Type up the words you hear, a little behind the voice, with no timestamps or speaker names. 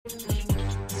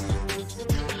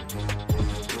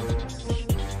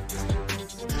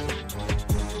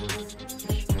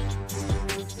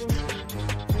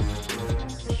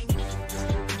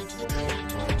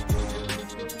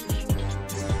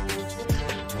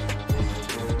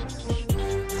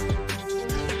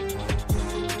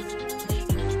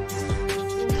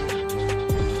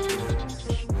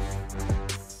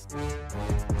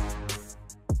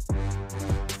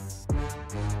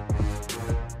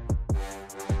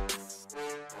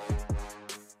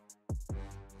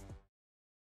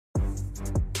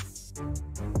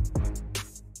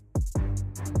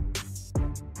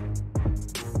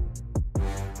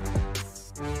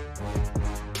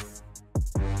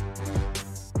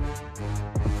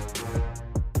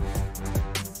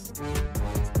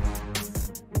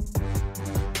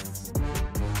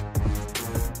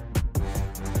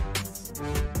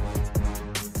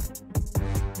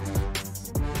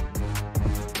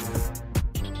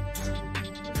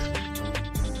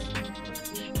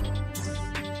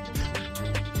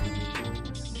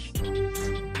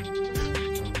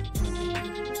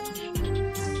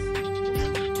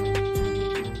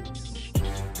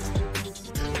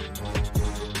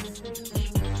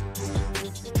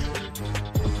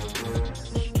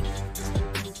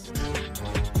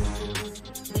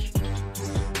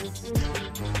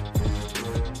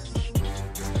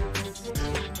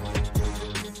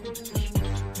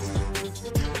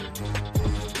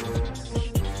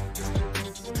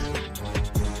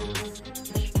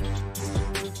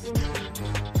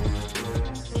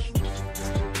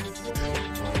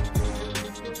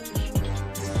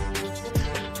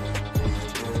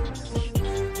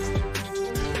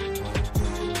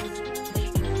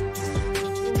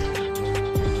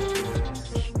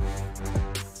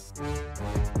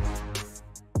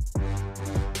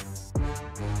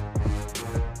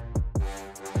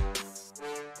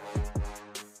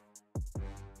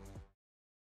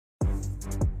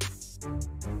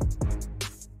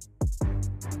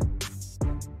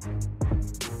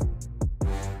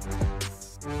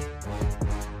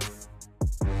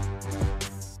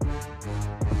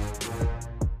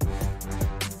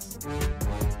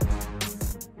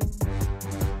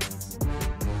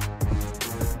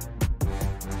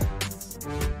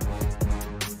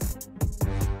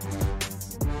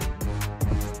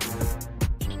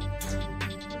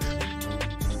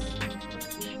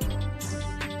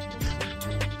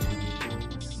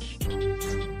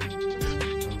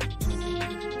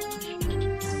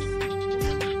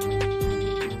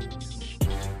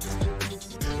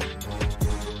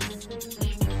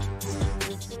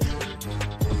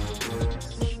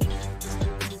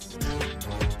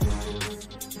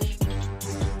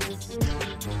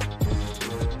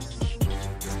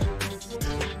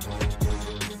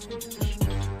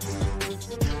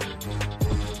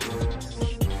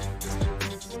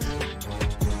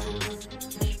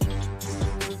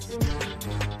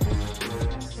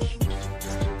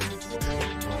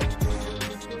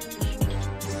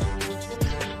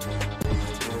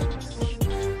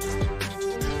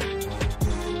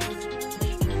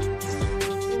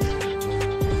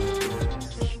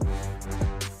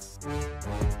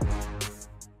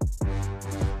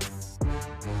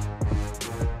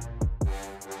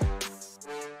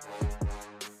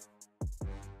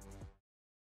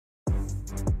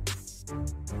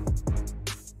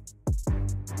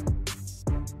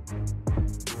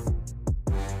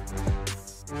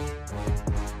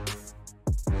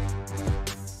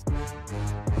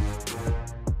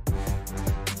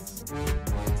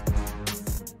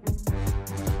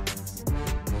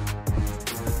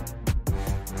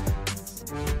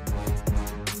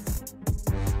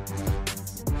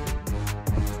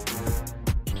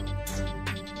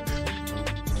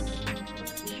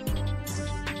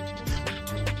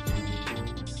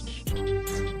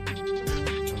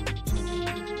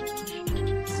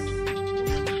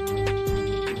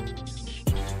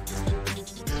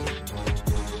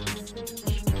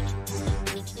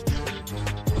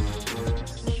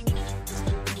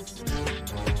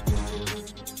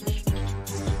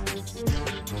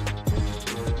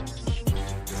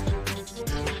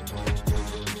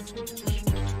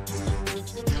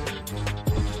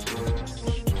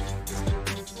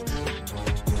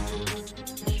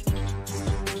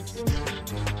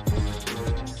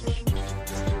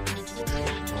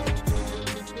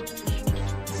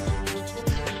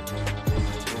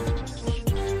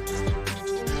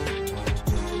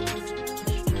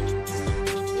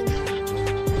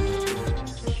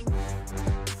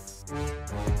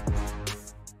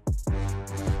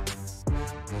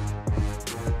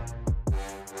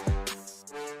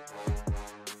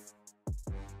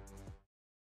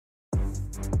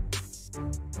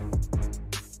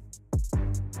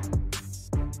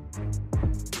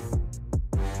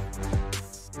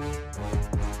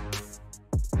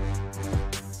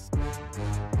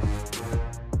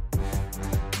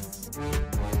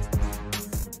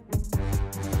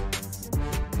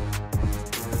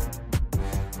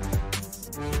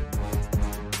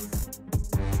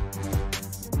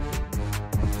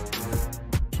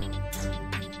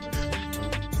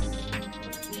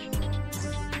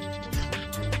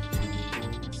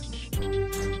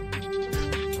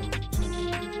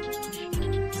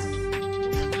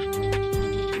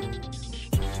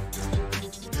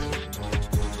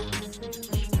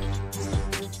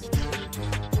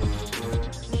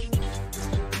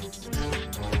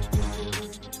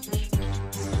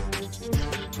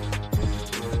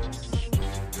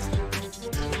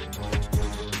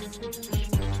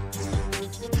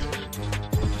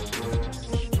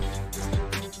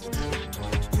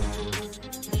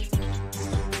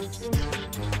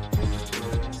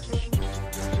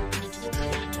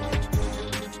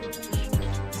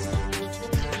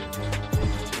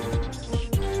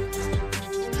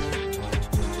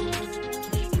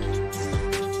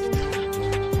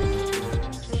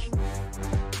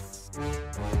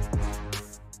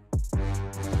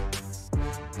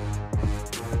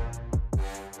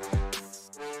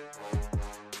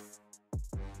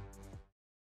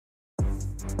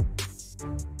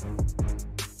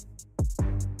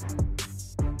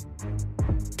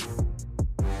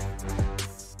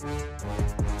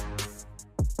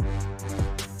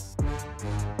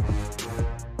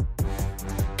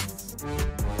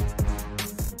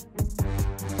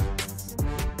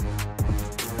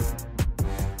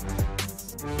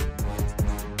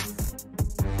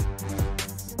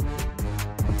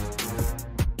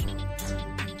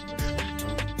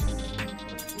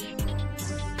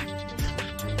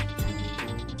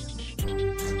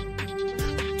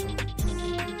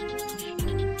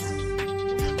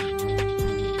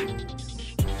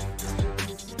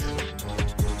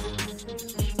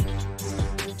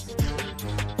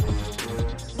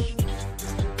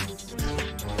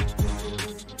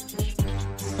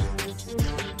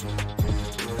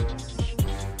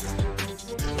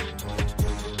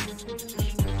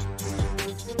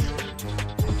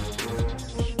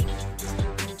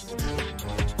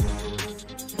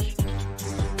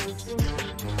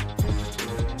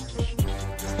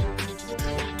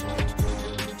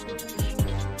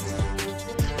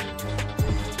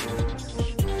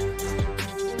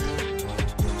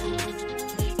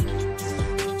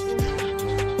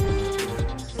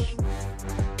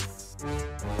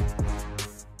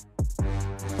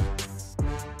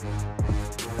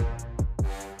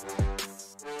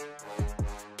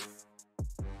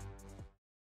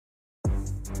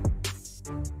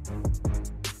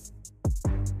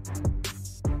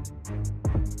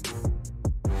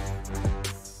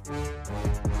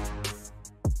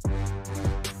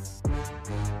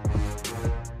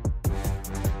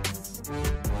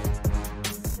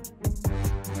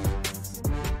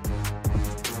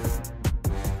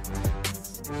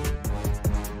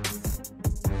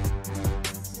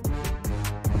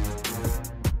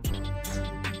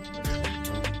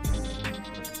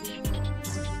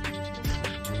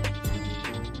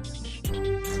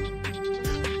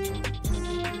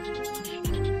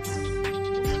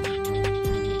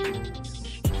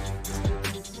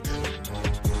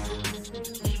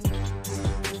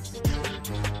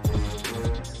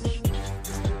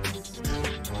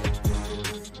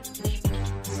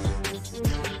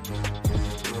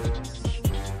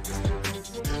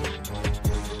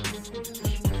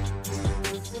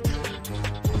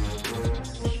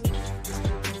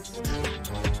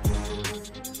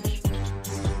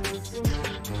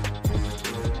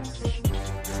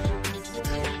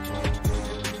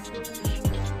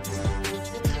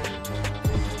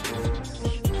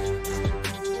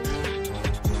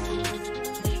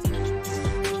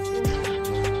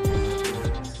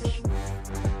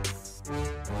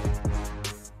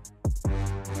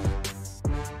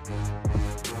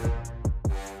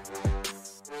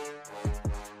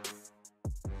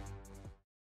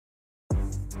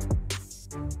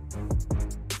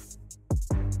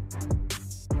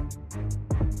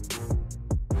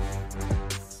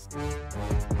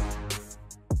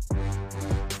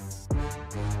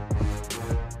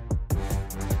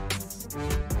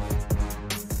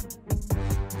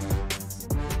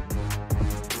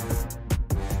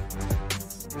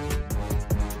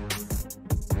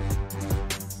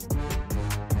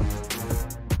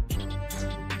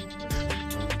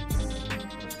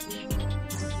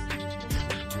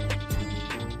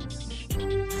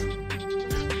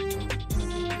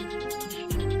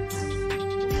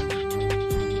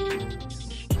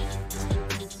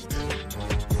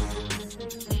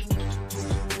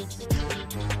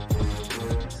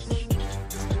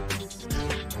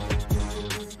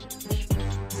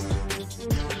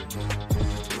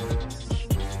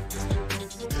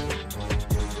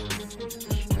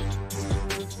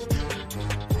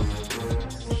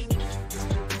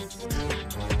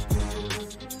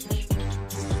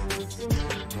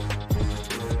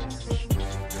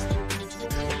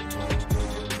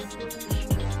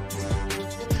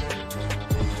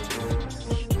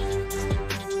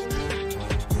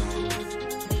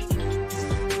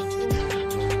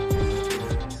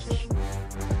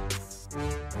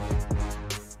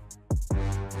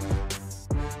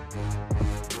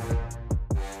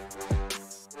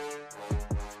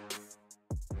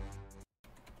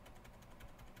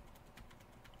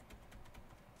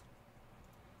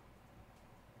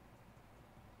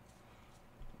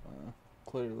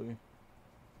clearly.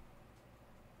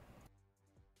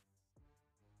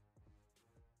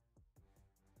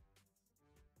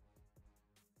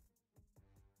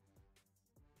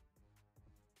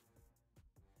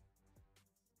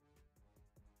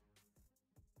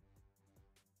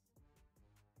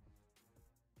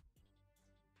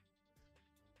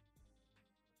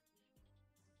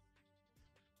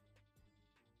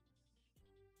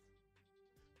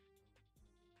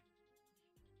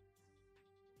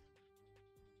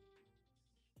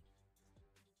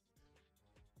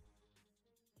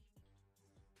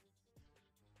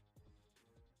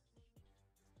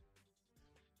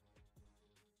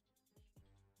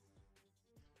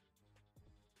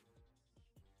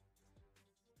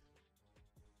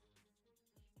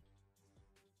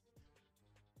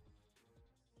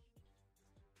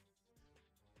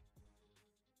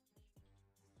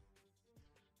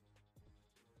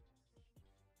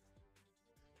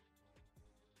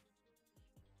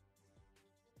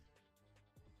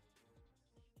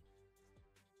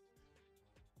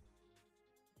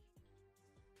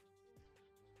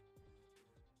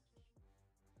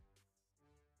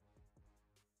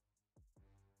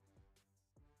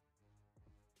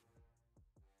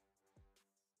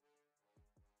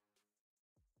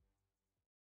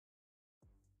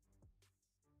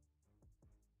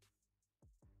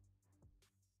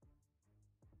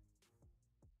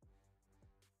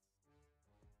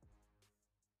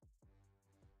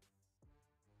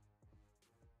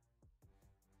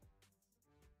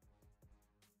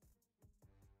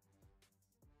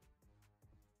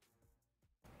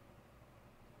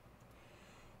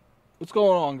 What's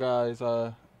going on, guys?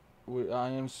 I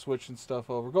am switching stuff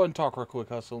over. Go ahead and talk real quick,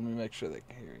 Hustle. Let me make sure they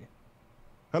can hear you.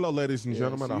 Hello, ladies and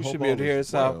gentlemen. So I you hope should be able to hear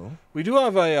us out. We do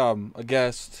have a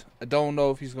guest. I don't know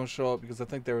if he's going to show up because I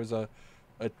think there was a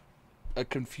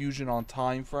confusion on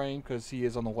time frame because he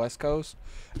is on the West Coast,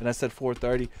 and I said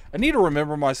 4:30. I need to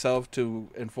remember myself to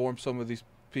inform some of these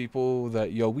people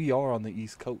that we are on the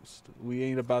East Coast. We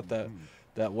ain't about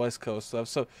that West Coast stuff.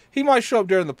 So he might show up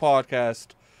during the podcast.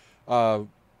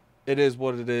 It is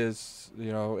what it is.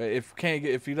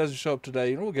 If he doesn't show up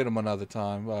today, we'll get him another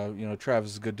time.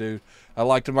 Travis is a good dude. I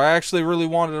liked him. I actually really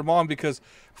wanted him on because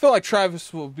I feel like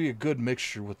Travis will be a good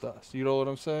mixture with us. You know what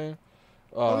I'm saying?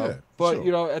 But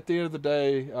sure. At the end of the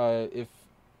day, if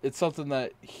it's something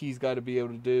that he's got to be able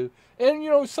to do,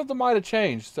 and something might have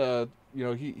changed.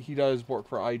 He does work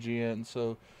for IGN,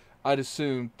 so I'd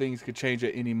assume things could change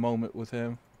at any moment with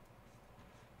him.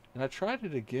 And I tried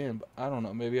it again, but I don't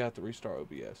know. Maybe I have to restart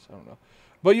OBS. I don't know.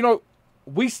 But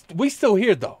we still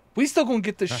here though. We still gonna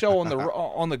get this show on the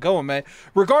on the going, man.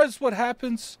 Regardless of what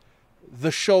happens, the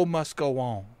show must go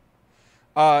on.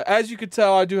 As you can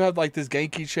tell, I do have like this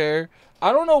Genki chair.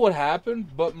 I don't know what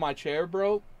happened, but my chair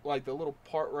broke. Like the little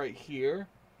part right here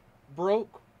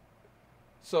broke.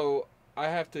 So I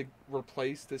have to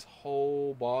replace this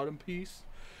whole bottom piece.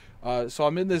 So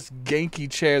I'm in this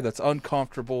Genki chair that's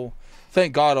uncomfortable.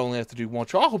 Thank God I only have to do one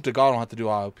show. I hope to God I don't have to do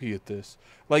IOP at this.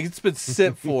 Like, it's been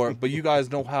sit for it, but you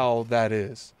guys know how that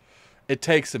is. It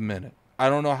takes a minute. I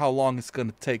don't know how long it's going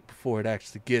to take before it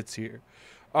actually gets here.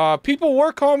 People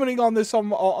were commenting on this on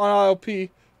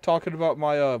IOP, talking about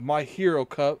my Hero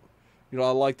Cup.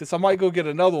 I like this. I might go get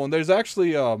another one. There's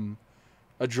actually a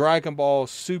Dragon Ball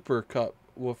Super Cup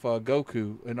with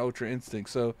Goku and Ultra Instinct.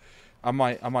 So I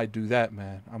might do that,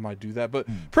 man. I might do that. But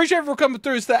appreciate everyone coming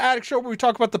through. It's the Addict Show where we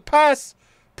talk about the past,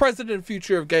 present, and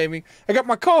future of gaming. I got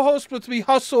my co-host with me,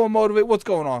 Hustle and Motivate. What's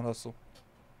going on, Hustle?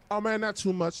 Oh man, not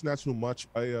too much.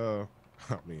 I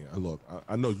look,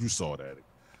 I know you saw that,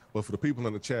 but for the people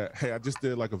in the chat, hey, I just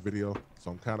did like a video,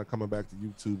 so I'm kind of coming back to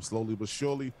YouTube slowly but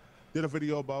surely. Did a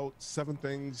video about 7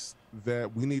 things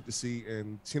that we need to see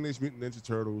in Teenage Mutant Ninja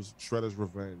Turtles: Shredder's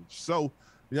Revenge. So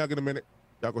y'all get a minute,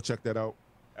 y'all go check that out.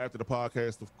 After the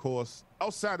podcast, of course.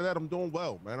 Outside of that, I'm doing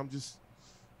well, man. I'm just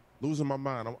losing my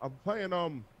mind. I'm playing.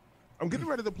 I'm getting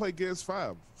ready to play Gears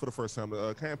 5 for the first time,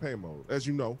 the campaign mode. As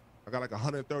you know, I got like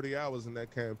 130 hours in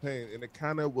that campaign, and it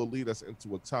kind of will lead us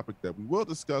into a topic that we will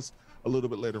discuss a little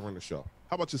bit later in the show.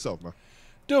 How about yourself, man?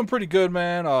 Doing pretty good,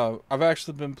 man. I've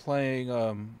actually been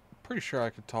playing. Pretty sure I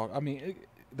could talk. I mean,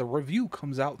 the review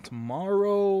comes out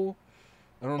tomorrow.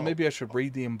 I don't know. Maybe I should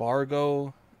read the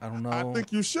embargo. I don't know. I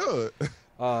think you should.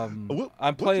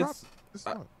 I'm playing.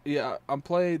 I'm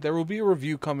playing. There will be a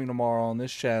review coming tomorrow on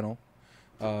this channel.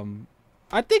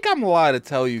 I think I'm allowed to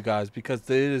tell you guys because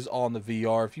it is on the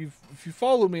VR. If you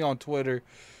follow me on Twitter,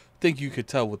 I think you could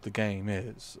tell what the game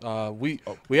is. We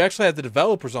actually had the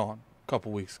developers on a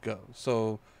couple weeks ago,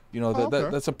 so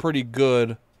that's a pretty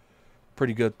good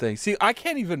thing. See, I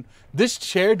can't even. This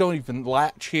chair don't even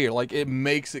latch here. Like, it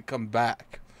makes it come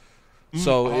back.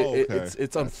 So Okay.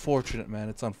 it's unfortunate, man.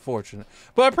 It's unfortunate.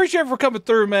 But I appreciate it for coming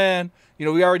through, man. You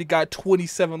know, we already got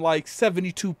 27 likes,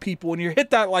 72 people in here. Hit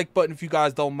that like button if you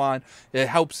guys don't mind. It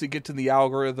helps it get to the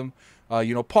algorithm.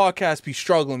 You know, podcasts be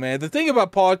struggling, man. The thing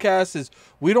about podcasts is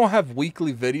we don't have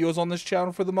weekly videos on this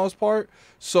channel for the most part.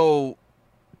 So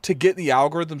to get the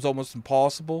algorithm's almost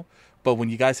impossible. But when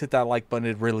you guys hit that like button,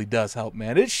 it really does help,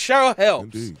 man. It sure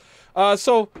helps. Indeed.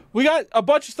 So we got a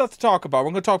bunch of stuff to talk about.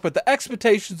 We're going to talk about the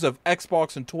expectations of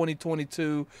Xbox in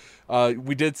 2022.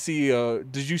 We did see,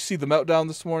 did you see the meltdown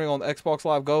this morning on the Xbox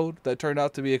Live Gold that turned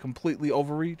out to be a completely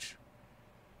overreach?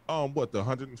 What, the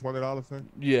 $120 thing?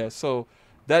 Yeah, so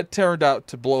that turned out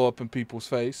to blow up in people's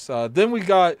face. Then we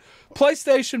got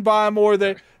PlayStation buying more.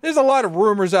 There's a lot of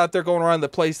rumors out there going around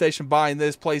that PlayStation buying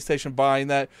this, PlayStation buying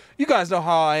that. You guys know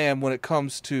how I am when it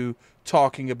comes to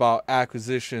talking about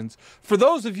acquisitions. For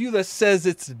those of you that says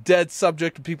it's a dead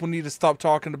subject and people need to stop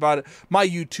talking about it, my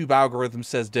YouTube algorithm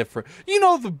says different. You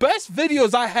know, the best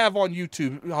videos I have on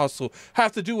YouTube, Hustle,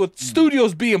 have to do with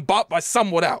studios being bought by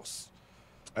someone else.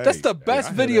 That's the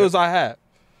best videos I have.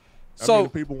 So I mean, the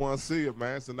people want to see it,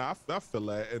 man. So now I feel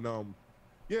that, and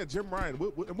yeah, Jim Ryan,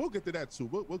 we'll get to that too.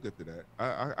 We'll get to that.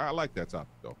 I like that topic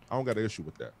though. I don't got an issue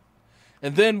with that.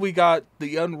 And then we got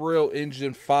the Unreal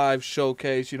Engine 5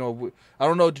 showcase. You know, I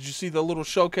don't know, did you see the little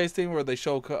showcase thing where they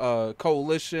show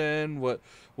Coalition, what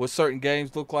certain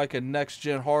games look like in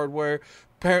next-gen hardware?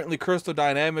 Apparently, Crystal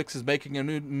Dynamics is making a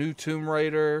new Tomb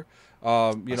Raider.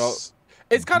 You know,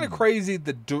 it's kind of crazy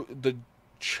the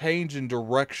change in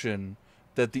direction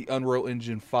that the Unreal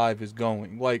Engine 5 is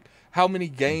going. Like, how many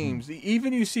games,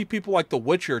 even you see people like The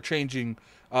Witcher changing,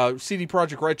 CD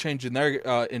Projekt Red changing their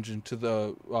engine to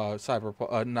the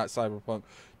not Cyberpunk,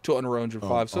 to Unreal Engine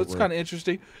 5. So it's kind of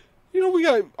interesting. You know, we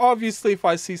got, obviously, if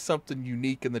I see something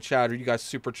unique in the chat or you guys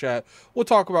super chat, we'll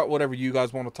talk about whatever you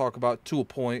guys want to talk about to a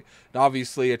point. And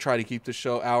obviously, I try to keep the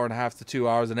show hour and a half to 2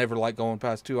 hours. I never like going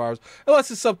past 2 hours, unless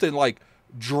it's something like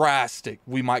drastic.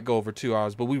 We might go over 2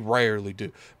 hours, but we rarely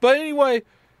do. But anyway,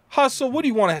 Hustle, what do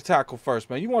you want to tackle first,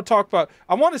 man? You want to talk about,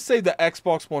 I want to save the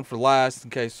Xbox one for last in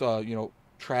case, you know,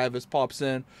 Travis pops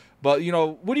in. But, you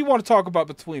know, what do you want to talk about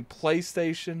between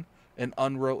PlayStation and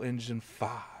Unreal Engine 5?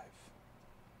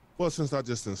 Well, since I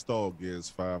just installed Gears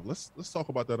 5, let's talk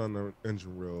about that on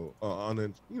Unreal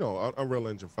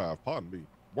Engine 5. Pardon me.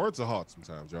 Words are hard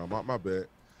sometimes, y'all. My bad.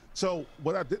 So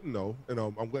what I didn't know, and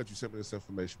I'm glad you sent me this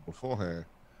information beforehand.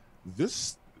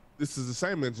 This is the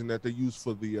same engine that they use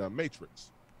for the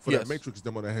Matrix. For that Matrix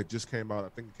demo that had just came out. I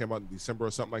think it came out in December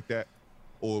or something like that.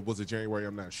 Or was it January?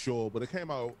 I'm not sure. But it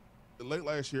came out late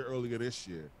last year, earlier this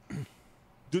year.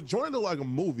 The joint looked like a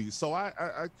movie. So I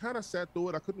kind of sat through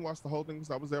it. I couldn't watch the whole thing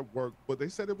because I was at work. But they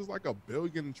said it was like 1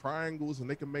 billion triangles and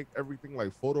they can make everything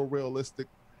like photorealistic.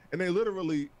 And they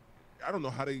literally, I don't know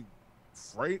how they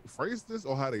phrased this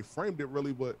or how they framed it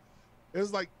really, but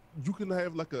it's like you can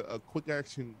have like a quick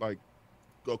action, like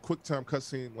a quick time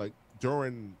cutscene, like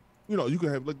during, you know, you can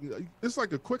have like, it's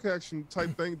like a quick action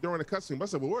type thing during a cutscene. But I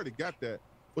said, well, we already got that.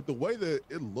 But the way that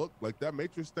it looked, like that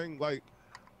Matrix thing, like,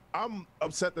 I'm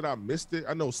upset that I missed it.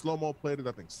 I know Slow Mo played it.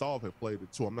 I think Solve had played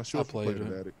it too. I'm not sure if he played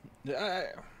it at it.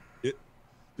 Yeah,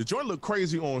 the joint looked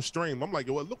crazy on stream. I'm like,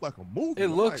 yo, it looked like a movie. it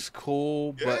looks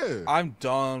cool, but I'm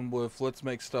done with let's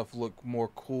make stuff look more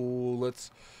cool. Let's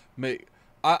make.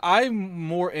 I'm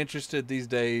more interested these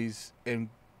days in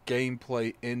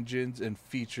gameplay engines and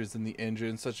features in the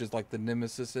engine, such as like the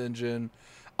Nemesis engine.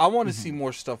 I want to see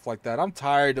more stuff like that. I'm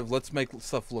tired of let's make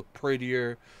stuff look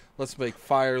prettier. Let's make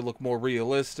fire look more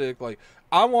realistic. Like,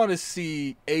 I want to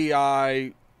see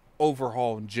AI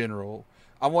overhaul in general.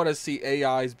 I want to see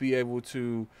AIs be able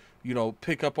to, you know,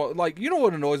 pick up on, like, you know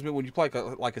what annoys me when you play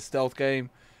like a stealth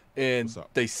game and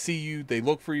they see you, they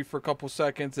look for you for a couple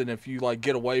seconds, and if you like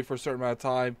get away for a certain amount of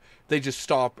time, they just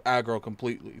stop aggro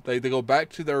completely. They go back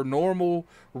to their normal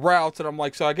routes, and I'm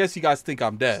like, so I guess you guys think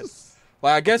I'm dead.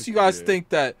 Like, I guess you guys think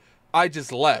that I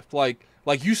just left. Like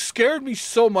you scared me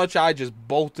so much, I just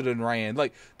bolted and ran.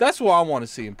 Like, that's what I want to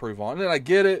see improve on. And I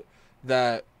get it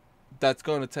that that's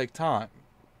going to take time.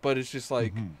 But it's just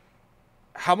like,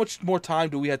 how much more time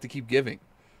do we have to keep giving?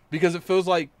 Because it feels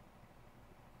like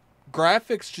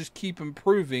graphics just keep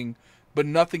improving, but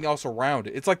nothing else around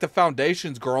it. It's like the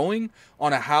foundation's growing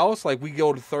on a house. Like, we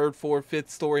go to 3rd, 4th, 5th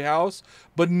story house,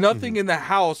 but nothing in the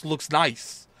house looks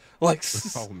nice. Like,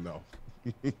 oh no.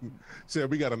 See,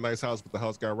 we got a nice house, but the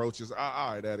house got roaches.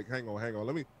 All right, Addict, hang on.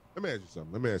 Let me ask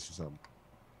you something.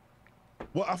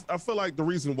 Well, I feel like the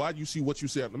reason why you see what you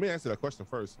see, let me answer that question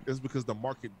first, is because the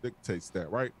market dictates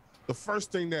that, right? The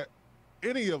first thing that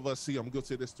any of us see, I'm going to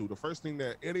say this too, the first thing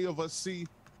that any of us see,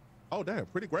 oh, damn,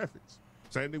 pretty graphics.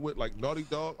 Same thing with like Naughty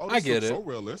Dog. Oh, I this get looks it. so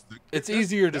realistic. It's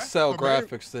easier to sell my main-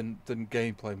 graphics than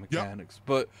gameplay mechanics.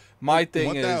 But my thing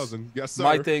 1,000. Yes, sir.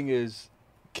 my thing is,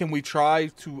 can we try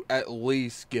to at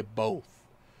least get both,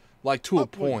 like to a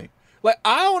point? Like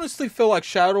I honestly feel like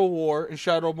Shadow War and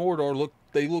Shadow of Mordor look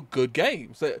good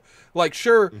games. Like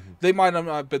sure, they might have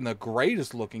not been the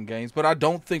greatest looking games, but I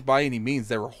don't think by any means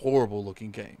they were horrible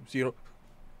looking games. You know,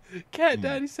 Cat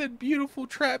Daddy said beautiful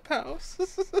trap house.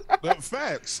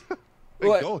 Facts.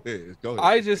 Like, go ahead.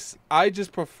 I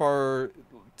just prefer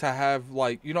to have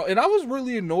like, you know, and I was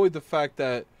really annoyed the fact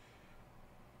that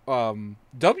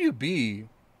WB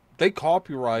they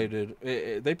copyrighted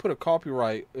they put a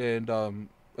copyright and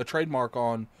a trademark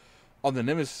on the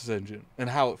Nemesis engine and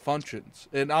how it functions.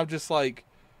 And I'm just like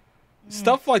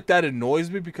stuff like that annoys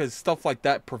me because stuff like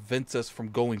that prevents us from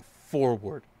going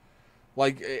forward.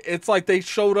 Like it's like they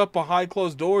showed up behind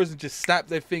closed doors and just snapped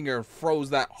their finger and froze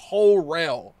that whole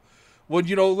rail. When,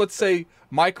 you know, let's say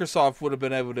Microsoft would have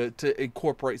been able to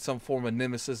incorporate some form of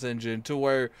Nemesis engine to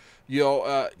where, you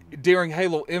know, during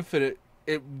Halo Infinite,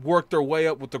 it worked their way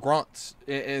up with the grunts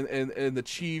and the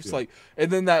chiefs, like, and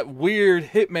then that weird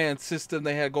Hitman system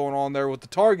they had going on there with the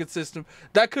target system,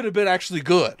 that could have been actually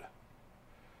good.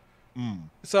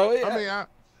 So I mean,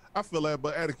 I feel that,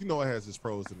 but Attic, you know, it has its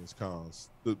pros and its cons.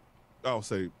 I'll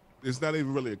say it's not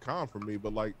even really a con for me,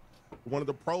 but like one of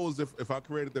the pros, if I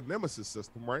created the Nemesis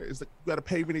system, right, is that you got to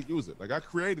pay me to use it. Like I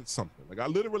created something, like I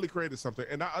literally created something,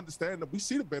 and I understand that we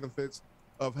see the benefits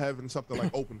of having something like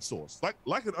open source,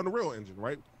 like an Unreal Engine,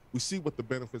 right? We see what the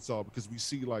benefits are because we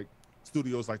see like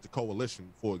studios like the Coalition,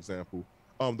 for example.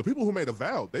 The people who made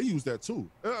Avowed, they use that too.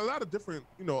 And a lot of different,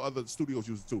 you know, other studios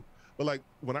use it too. But like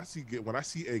when I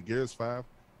see a Gears 5,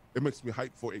 it makes me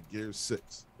hype for a Gears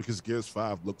 6 because Gears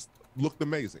 5 looked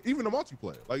amazing. Even the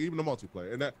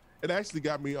multiplayer, and that it actually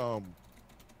got me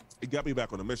it got me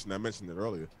back on a mission. I mentioned it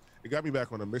earlier. It got me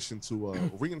back on a mission to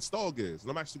reinstall Gears,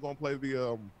 and I'm actually going to play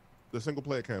the single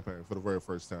player campaign for the very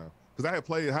first time because I had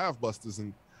played Hivebusters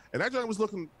and that thing was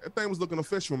looking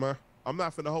official, man. I'm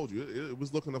not finna hold you. It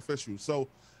was looking official. So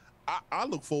I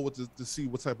look forward to see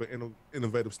what type of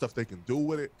innovative stuff they can do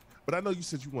with it. But I know you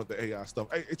said you want the AI stuff.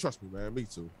 Hey, trust me, man. Me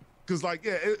too. Because like,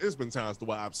 yeah, it's been times to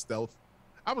where I've stealthed.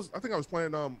 I think I was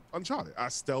playing Uncharted. I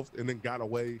stealthed and then got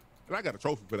away, and I got a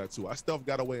trophy for that too. I stealthed,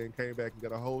 got away, and came back and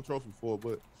got a whole trophy for it.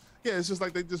 But yeah, it's just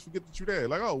like they just forget that you're there.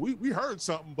 Like, oh, we heard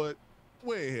something, but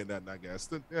we ain't heard nothing. I guess.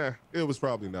 Yeah, it was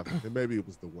probably nothing. And maybe it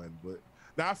was the wind, but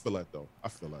now I feel that though. I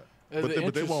feel that.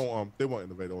 But they won't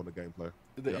innovate on the gameplay.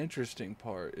 The interesting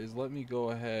part is, let me go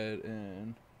ahead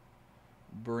and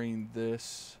bring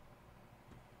this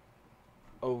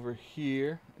over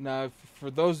here. Now, for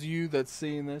those of you that's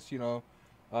seeing this, you know,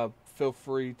 feel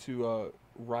free to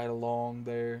ride along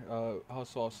there.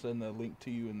 Also, I'll send the link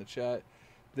to you in the chat.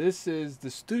 This is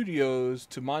the studios,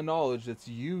 to my knowledge, that's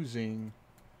using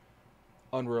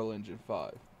Unreal Engine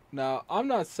 5. Now, I'm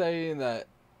not saying that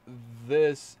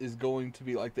this is going to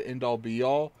be like the end all be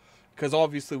all, because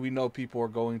obviously we know people are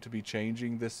going to be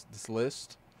changing this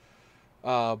list.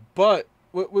 But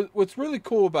what's really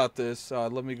cool about this,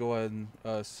 let me go ahead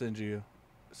and send you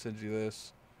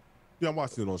this. Yeah, I'm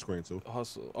watching it on screen too.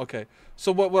 Hustle. Okay.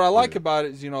 So what I like about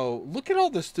it is, you know, look at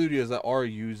all the studios that are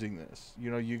using this.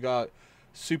 You know, you got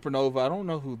Supernova. I don't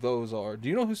know who those are. Do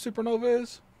you know who Supernova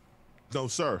is? No,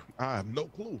 sir. I have no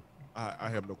clue. I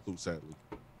have no clue, sadly.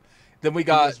 Then we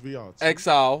got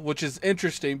Exile, which is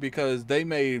interesting because they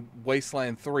made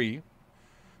Wasteland 3.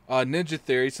 Ninja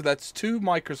Theory, so that's 2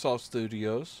 Microsoft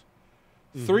studios.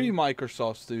 3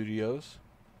 Microsoft studios.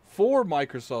 4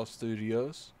 Microsoft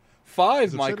studios.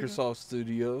 5 Microsoft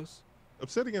studios.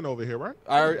 Obsidian over here, right?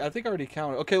 I think I already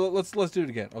counted. Okay, let's do it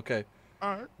again. Okay.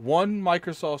 All right. 1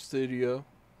 Microsoft studio.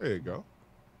 There you go.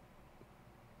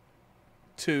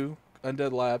 2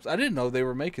 Undead Labs. I didn't know they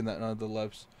were making that in Undead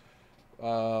Labs.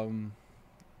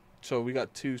 So we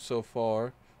got 2 so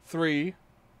far. 3,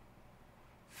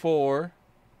 4.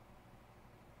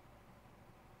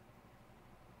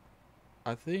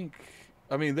 I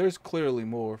mean, there's clearly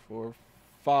more. 4,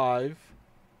 5.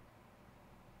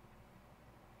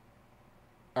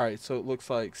 All right, so it looks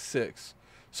like 6.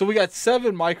 So we got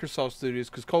 7 Microsoft studios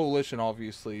because Coalition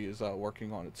obviously is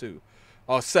working on it too.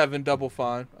 7 Double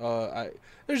Fine.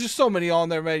 There's just so many on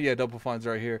there, man. Yeah, Double Fine's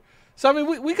right here. So I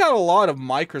mean, we got a lot of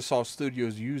Microsoft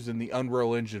studios using the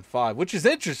Unreal Engine 5, which is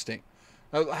interesting.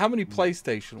 How many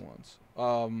PlayStation ones?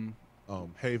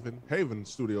 Haven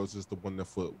Studios is the one that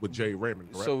with Jay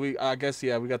Raymond, correct? So I guess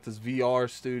we got this VR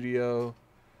studio.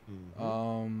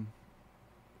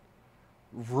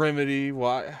 Remedy,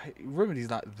 Remedy's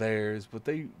not theirs, but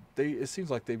they it seems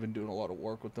like they've been doing a lot of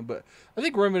work with them. But I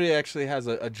think Remedy actually has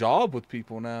a job with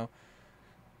people now.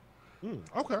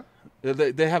 Okay.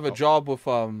 They have a Oh. job with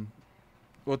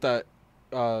that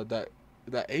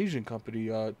Asian company,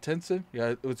 Tencent.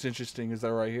 Yeah, what's interesting is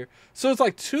that right here. So it's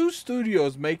like two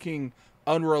studios making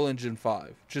Unreal Engine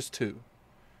 5, just two,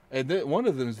 and then one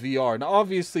of them is VR. Now,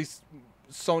 obviously,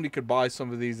 Sony could buy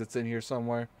some of these that's in here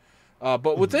somewhere.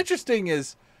 But what's interesting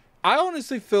is, I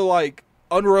honestly feel like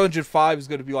Unreal Engine 5 is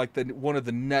going to be like one of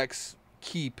the next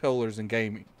key pillars in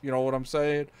gaming. You know what I'm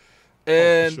saying?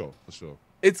 And For sure.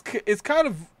 it's kind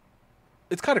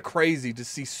of crazy to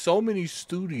see so many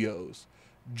studios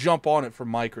jump on it from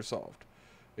Microsoft.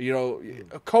 You know,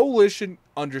 a coalition,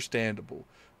 understandable,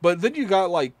 but then you got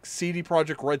like CD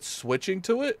Projekt Red switching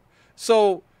to it.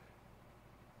 So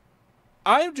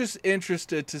I'm just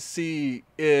interested to see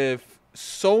if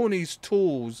Sony's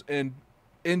tools and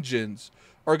engines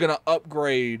are going to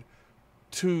upgrade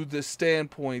to the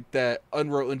standpoint that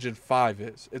Unreal Engine 5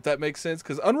 is, if that makes sense.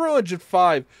 Because Unreal Engine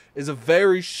 5 is a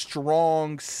very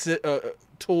strong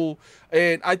tool.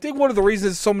 And I think one of the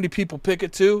reasons so many people pick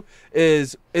it too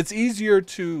is it's easier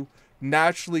to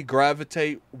naturally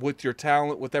gravitate with your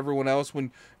talent with everyone else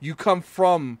when you come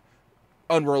from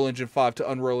Unreal Engine 5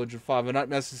 to Unreal Engine 5 and not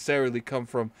necessarily come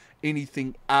from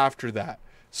anything after that.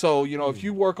 So, you know, if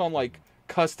you work on like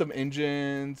custom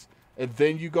engines and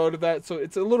then you go to that, so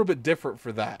it's a little bit different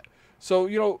for that. So,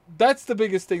 you know, that's the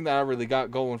biggest thing that I really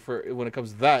got going for when it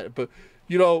comes to that. But,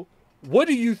 you know, what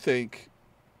do you think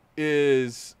do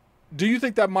you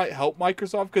think that might help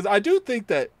Microsoft? Because I do think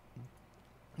that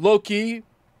low key,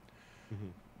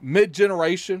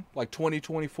 mid-generation, like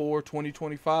 2024,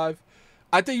 2025,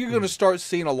 I think you're going to start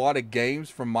seeing a lot of games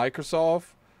from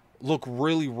Microsoft look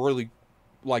really, really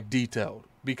like detailed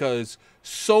because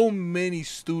so many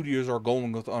studios are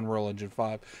going with Unreal Engine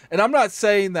 5. And I'm not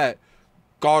saying that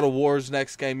God of War's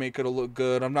next game ain't going to look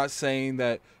good. I'm not saying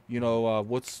that, you know,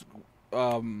 what's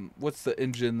the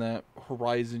engine that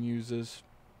Horizon uses?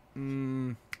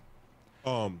 The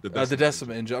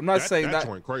Decima engine. I'm not saying that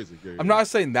went crazy. Yeah, I'm not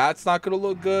saying that's not going to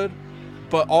look good,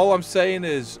 but all I'm saying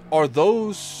is, are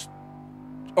those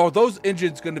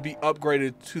engines going to be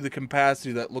upgraded to the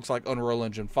capacity that looks like Unreal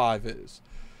Engine 5 is?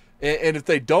 And if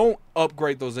they don't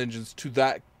upgrade those engines to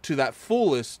that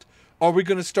fullest, are we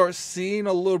going to start seeing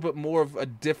a little bit more of a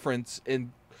difference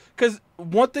in? Because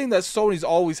one thing that Sony's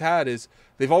always had is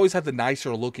they've always had the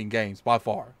nicer looking games by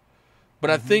far.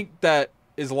 But I think that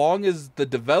as long as the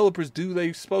developers do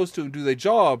they're supposed to and do their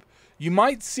job, you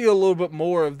might see a little bit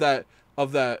more of that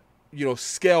you know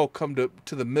scale come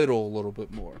to the middle a little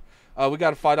bit more. We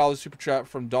got a $5 super chat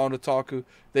from Don Otaku.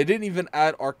 They didn't even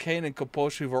add Arcane and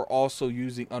Compulsion, who are also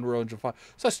using Unreal Engine 5.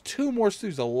 So that's two more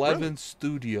studios. 11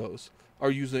 studios are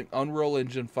using Unreal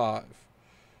Engine 5.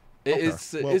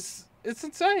 It's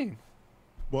insane.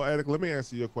 Well, Attic, let me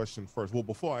answer your question first. Well,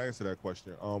 before I answer that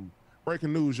question,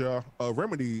 breaking news, y'all.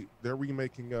 Remedy, they're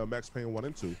remaking Max Payne 1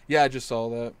 and 2. Yeah, I just saw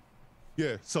that.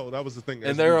 Yeah, so that was the thing.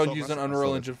 And they're using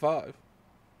Unreal Engine 5.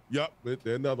 Yep,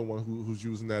 they're another one who's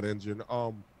using that engine.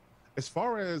 As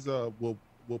far as will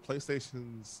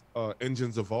PlayStation's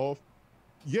engines evolve?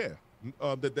 Yeah,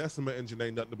 the Decima engine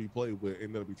ain't nothing to be played with,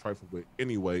 ain't nothing to be trifled with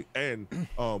anyway. And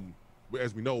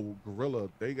as we know, Guerrilla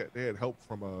they had help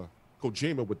from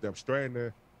Kojima with Death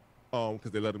Stranding, because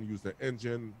they let them use the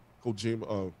engine.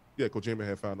 Kojima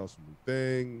had found out some new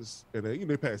things, and then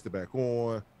they passed it back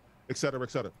on, et cetera,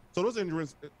 et cetera. So those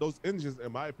engines,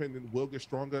 in my opinion, will get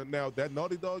stronger. Now that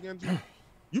Naughty Dog engine.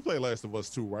 You play Last of Us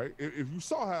 2, right? If you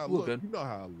saw how it looked, you know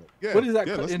how it looked. Yeah. What is that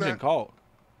engine called?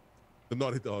 The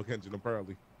Naughty Dog engine,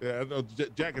 apparently. Yeah, I know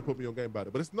Jack can put me on game about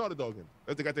it, but it's Naughty Dog engine.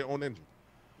 They got their own engine.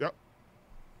 Yep.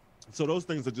 So those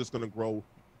things are just going to grow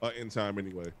in time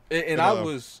anyway. And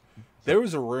there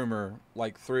was a rumor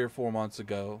like 3 or 4 months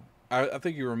ago. I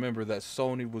think you remember that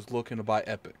Sony was looking to buy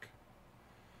Epic.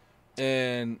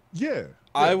 And yeah.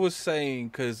 I was saying,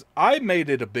 because I made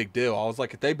it a big deal. I was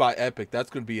like, if they buy Epic, that's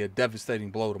going to be a devastating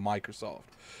blow to Microsoft.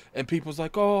 And people's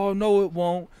like, oh, no, it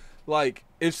won't. Like,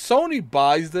 if Sony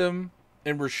buys them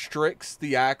and restricts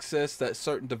the access that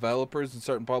certain developers and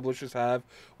certain publishers have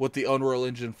with the Unreal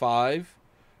Engine 5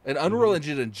 and Unreal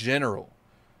Engine in general,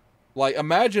 like,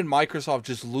 imagine Microsoft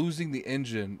just losing the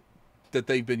engine that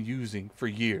they've been using for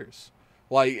years.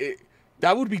 Like,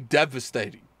 that would be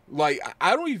devastating. Like,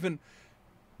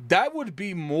 that would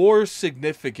be more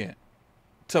significant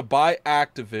to buy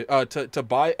to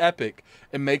buy Epic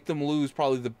and make them lose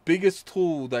probably the biggest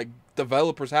tool that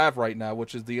developers have right now,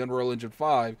 which is the Unreal Engine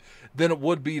 5, than it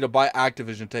would be to buy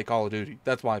Activision and take Call of Duty.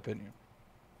 That's my opinion.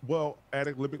 Well,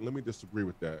 Attic, let me disagree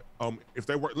with that. If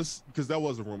they were, let's, because that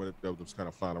was a rumor that was kind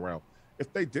of flying around.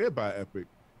 If they did buy Epic,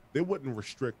 they wouldn't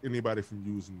restrict anybody from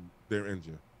using their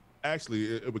engine.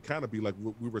 Actually, it would kind of be like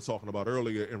what we were talking about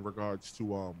earlier in regards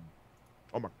to oh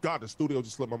my God, the studio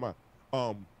just slipped my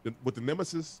mind. With the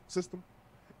Nemesis system,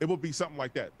 it would be something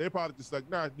like that. They're probably just like,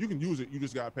 nah, you can use it, you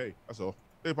just gotta pay. That's all.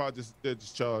 They're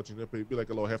just charge and they'll be like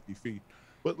a little hefty fee.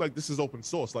 But like this is open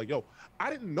source. Like, yo,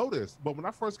 I didn't know this, but when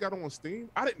I first got on Steam,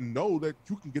 I didn't know that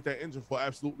you can get that engine for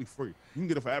absolutely free. You can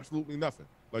get it for absolutely nothing.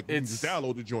 Like you can just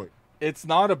download the joint. It's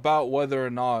not about whether or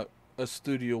not a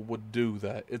studio would do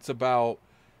that. It's about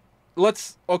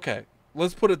let's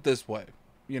put it this way.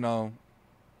 You know,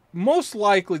 most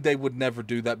likely they would never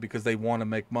do that because they want to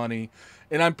make money.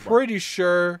 And I'm pretty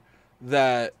sure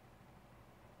that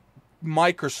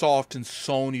Microsoft and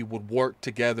Sony would work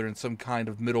together in some kind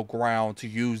of middle ground to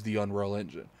use the Unreal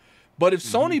Engine. But if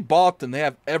Sony bought them, they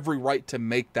have every right to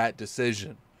make that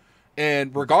decision.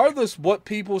 And regardless what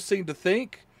people seem to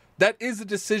think, that is a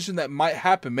decision that might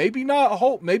happen. Maybe not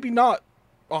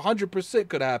 100%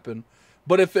 could happen.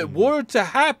 But if it were to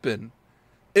happen,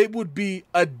 it would be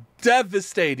a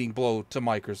devastating blow to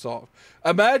Microsoft.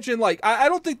 Imagine, like, I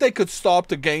don't think they could stop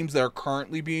the games that are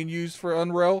currently being used for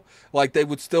Unreal. Like, they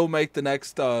would still make the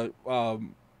next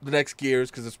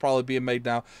Gears because it's probably being made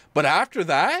now. But after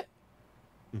that,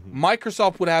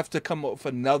 Microsoft would have to come up with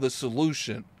another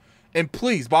solution. And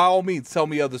please, by all means, tell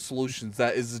me other solutions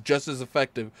that is just as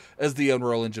effective as the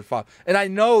Unreal Engine 5. And I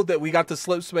know that we got the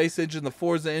Slipspace engine, the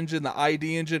Forza engine, the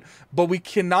ID engine, but we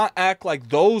cannot act like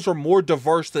those are more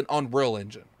diverse than Unreal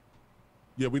Engine.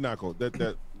 Yeah, we're not going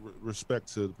that respect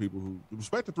to the people who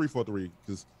respect the 343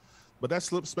 but that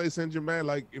Slipspace engine, man,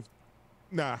 like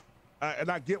and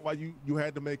I get why you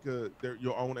had to make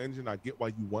your own engine. I get why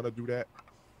you want to do that.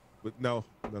 But no.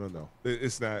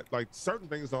 It's not. Like, certain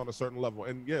things on a certain level.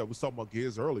 And yeah, we was talking about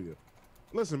Gears earlier.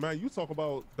 Listen, man, you talk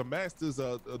about the masters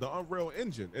of the Unreal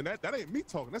Engine, and that ain't me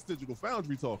talking. That's Digital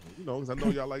Foundry talking. You know, because I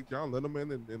know y'all like John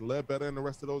Linneman and Ledbetter and the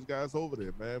rest of those guys over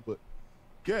there, man. But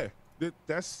yeah,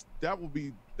 that's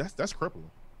crippling.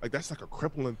 Like, that's like a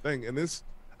crippling thing. And I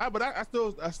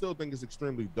still think it's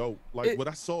extremely dope. Like, what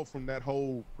I saw from that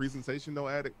whole presentation, though,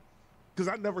 Addict, because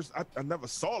I never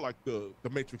saw like the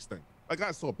Matrix thing. Like,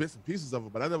 I saw bits and pieces of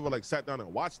it, but I never like sat down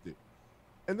and watched it.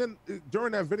 And then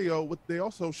during that video, what they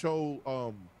also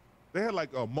show, they had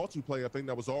like a multiplayer thing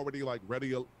that was already like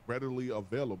readily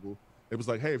available. It was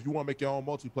like, hey, if you want to make your own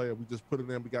multiplayer, we just put it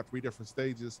in. We got 3 different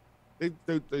stages.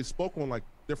 They spoke on like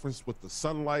difference with the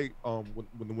sunlight,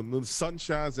 when the sun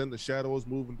shines and the shadows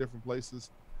move in different places.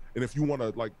 And if you want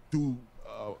to like do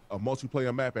a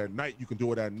multiplayer map at night, you can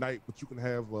do it at night, but you can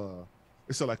have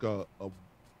it's like a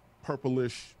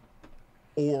purplish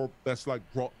orb that's like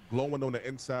glowing on the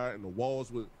inside, and the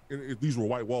walls these were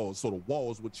white walls, so the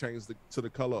walls would change to the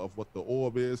color of what the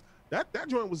orb is. That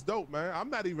joint was dope, man. I'm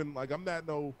not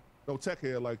no tech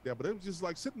head like that, but it was just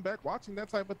like sitting back watching that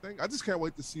type of thing. I just can't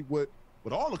wait to see what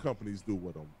all the companies do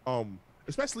with them,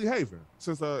 especially Haven.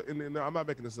 Since I'm not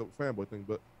making this a fanboy thing,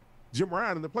 but Jim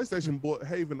Ryan and the PlayStation bought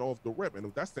Haven off the rip, and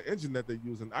if that's the engine that they're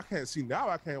using, I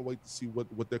can't wait to see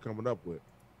what they're coming up with.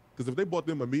 Because if they bought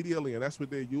them immediately and that's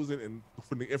what they're using, and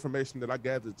from the information that I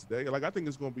gathered today, like, I think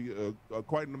it's going to be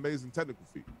quite an amazing technical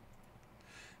feat.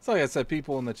 So like I said,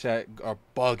 people in the chat are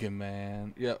bugging,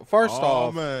 man. Yeah, first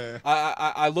off, man.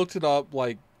 I looked it up.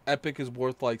 Like, Epic is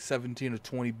worth like 17 or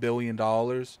 20 billion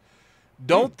dollars.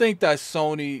 Don't think that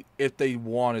Sony, if they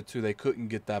wanted to, they couldn't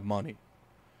get that money.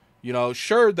 You know,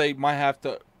 sure, they might have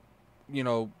to, you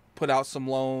know, put out some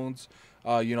loans,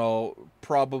 you know,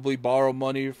 probably borrow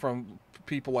money from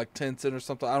people like Tencent or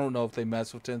something. I don't know if they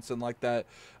mess with Tencent like that.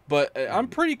 But I'm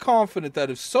pretty confident that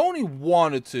if Sony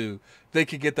wanted to, they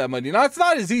could get that money. Now, it's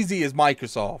not as easy as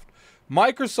Microsoft.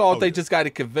 They just got to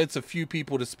convince a few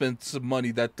people to spend some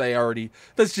money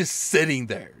that's just sitting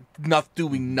there, not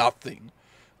doing nothing.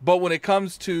 But when it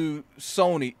comes to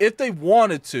Sony, if they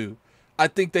wanted to, I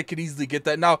think they could easily get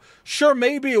that. Now, sure,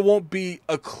 maybe it won't be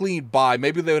a clean buy.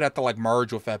 Maybe they would have to like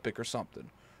merge with Epic or something.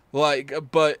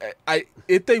 But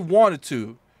if they wanted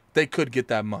to, they could get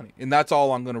that money. And that's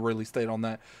all I'm going to really state on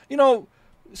that. You know,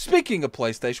 speaking of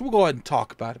PlayStation, we'll go ahead and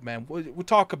talk about it, man. We'll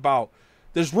talk about,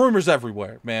 there's rumors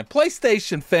everywhere, man.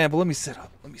 PlayStation fanboy, let me sit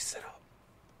up.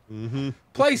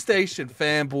 PlayStation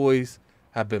fanboys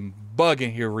have been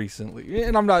bugging here recently.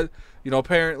 And I'm not, you know,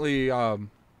 apparently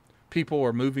people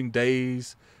are moving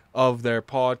days of their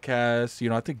podcast. You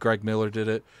know, I think Greg Miller did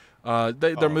it.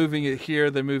 They're moving it here.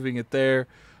 They're moving it there.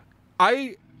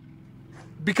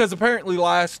 Because apparently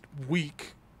last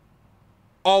week,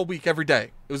 all week, every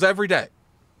day, it was every day,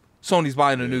 Sony's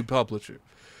buying a new publisher.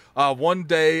 One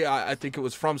day, I think it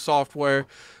was From Software.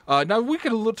 Now we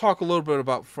could talk a little bit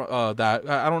about that.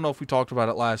 I don't know if we talked about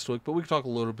it last week, but we could talk a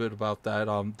little bit about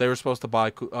that. They were supposed to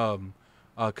buy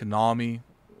Konami,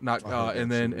 not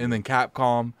and then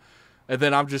Capcom, and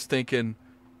then I'm just thinking,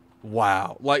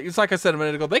 wow, like it's like I said a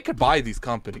minute ago, they could buy these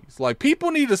companies. Like,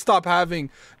 people need to stop having,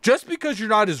 just because you're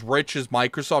not as rich as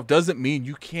Microsoft doesn't mean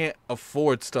you can't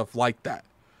afford stuff like that.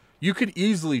 You could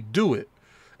easily do it.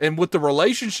 And with the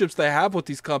relationships they have with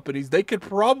these companies, they could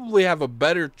probably have a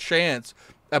better chance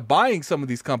at buying some of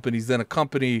these companies than a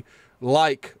company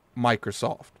like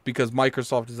Microsoft, because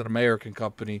Microsoft is an American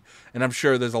company, and I'm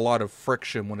sure there's a lot of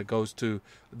friction when it goes to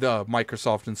the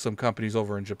Microsoft and some companies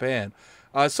over in Japan.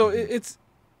 So it's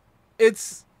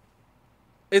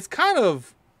kind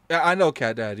of, I know,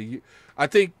 Cat Daddy, I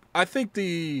think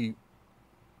the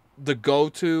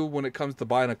go-to when it comes to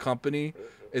buying a company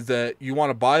is that you want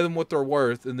to buy them what they're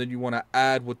worth, and then you want to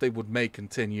add what they would make in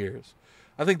 10 years.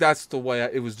 I think that's the way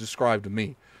it was described to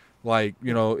me. Like,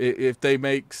 you know, if they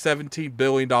make $17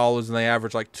 billion and they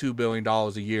average like $2 billion a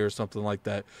year or something like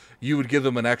that, you would give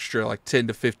them an extra like $10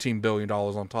 to $15 billion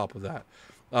on top of that.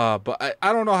 But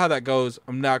I don't know how that goes.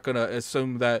 I'm not going to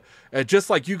assume that, just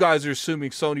like you guys are assuming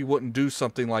Sony wouldn't do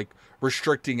something like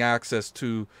restricting access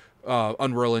to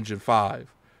Unreal Engine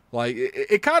 5. Like,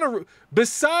 it kind of,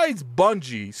 besides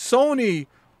Bungie, Sony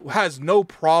has no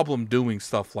problem doing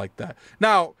stuff like that.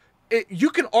 Now, you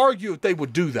can argue if they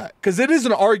would do that, because it is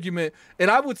an argument, and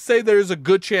I would say there's a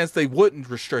good chance they wouldn't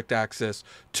restrict access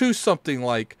to something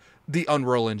like the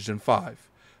Unreal Engine 5.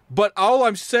 But all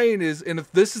I'm saying is, and if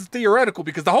this is theoretical,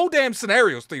 because the whole damn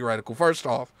scenario is theoretical, first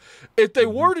off, if they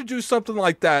were to do something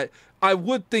like that, I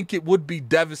would think it would be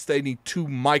devastating to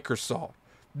Microsoft,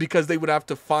 because they would have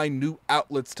to find new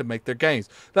outlets to make their games.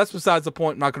 That's besides the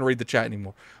point. I'm not going to read the chat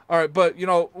anymore. All right, but, you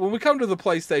know, when we come to the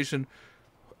PlayStation,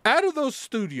 out of those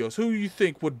studios, who do you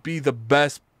think would be the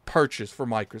best purchase for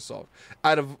Microsoft?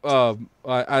 Out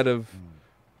of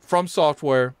From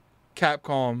Software,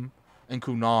 Capcom, and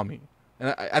Konami.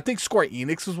 And I think Square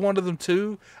Enix was one of them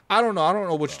too. I don't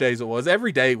know which days it was.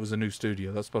 Every day it was a new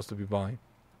studio that's supposed to be buying.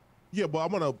 Yeah, but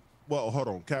hold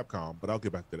on, Capcom, but I'll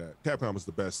get back to that. Capcom is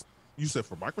the best. You said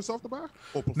for Microsoft to buy?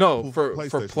 No, for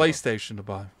PlayStation to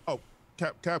buy. Oh,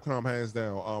 Capcom hands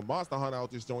down. Monster Hunter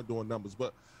out this joint doing numbers,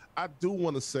 but I do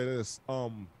want to say this.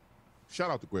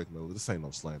 Shout out to Greg Miller. This ain't no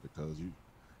slander, because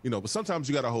you know, but sometimes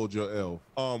you gotta hold your L.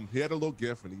 He had a little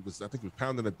gift, and I think he was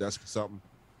pounding the desk or something.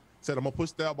 Said, I'm gonna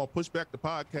push back the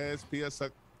podcast.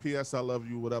 PS I love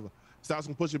you, whatever. So I was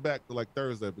gonna push it back to like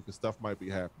Thursday because stuff might be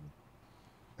happening.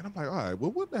 And I'm like, all right,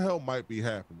 well, what the hell might be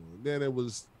happening? And then it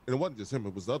wasn't just him,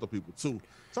 it was other people too.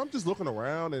 So I'm just looking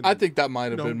around, and I think that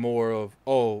might have been more of,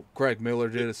 oh, Greg Miller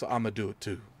did it, so I'm gonna do it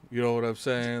too. You know what I'm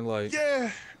saying? Like,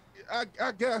 yeah,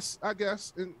 I guess,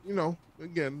 and you know,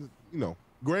 again, you know,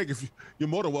 Greg, if you're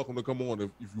more than welcome to come on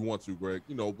if you want to, Greg.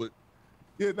 You know, but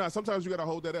yeah, sometimes you gotta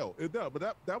hold that L. It does,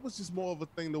 but that was just more of a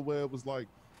thing to where it was like,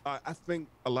 I think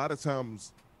a lot of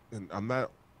times, and I'm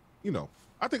not, you know,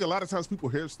 I think a lot of times people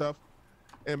hear stuff,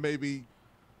 and maybe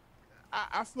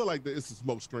I feel like it's a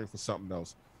smoke screen for something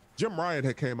else. Jim Ryan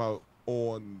had came out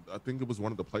on, I think it was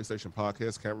one of the PlayStation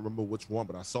podcasts, can't remember which one,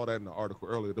 but I saw that in the article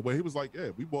earlier. The way he was like, yeah,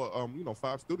 we bought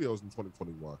 5 studios in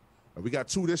 2021, and we got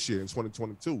 2 this year in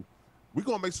 2022. We're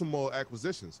gonna make some more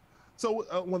acquisitions. So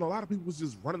when a lot of people was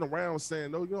just running around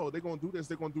saying, no, they're gonna do this,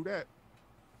 they're gonna do that.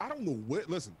 I don't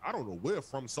know where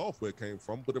From Software came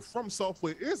from, but if From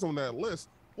Software is on that list,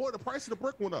 boy, the price of the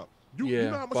brick went up. You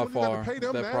know how much money you got to pay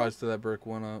them now? That price of that brick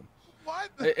went up.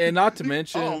 What? And not to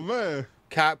mention, oh man,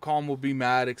 Capcom will be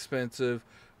mad expensive.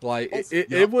 Like,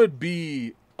 it would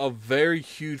be a very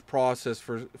huge process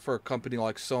for a company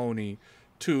like Sony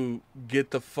to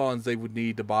get the funds they would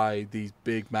need to buy these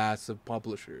big, massive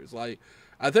publishers. Like,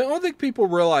 I don't think people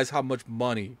realize how much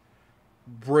money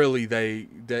really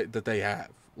that they have.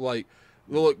 Like,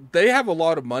 look, they have a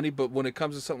lot of money, but when it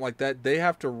comes to something like that, they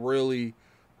have to really,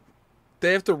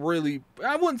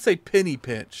 I wouldn't say penny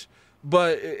pinch,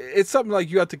 but it's something like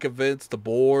you have to convince the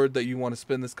board that you want to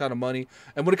spend this kind of money.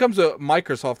 And when it comes to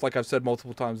Microsoft, like I've said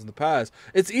multiple times in the past,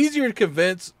 it's easier to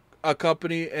convince a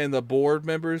company and the board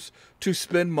members to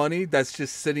spend money that's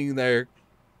just sitting there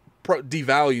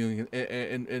devaluing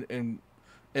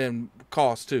and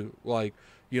cost too. Like,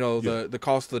 you know, the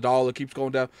cost of the dollar keeps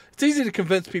going down. It's easy to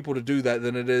convince people to do that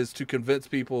than it is to convince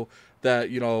people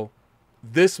that, you know,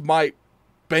 this might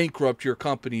bankrupt your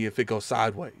company if it goes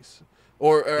sideways,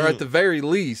 or at the very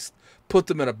least put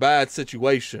them in a bad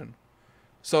situation.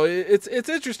 So it's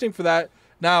interesting for that.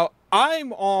 Now,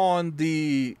 I'm on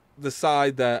the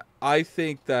side that I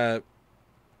think that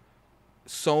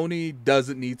Sony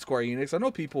doesn't need Square Enix. I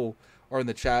know people are in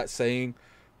the chat saying,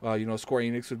 Square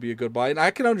Enix would be a good buy, and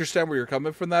I can understand where you're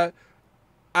coming from that.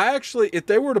 I actually, if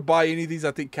they were to buy any of these,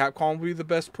 I think Capcom would be the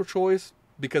best choice,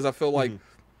 because I feel like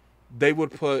they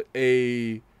would put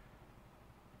a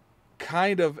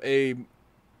kind of a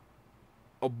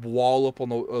wall up on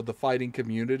the fighting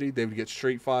community. They would get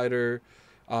Street Fighter.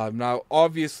 Now,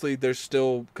 obviously, there's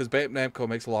still, because Namco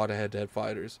makes a lot of head-to-head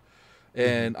fighters,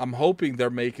 and I'm hoping they're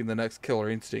making the next Killer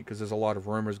Instinct, because there's a lot of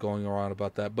rumors going around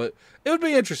about that. But it would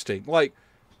be interesting. Like,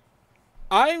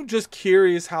 I'm just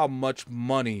curious how much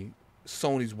money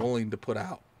Sony's willing to put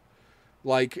out.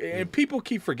 Like, and people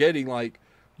keep forgetting, like,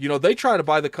 they try to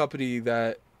buy the company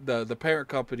that the parent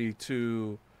company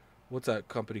to, what's that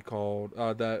company called?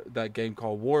 That game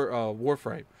called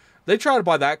Warframe. They try to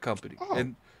buy that company,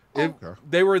 and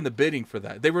they were in the bidding for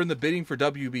that. They were in the bidding for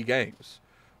WB Games,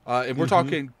 and we're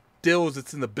talking deals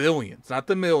that's in the billions, not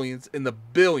the millions, in the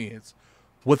billions,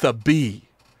 with a B.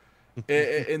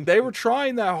 and they were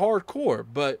trying that hardcore,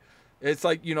 but it's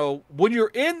like, when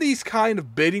you're in these kind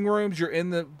of bidding rooms, you're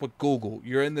in with Google,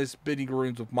 you're in this bidding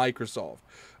rooms with Microsoft.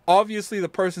 Obviously, the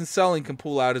person selling can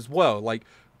pull out as well. Like,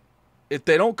 if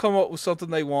they don't come up with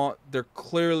something they want, they're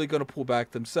clearly going to pull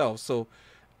back themselves. So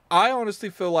I honestly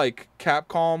feel like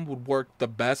Capcom would work the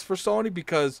best for Sony,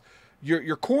 because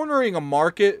you're cornering a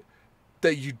market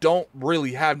that you don't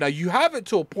really have. Now, you have it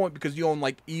to a point because you own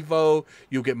like Evo,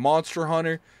 you'll get Monster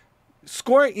Hunter.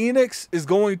 Square Enix is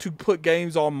going to put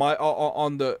games on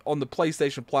the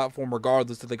PlayStation platform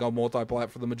regardless if they go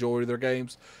multi-plat for the majority of their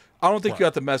games. I don't think you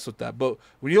have to mess with that. But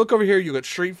when you look over here, you get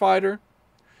Street Fighter.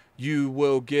 You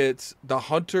will get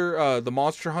the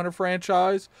Monster Hunter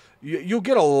franchise. You'll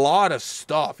get a lot of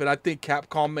stuff. And I think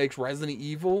Capcom makes Resident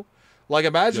Evil. Like,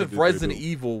 imagine if Resident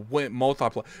Evil went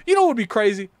multiplayer. You know what would be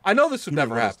crazy? I know this would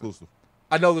never happen.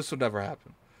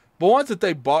 But once that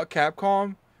they bought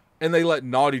Capcom and they let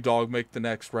Naughty Dog make the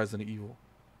next Resident Evil.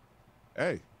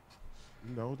 Hey.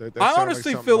 I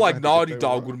honestly feel like Naughty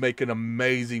Dog would make an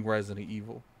amazing Resident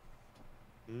Evil.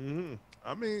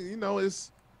 I mean,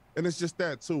 it's just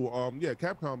that too.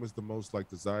 Capcom is the most like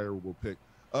desirable pick.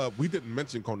 We didn't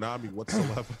mention Konami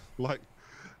whatsoever.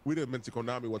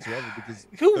 Because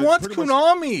who wants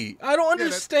Konami? I don't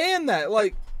understand that.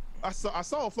 Like, I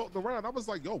saw it floating around. I was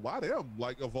like, yo, why them?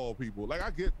 Like, of all people, like,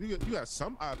 I get you got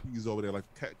some IPs over there, like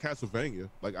Castlevania.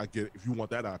 Like, I get it, if you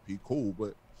want that IP, cool,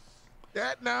 but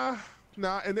that nah.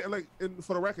 And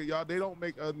for the record, y'all, they don't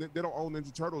own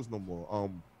Ninja Turtles no more.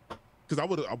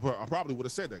 Because I probably would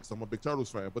have said that because I'm a big Turtles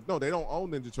fan, but no, they don't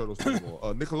own Ninja Turtles anymore.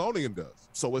 Nickelodeon does,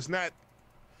 so that's not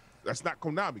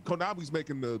Konami. Konami's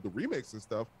making the remakes and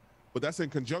stuff, but that's in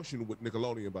conjunction with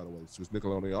Nickelodeon, by the way, because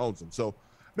Nickelodeon owns them. So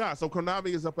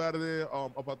Konami is up out of there,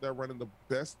 about that running the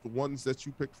best ones that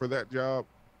you picked for that job,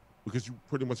 because you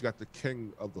pretty much got the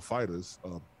king of the fighters.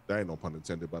 That ain't no pun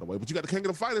intended, by the way, but you got the king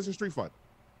of the fighters in Street Fighter.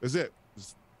 That's it.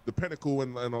 It's the pinnacle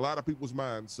in a lot of people's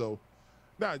minds. So.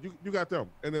 You got them.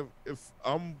 And if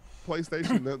I'm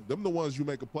PlayStation, them the ones you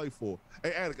make a play for.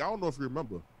 Hey, Attic, I don't know if you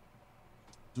remember,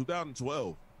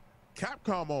 2012,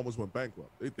 Capcom almost went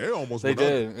bankrupt. They almost went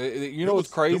did. Under.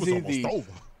 What's crazy? It was almost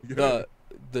over.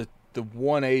 The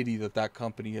 180 that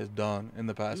company has done in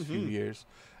the past few years.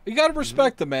 You got to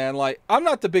respect them, man. Like, I'm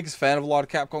not the biggest fan of a lot of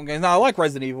Capcom games. Now, I like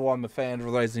Resident Evil. I'm a fan of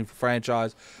the Resident Evil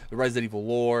franchise, the Resident Evil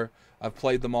lore. I've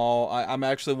played them all. I'm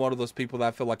actually one of those people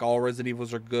that feel like all Resident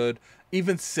Evils are good.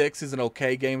 Even 6 is an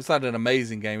okay game. It's not an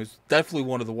amazing game. It's definitely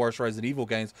one of the worst Resident Evil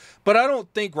games. But I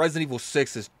don't think Resident Evil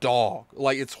 6 is dog.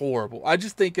 Like, it's horrible. I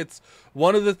just think it's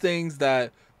one of the things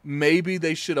that maybe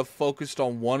they should have focused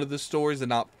on one of the stories and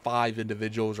not 5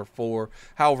 individuals or 4,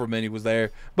 however many was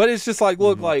there. But it's just like,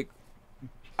 look, like,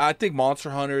 I think Monster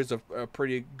Hunter is a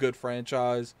pretty good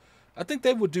franchise. I think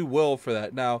they would do well for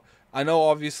that. Now, I know,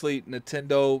 obviously,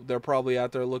 Nintendo, they're probably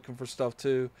out there looking for stuff,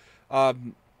 too.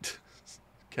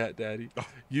 Cat Daddy,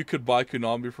 you could buy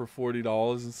Konami for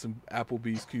 $40 and some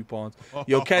Applebee's coupons.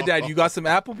 Yo, Cat Daddy, you got some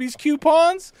Applebee's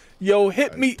coupons? Yo,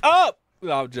 hit me up!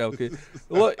 No, I'm joking.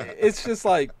 Look, it's just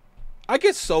like, I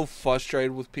get so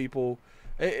frustrated with people.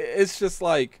 It's just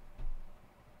like,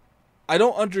 I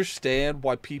don't understand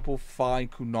why people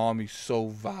find Konami so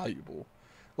valuable.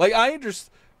 Like, I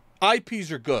understand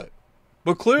IPs are good.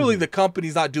 But clearly the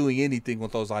company's not doing anything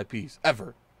with those IPs,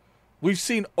 ever. We've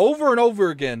seen over and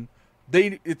over again,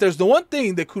 if there's the one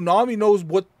thing that Konami knows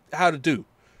how to do,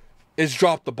 is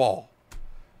drop the ball.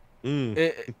 And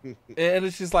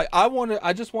it's just like,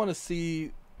 I just want to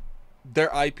see their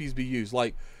IPs be used.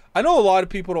 Like, I know a lot of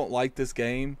people don't like this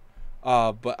game,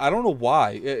 but I don't know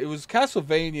why. It was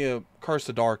Castlevania Curse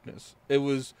of Darkness. It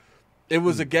was It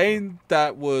was a game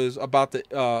that was about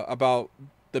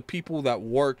the people that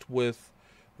worked with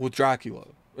Dracula.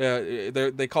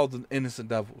 They called them Innocent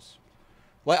Devils.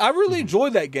 Like, I really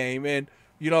enjoyed that game, and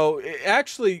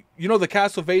actually, the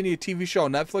Castlevania TV show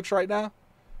on Netflix right now.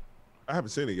 I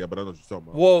haven't seen it yet, but I know what you're talking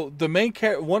about. Well, the main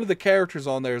one of the characters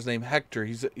on there is named Hector.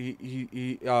 He's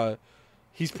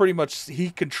pretty much, he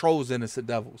controls Innocent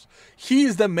Devils. He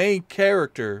is the main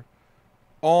character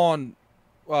on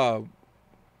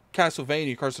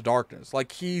Castlevania Curse of Darkness.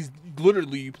 Like, he's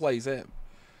literally plays him.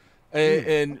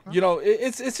 And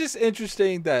it's just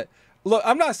interesting that, look,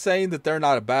 I'm not saying that they're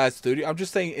not a bad studio. I'm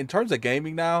just saying in terms of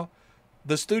gaming now,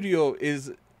 the studio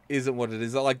isn't what it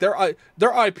is. Like, their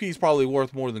IP is probably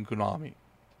worth more than Konami.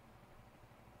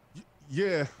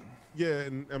 Yeah,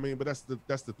 and I mean, but that's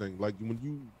the thing. Like,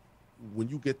 when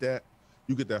you get that,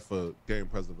 for game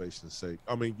preservation's sake.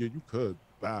 I mean, you could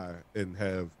buy and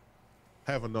have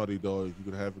a Naughty Dog, you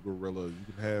could have a Gorilla, you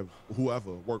could have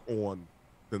whoever work on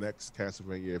the next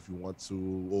Castlevania if you want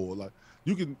to, or like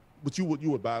you can, but you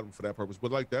would buy them for that purpose.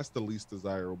 But like, that's the least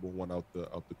desirable one out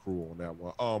the crew on that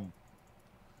one.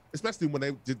 Especially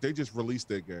when they just released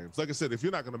their games. Like I said, if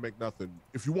you're not gonna make nothing,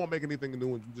 if you won't make anything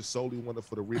new and you just solely want it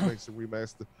for the remakes and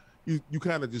remaster, you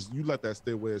kind of just, you let that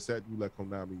stay where it's at. You let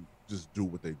Konami just do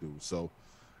what they do. So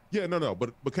yeah, no,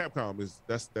 but Capcom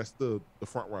that's the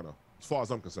front runner as far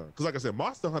as I'm concerned. Because like I said,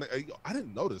 Monster Hunter, I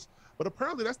didn't notice, but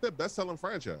apparently that's their best selling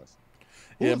franchise.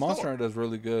 Yeah, Monster Hunter does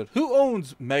really good. Who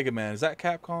owns Mega Man? Is that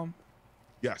Capcom?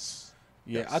 Yes.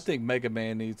 Yeah, yes. I think Mega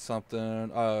Man needs something.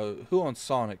 Who owns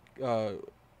Sonic?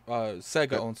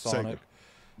 Sega owns Sonic. Sega.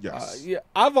 Yes. Yeah,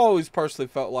 I've always personally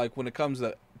felt like when it comes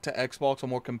to Xbox, a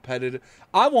more competitive.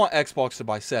 I want Xbox to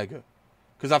buy Sega,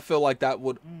 because I feel like that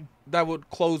would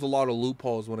close a lot of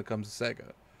loopholes when it comes to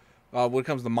Sega. When it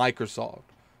comes to Microsoft,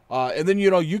 and then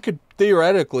you could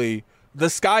theoretically, the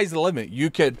sky's the limit. You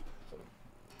could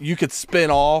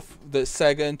spin off the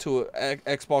Sega into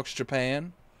Xbox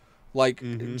Japan. Like,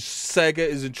 Sega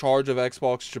is in charge of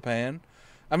Xbox Japan.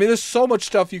 I mean, there's so much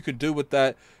stuff you could do with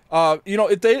that.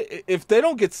 If they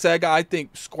don't get Sega, I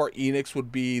think Square Enix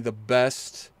would be the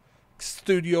best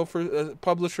studio for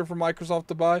publisher for Microsoft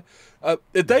to buy.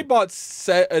 If they bought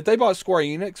Square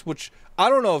Enix, which I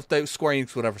don't know if Square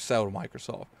Enix would ever sell to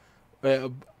Microsoft,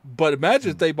 but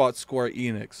imagine if they bought Square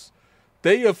Enix,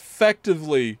 they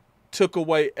effectively took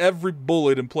away every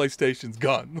bullet in PlayStation's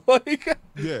gun. Like,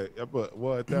 yeah, but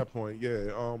at that point,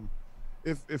 yeah.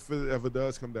 If it ever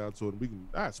does come down to it, we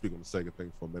can speak on the Sega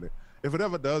thing for a minute. If it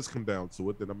ever does come down to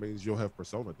it, then that means you'll have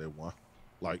Persona Day One.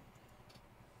 Like,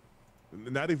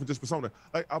 not even just Persona.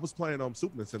 Like, I was playing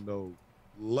Super Nintendo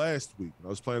last week. I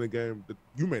was playing a game that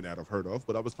you may not have heard of,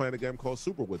 but I was playing a game called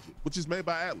Super Widget, which is made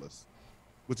by Atlas,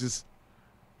 which is,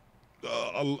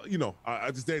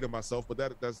 I just dated myself, but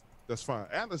that's fine.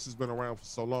 Atlas has been around for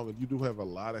so long, and you do have a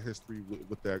lot of history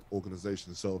with that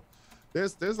organization. So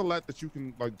there's a lot that you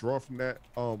can like draw from that.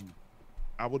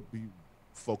 I would be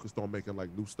focused on making like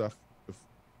new stuff,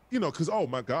 because oh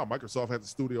my God, Microsoft has the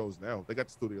studios now. They got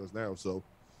the studios now, so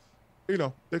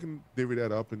they can divvy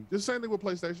that up. And the same thing with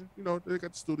PlayStation. They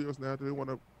got the studios now. They want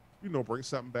to, bring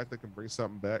something back. They can bring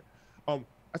something back.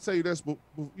 I tell you this, but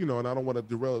and I don't want to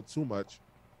derail it too much.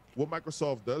 What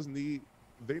Microsoft does need,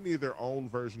 they need their own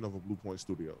version of a Blue Point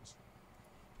Studios.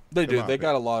 They do. They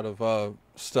got a lot of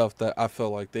stuff that I feel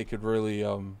like they could really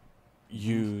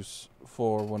use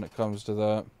for when it comes to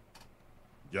that.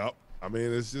 Yep. I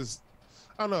mean, it's just,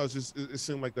 I don't know. It's just, it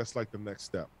seemed like that's like the next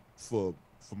step for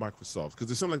Microsoft, because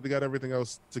it seemed like they got everything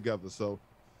else together. So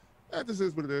this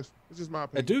is what it is. It's just my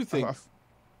opinion.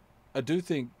 I do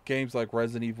think games like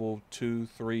Resident Evil 2,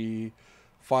 3,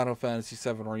 Final Fantasy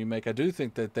VII Remake, I do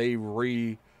think that they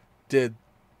redid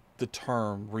the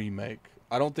term remake.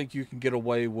 I don't think you can get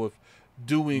away with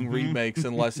doing remakes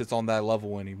unless it's on that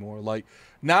level anymore. Like,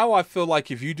 now I feel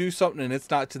like if you do something and it's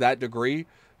not to that degree,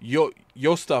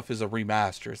 your stuff is a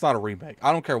remaster. It's not a remake.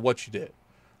 I don't care what you did.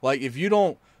 Like, if you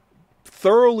don't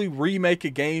thoroughly remake a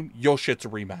game, your shit's a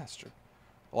remaster.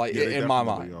 Like, in my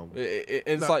mind.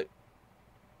 It's like...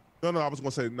 No, I was going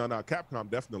to say, no, Capcom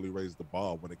definitely raised the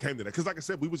bar when it came to that. Because like I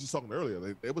said, we was just talking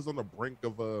earlier. They was on the brink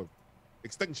of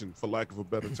extinction, for lack of a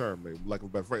better term, lack of a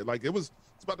better phrase. Like, it's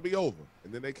about to be over.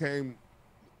 And then they came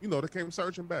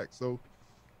surging back. So,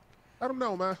 I don't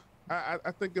know, man.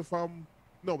 I think if I'm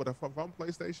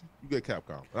PlayStation, you get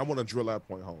Capcom. And I want to drill that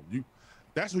point home.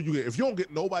 That's who you get. If you don't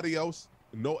get nobody else,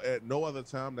 at no other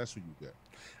time, that's who you get.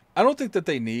 I don't think that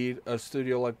they need a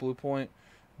studio like Blue Point,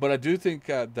 but I do think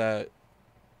that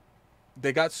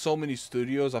they got so many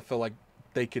studios. I feel like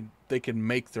they can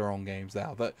make their own games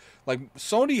now. That, like,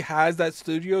 Sony has that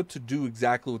studio to do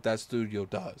exactly what that studio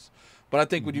does. But I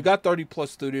think when you got 30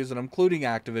 plus studios, and including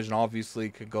Activision, obviously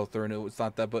could go through and it's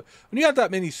not that. But when you got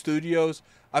that many studios,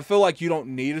 I feel like you don't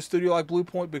need a studio like Blue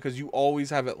Point because you always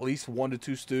have at least 1 to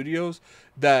 2 studios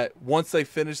that once they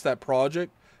finish that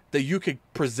project, that you could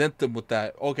present them with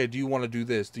that. Okay, do you want to do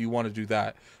this? Do you want to do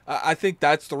that? I think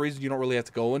that's the reason you don't really have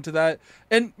to go into that.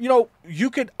 And, you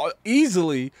could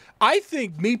easily, I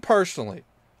think, me personally,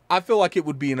 I feel like it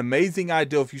would be an amazing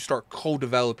idea if you start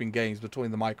co-developing games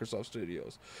between the Microsoft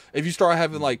studios. If you start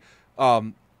having like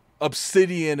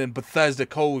Obsidian and Bethesda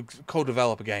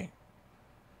co-develop a game.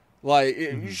 Like,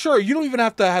 sure, you don't even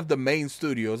have to have the main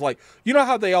studios. Like, you know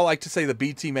how they all like to say the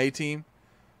B team, A team?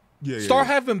 Start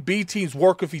having B teams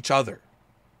work with each other.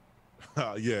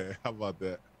 Yeah, how about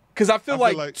that? Because I feel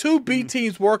like 2 B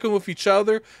teams working with each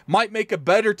other might make a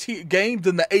better game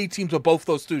than the A teams of both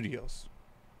those studios.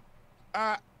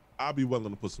 I'll be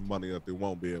willing to put some money up. They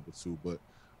won't be able to, but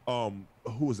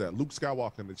who is that? Luke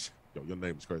Skywalker in the yo, your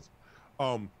name is crazy.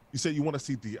 You said you want to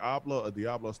see Diablo, a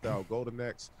Diablo style Golden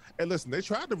Axe. And listen, they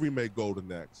tried to remake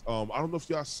Golden Axe. I don't know if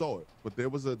y'all saw it, but there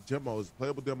was a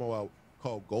playable demo out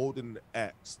called Golden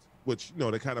Axe, which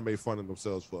they kind of made fun of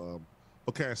themselves for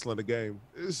canceling the game.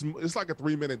 It's like a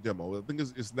 3-minute demo. I think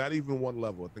it's not even one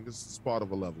level. I think it's part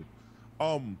of a level.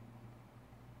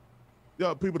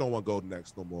 Yeah, people don't want Golden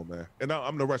Axe no more, man. And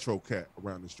I'm the retro cat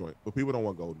around this joint, but people don't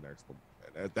want Golden Axe no more.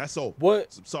 That's over.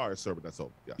 What? I'm sorry, sir, but that's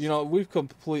over. Yes. We've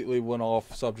completely went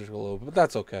off subject a little bit, but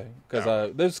that's okay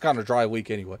because this is kind of dry week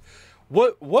anyway.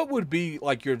 What would be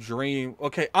like your dream?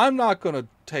 Okay, I'm not gonna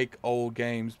take old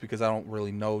games because I don't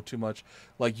really know too much.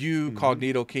 Like you,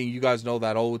 Cognito King, you guys know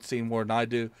that old scene more than I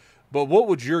do. But what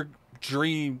would your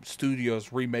dream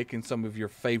studios remaking some of your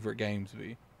favorite games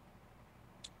be?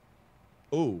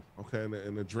 Oh, okay.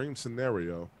 In the dream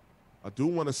scenario, I do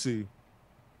want to see.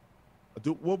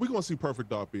 Well, we're gonna see Perfect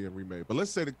Dark being remade, but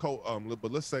let's say the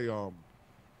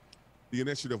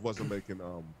initiative wasn't making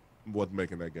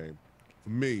that game. For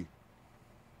me,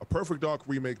 a Perfect Dark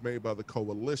remake made by the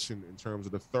Coalition in terms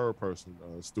of the third-person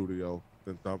studio.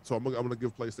 So I'm gonna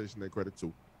give PlayStation their credit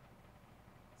too.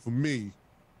 For me,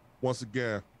 once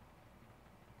again,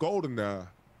 GoldenEye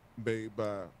made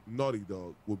by Naughty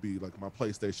Dog would be like my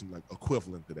PlayStation like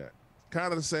equivalent to that.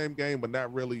 Kind of the same game, but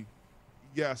not really.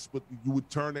 Yes, but you would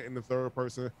turn it into third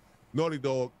person. Naughty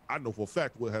Dog, I know for a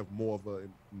fact, would have more of a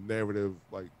narrative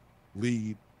like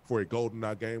lead for a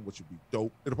GoldenEye game, which would be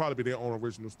dope. It'll probably be their own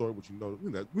original story, which you know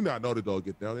how Naughty Dog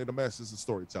get down. They're the masters of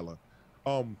storytelling.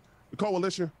 The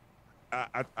Coalition,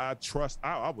 I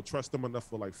would trust them enough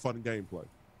for like fun gameplay,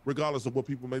 regardless of what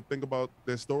people may think about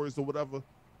their stories or whatever.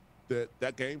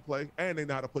 That gameplay, and they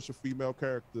know how to push a female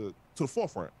character to the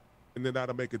forefront, and they know how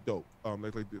to make it dope,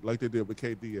 like they did with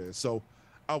KD. So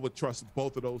I would trust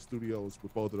both of those studios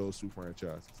with both of those 2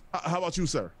 franchises. How about you,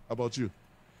 sir? How about you?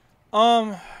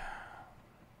 I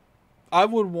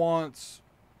would want.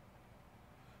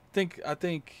 I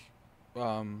think,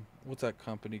 what's that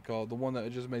company called? The one that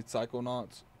just made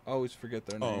Psychonauts. I always forget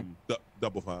their name.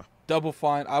 Double Fine. Double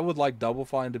Fine. I would like Double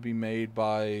Fine to be made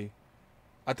by.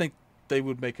 I think they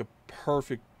would make a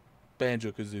perfect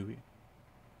Banjo-Kazooie.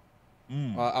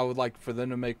 I would like for them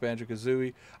to make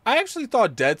Banjo-Kazooie. I actually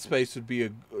thought Dead Space would be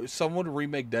someone to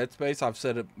remake Dead Space. I've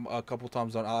said it a couple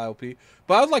times on ILP,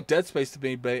 but I would like Dead Space to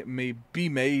be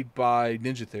made by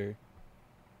Ninja Theory.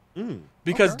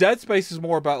 Because Dead Space is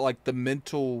more about like the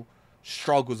mental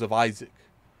struggles of Isaac,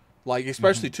 like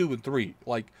especially 2 and 3.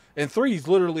 Like, and 3 he's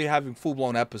literally having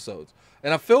full-blown episodes,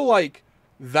 and I feel like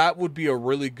that would be a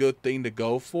really good thing to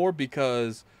go for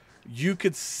because you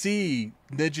could see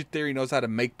Ninja Theory knows how to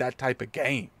make that type of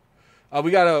game. We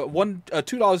got a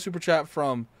 $2 super chat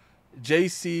from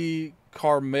JC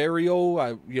Carmario.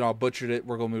 I butchered it.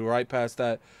 We're gonna move right past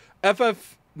that.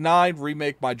 FF9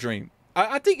 remake my dream.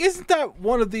 I think isn't that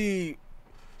one of the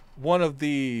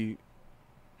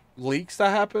leaks that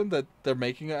happened that they're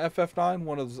making a FF9,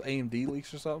 one of those AMD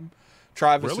leaks or something.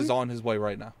 Travis is on his way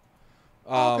right now.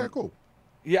 Okay, cool.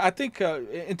 Yeah, I think,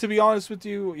 and to be honest with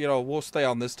you, we'll stay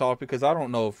on this topic because I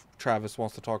don't know if Travis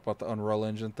wants to talk about the Unreal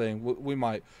Engine thing. We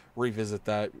might revisit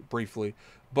that briefly,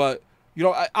 but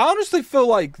I honestly feel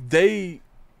like they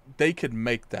could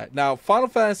make that. Now, Final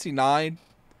Fantasy IX.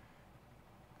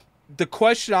 The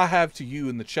question I have to you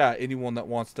in the chat, anyone that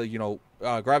wants to,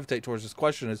 gravitate towards this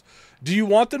question is, do you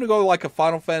want them to go like a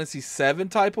Final Fantasy VII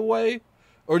type of way,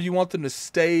 or do you want them to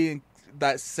stay in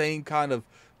that same kind of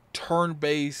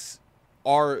turn-based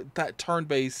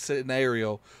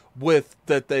scenario with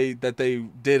that they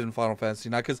did in Final Fantasy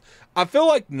IX? Because I feel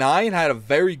like 9 had a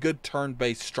very good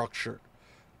turn-based structure,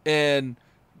 and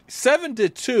 7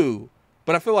 did too,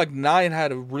 but I feel like 9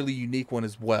 had a really unique one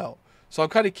as well. So I'm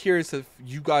kind of curious if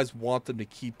you guys want them to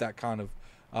keep that kind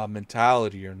of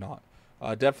mentality or not.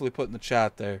 Definitely put in the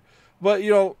chat there. But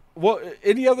what?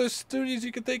 Any other studios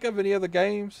you can think of? Any other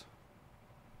games?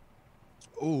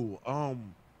 Oh,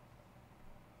 damn.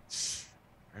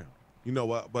 You know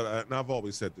what? But and I've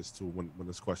always said this too when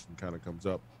this question kind of comes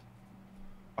up.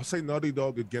 I'll say Naughty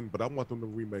Dog again, but I want them to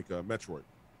remake Metroid.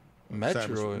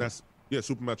 Metroid.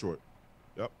 Super Metroid.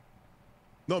 Yep.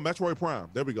 No, Metroid Prime.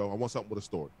 There we go. I want something with a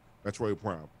story. Metroid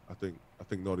Prime. I think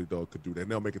Naughty Dog could do that.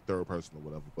 And they'll make it third person or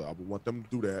whatever, but I would want them to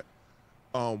do that.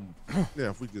 Yeah,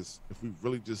 if we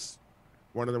really just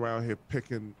running around here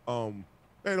picking, ain't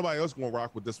nobody else gonna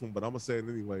rock with this one, but I'm gonna say it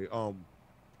anyway.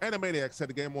 Animaniacs had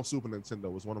the game on Super Nintendo.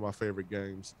 It was one of my favorite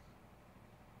games.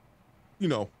 You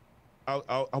know, I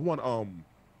want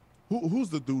who's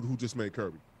the dude who just made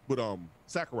Kirby? But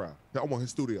Sakurai. I want his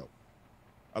studio.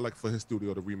 I like for his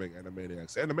studio to remake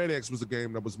Animaniacs. Animaniacs was a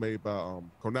game that was made by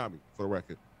Konami, for the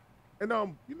record. And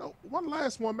one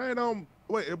last one, man.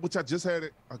 Which I just had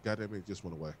it. Oh goddamn, it just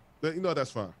went away.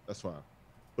 That's fine. That's fine.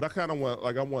 But I kind of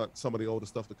want some of the older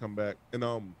stuff to come back. And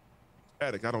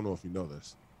Attic, I don't know if you know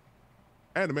this.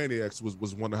 Animaniacs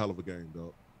was one hell of a game,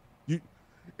 though.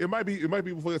 It might be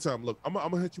before your time. Look, I'm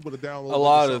gonna hit you with a download. A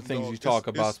lot of the things you talk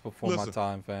about is before my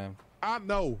time, fam. I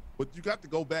know, but you got to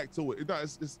go back to it.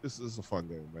 It's a fun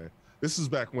game, man. This is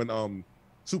back when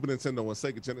Super Nintendo and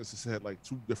Sega Genesis had like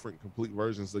two different complete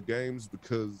versions of games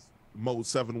because Mode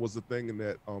 7 was the thing and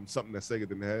that something that Sega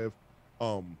didn't have.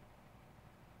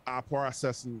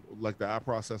 iProcessing, like the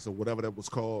iProcessor, whatever that was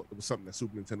called, it was something that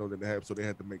Super Nintendo didn't have, so they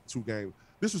had to make two games.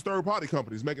 This was third-party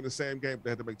companies making the same game.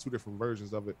 They had to make two different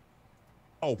versions of it.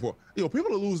 Oh, bro. People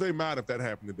will lose their mind if that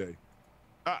happened today.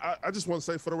 I just want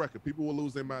to say for the record, people will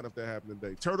lose their mind if that happened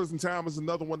today. Turtles in Time is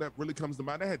another one that really comes to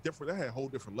mind. They had whole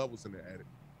different levels in their attic.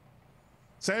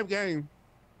 Same game,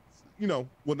 well,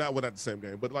 not the same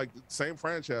game, but like same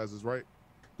franchises, right?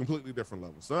 Completely different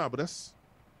levels. So, but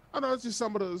I know it's just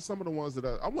some of the ones that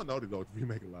I want Naughty Dog to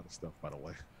remake a lot of stuff. By the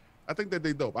way, I think that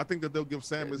they dope. I think that they'll give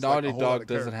Samus Naughty Dog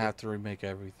doesn't have to remake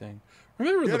everything.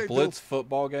 Remember the Blitz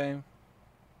football game?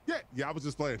 Yeah, I was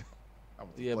just playing.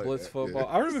 Blitz football.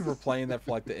 I remember playing that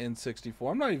for like the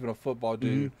N64. I'm not even a football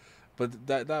dude, but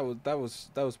that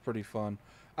was pretty fun.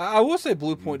 I will say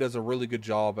Blue Point does a really good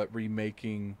job at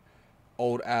remaking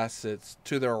old assets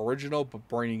to their original, but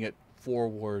bringing it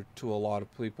forward to a lot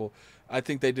of people. I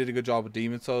think they did a good job with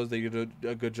Demon's Souls. They did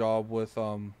a good job with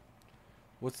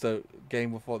what's the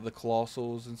game with all the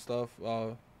Colossals and stuff?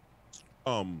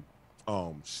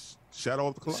 Shadow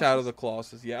of the Colossus. Shadow of the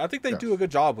Colossus. Yeah, I think they do a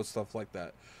good job with stuff like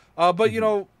that. But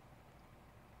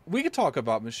we could talk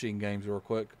about machine games real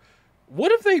quick.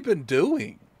 What have they been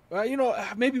doing?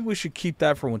 Maybe we should keep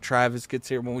that for when Travis gets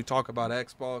here when we talk about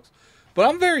Xbox. But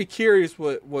I'm very curious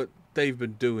what they've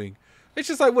been doing. It's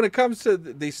just like when it comes to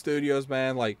these studios,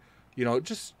 man, like,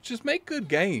 just make good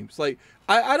games. Like,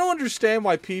 I don't understand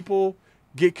why people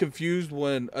get confused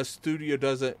when a studio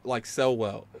doesn't, like, sell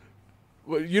well.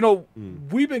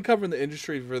 We've been covering the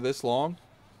industry for this long.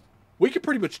 We can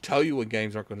pretty much tell you when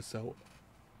games aren't going to sell.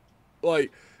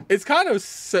 Like, it's kind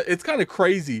of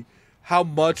crazy how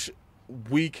much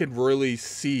we can really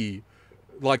see,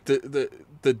 like, the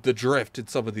drift in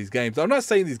some of these games. I'm not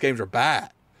saying these games are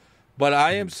bad, but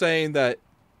I am saying that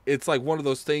it's like one of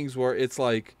those things where it's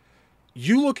like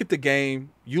you look at the game,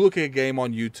 you look at a game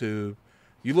on YouTube,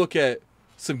 you look at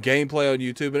some gameplay on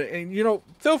YouTube, and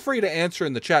feel free to answer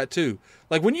in the chat too.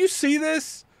 Like, when you see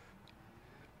this,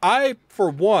 for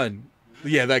one,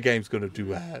 that game's going to do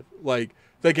bad. Like,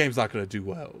 that game's not going to do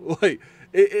well. Like,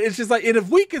 it's just like, and if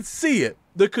we can see it,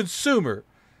 the consumer,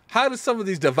 how do some of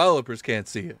these developers can't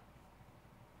see it?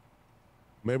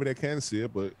 Maybe they can see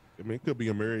it, but it could be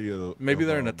a myriad of... Maybe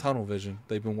they're in a tunnel vision.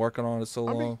 They've been working on it so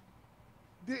long.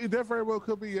 That very well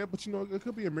could be, but it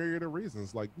could be a myriad of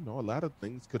reasons. Like, a lot of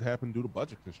things could happen due to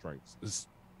budget constraints. It's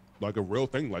like a real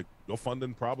thing. Like, your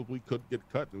funding probably could get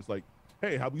cut. It was like,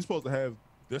 hey, how are we supposed to have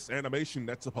this animation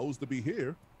that's supposed to be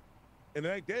here? And it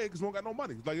ain't there because we don't got no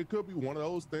money. Like, it could be one of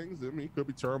those things. It could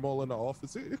be turmoil in the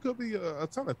office. It could be a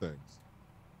ton of things.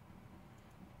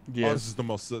 Yeah. Oh, this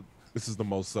is the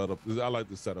most setup. I like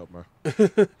this setup, man. I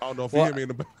don't know if you hear me in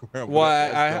the background. Well,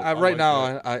 I right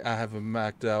now I have him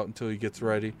maxed out until he gets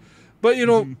ready. But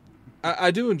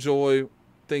I do enjoy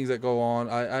things that go on.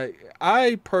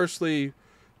 I personally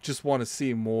just want to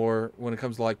see more when it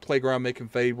comes to like Playground making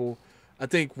Fable. I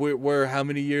think we're how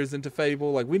many years into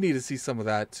Fable? Like, we need to see some of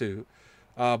that too.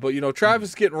 But Travis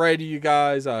is getting ready, you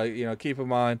guys. Keep in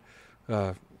mind,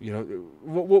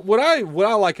 what I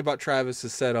like about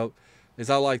Travis's setup is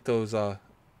I like those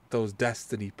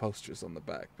Destiny posters on the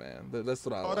back, man. That's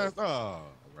what I like.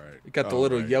 right. You got the All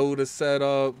little right. Yoda set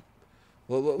up.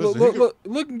 Look, Listen,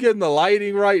 look and getting the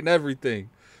lighting right and everything.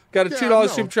 Got a Yeah, I $2 know.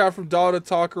 super chat from Donna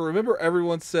Talker. Remember,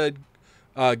 everyone said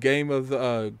Game of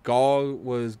Gaul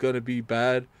was gonna be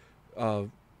bad. Uh,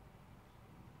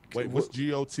 Wait, what's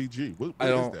GOTG? What I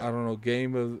is that? don't know.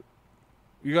 Game of.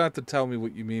 You have to tell me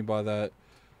what you mean by that.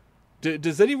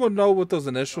 Does anyone know what those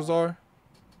initials are?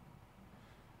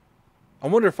 I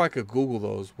wonder if I could Google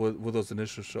those. Would those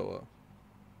initials show up?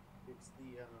 It's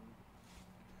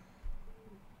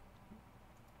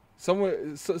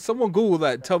the Someone Google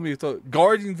that and tell me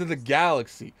Guardians of the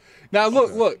Galaxy. Now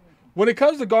look. When it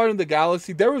comes to Guardians of the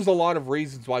Galaxy, there was a lot of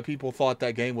reasons why people thought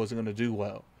that game wasn't going to do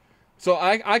well. So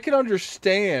I can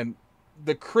understand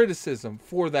the criticism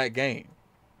for that game.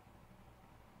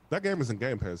 That game is in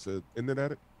Game Pass, isn't it?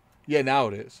 At it? Yeah, now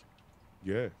it is.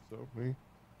 Yeah. So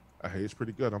I hear it's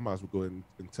pretty good. I might as well go ahead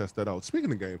and test that out.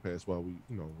 Speaking of Game Pass, while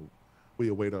we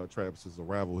await Travis's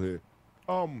arrival here.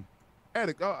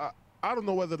 Attic, I don't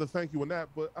know whether to thank you or not,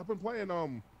 but I've been playing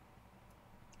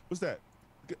what's that?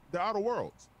 The Outer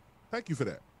Worlds. Thank you for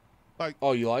that. Like,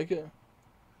 oh, you like it?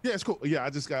 Yeah, it's cool. Yeah, I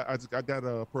got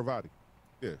Pravati.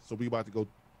 Yeah, so we about to go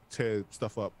tear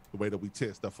stuff up the way that we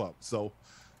tear stuff up. So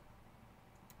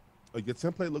your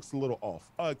template looks a little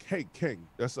off. Hey King,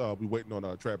 that's we waiting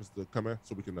on Travis to come in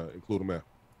so we can include him in.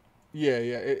 Yeah.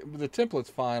 The template's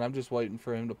fine. I'm just waiting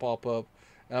for him to pop up,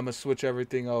 and I'm gonna switch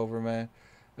everything over, man.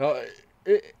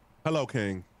 Hello,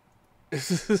 King. I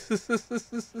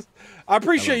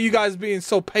appreciate you guys being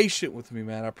so patient with me,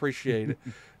 man. I appreciate it.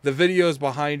 The videos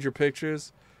behind your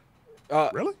pictures.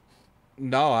 Really?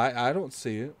 No, I don't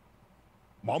see it.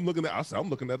 Well, I'm looking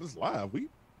at this live.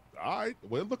 All right.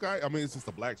 Well, look, I mean, it's just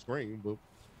a black screen, but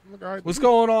look, all right. What's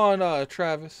going on,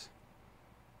 Travis?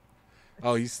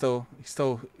 Oh, he's still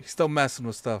messing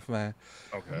with stuff, man.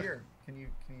 Okay. Here, can you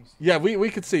see? Yeah, we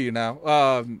can see you now.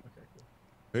 Okay, cool.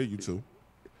 Hey, you too.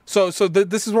 So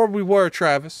this is where we were,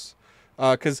 Travis.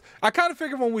 Because I kind of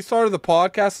figured when we started the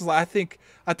podcast, I think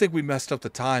we messed up the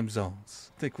time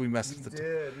zones. I think we messed up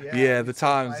the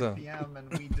time 5 zone. PM and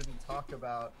we didn't talk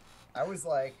about. I was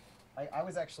like, I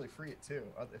was actually free at 2.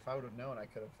 If I would have known, I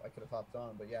could have hopped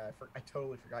on. But yeah, I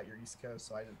totally forgot you're East Coast,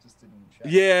 so I just didn't check.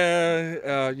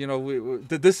 Yeah,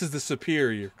 this is the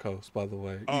superior coast, by the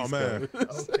way. Oh East man.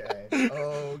 Coast.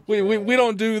 Okay. We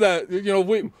don't do that.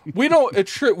 We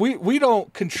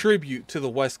don't contribute to the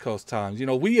West Coast times.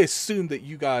 We assume that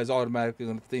you guys automatically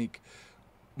going to think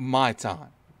my time,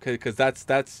 because that's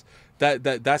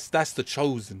the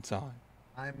chosen time.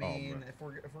 I mean, if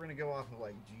we're gonna go off of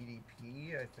like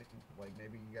GDP, I think like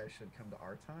maybe you guys should come to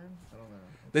our time. I don't know.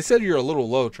 They said you're a little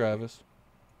low, Travis.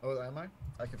 Oh, am I?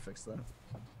 I can fix that.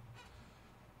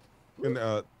 And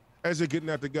as you're getting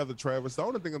that together, Travis, the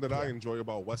only thing that I enjoy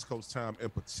about West Coast time in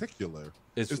particular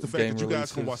is the fact that you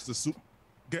guys can watch the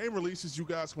game releases. You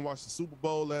guys can watch the Super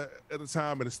Bowl at a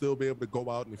time and still be able to go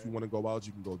out. And if you want to go out,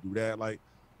 you can go do that. Like,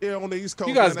 yeah, on the East Coast,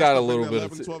 you guys got a stuff little at bit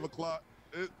 11, of 12 o'clock.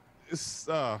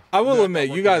 I will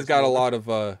admit, you guys got a lot of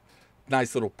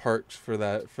nice little perks for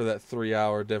that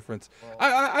 3-hour difference. Well,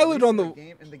 I lived on the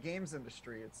game in the games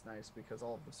industry. It's nice because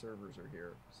all of the servers are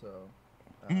here. So,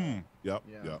 Yep. yeah,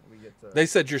 Yep. we get to. They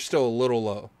said you're still a little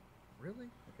low. Really?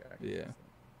 Okay. I can Yeah.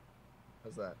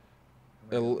 fix that.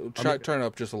 How's that? Turn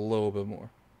up just a little bit more.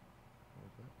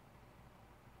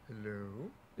 Hello.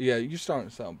 Yeah, you're starting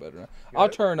to sound better now. Good? I'll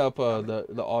turn up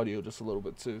the audio just a little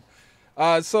bit too.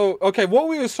 Okay, what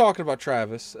we was talking about,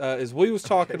 Travis, is we was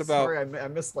talking about. Sorry, I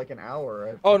missed like an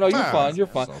hour. Oh no, you're Nah, fine. You're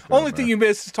fine. it's okay, Only man. thing you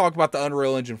missed is talk about the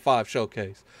Unreal Engine 5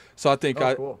 showcase. So I think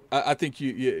Cool. I think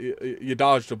you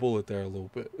dodged a bullet there a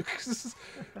little bit.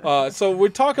 So we're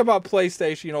talking about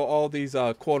PlayStation. All these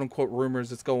quote unquote rumors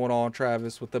that's going on,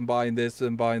 Travis, with them buying this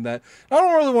and buying that. I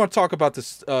don't really want to talk about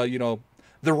this.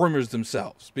 The rumors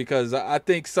themselves, because I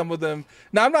think some of them.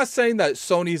 Now, I'm not saying that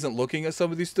Sony isn't looking at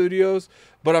some of these studios,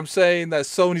 but I'm saying that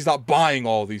Sony's not buying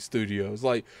all these studios.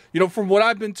 Like, from what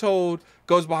I've been told,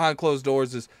 goes behind closed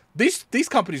doors, is these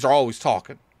companies are always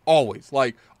talking. Always.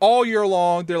 Like, all year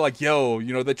long, they're like, yo,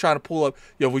 they're trying to pull up,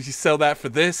 would you sell that for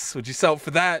this? Would you sell it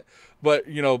for that? But,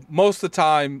 most of the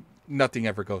time, nothing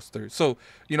ever goes through. So,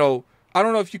 I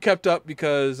don't know if you kept up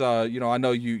because, I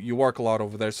know you work a lot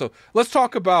over there. So let's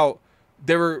talk about.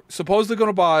 They were supposedly going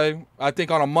to buy, I think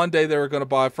on a Monday they were going to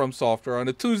buy From Software. On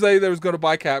a Tuesday they was going to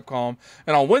buy Capcom.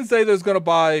 And on Wednesday they was going to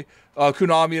buy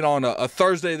Konami. And on a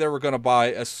Thursday they were going to buy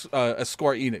a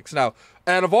Square Enix. Now,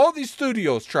 out of all these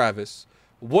studios, Travis,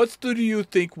 what studio you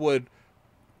think would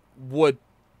what's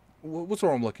what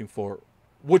I'm looking for?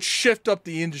 Would shift up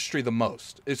the industry the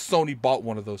most if Sony bought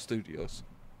one of those studios?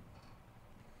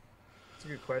 That's a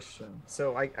good question.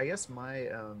 So I guess my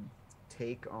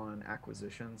take on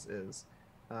acquisitions is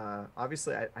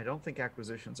obviously I don't think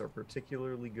acquisitions are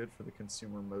particularly good for the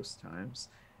consumer most times.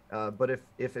 But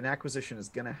if an acquisition is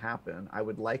going to happen, I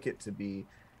would like it to be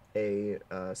a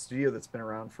studio that's been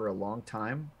around for a long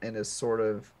time and is sort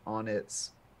of on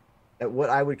its at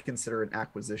what I would consider an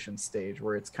acquisition stage,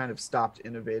 where it's kind of stopped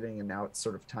innovating and now it's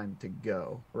sort of time to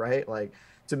go, right? Like,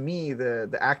 to me, the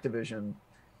Activision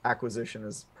acquisition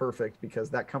is perfect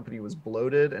because that company was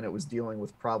bloated and it was dealing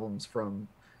with problems from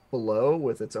below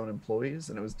with its own employees,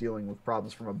 and it was dealing with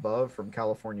problems from above, from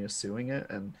California suing it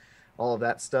and all of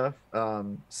that stuff.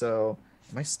 So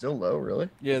am I still low, really?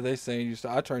 Yeah, they saying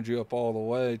I turned you up all the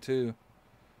way too.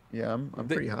 Yeah, I'm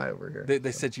pretty high over here.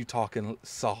 They said you talking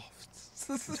soft.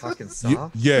 Talking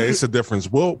soft. Yeah, it's a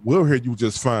difference. We'll hear you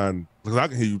just fine because I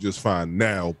can hear you just fine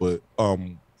now. But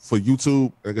for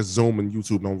YouTube, I guess Zoom and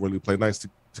YouTube don't really play nice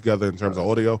together in terms of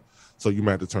audio. So you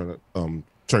might have to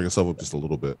turn yourself up just a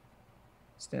little bit.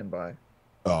 Stand by.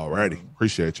 Alrighty,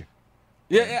 appreciate you.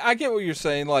 Yeah, I get what you're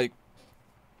saying. Like,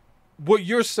 what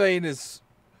you're saying is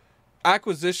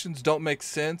acquisitions don't make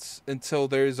sense until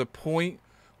there is a point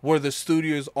where the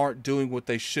studios aren't doing what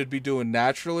they should be doing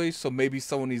naturally. So maybe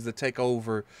someone needs to take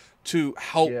over to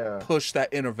help push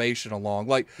that innovation along.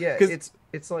 Like, it's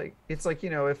like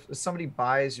if somebody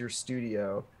buys your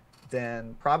studio,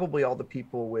 then probably all the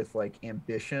people with like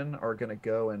ambition are going to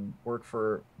go and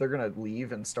they're going to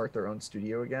leave and start their own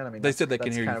studio again. I mean, they said they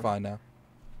can hear you fine now.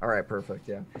 All right, perfect.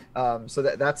 Yeah. So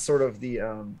that's sort of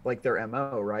the like their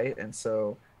MO, right? And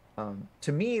so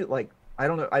to me, like, I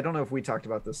don't know if we talked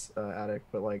about this, Attic,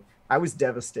 but like I was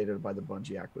devastated by the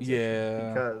Bungie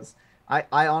acquisition because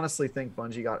I honestly think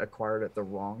Bungie got acquired at the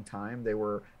wrong time. They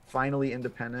were finally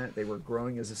independent. They were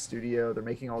growing as a studio. They're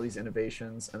making all these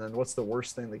innovations. And then what's the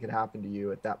worst thing that could happen to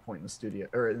you at that point in the studio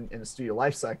or in the studio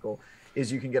life cycle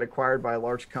is you can get acquired by a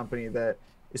large company that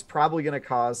is probably going to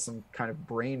cause some kind of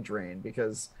brain drain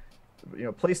because,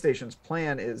 PlayStation's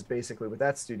plan is basically with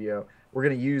that studio, we're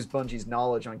going to use Bungie's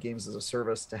knowledge on games as a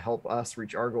service to help us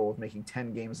reach our goal of making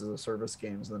 10 games as a service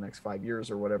games in the next 5 years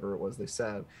or whatever it was they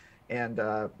said. And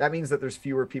that means that there's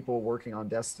fewer people working on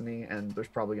Destiny, and there's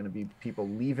probably going to be people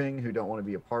leaving who don't want to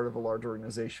be a part of a large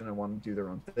organization and want to do their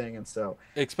own thing. And so,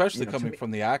 especially coming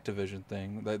from the Activision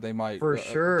thing, they might for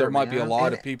sure there might be a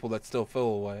lot of people that still feel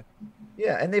away.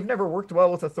 Yeah, and they've never worked well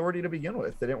with Authority to begin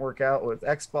with. They didn't work out with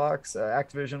Xbox.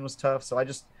 Activision was tough, so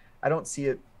I don't see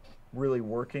it really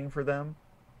working for them.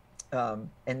 And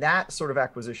that sort of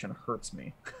acquisition hurts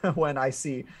me when I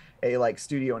see a like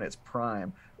studio in its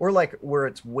prime or like where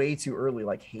it's way too early,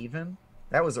 like Haven.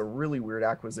 That was a really weird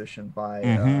acquisition by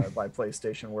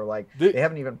PlayStation where like they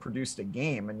haven't even produced a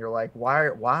game and you're like,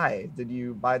 why did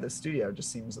you buy the studio? It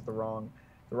just seems at the wrong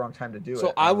time to do it.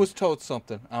 So I was told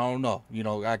something. I don't know.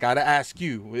 I got to ask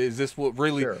you, is this what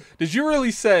really, did you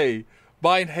really say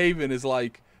buying Haven is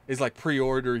like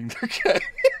pre-ordering their game?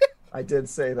 I did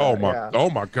say that. Oh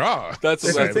my God! That's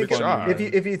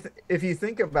if you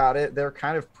think about it, they're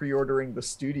kind of pre-ordering the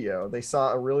studio. They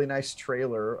saw a really nice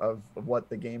trailer of what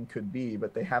the game could be,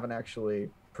 but they haven't actually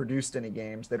produced any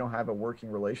games. They don't have a working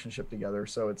relationship together,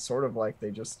 so it's sort of like they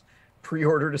just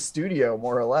pre-ordered a studio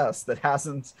more or less that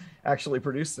hasn't actually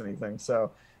produced anything.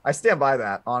 So I stand by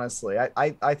that. Honestly,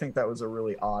 I think that was a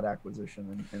really odd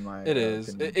acquisition in my. It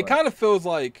is. Opinion, it kind of feels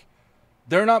like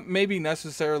they're not maybe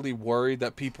necessarily worried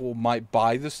that people might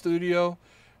buy the studio.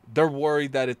 They're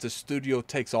worried that if the studio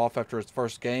takes off after its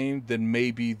first game, then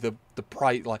maybe the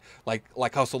price,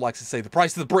 like Hustle likes to say, the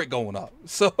price of the brick going up.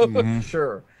 So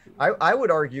Sure. I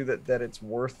would argue that it's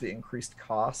worth the increased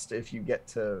cost if you get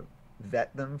to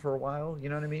vet them for a while. You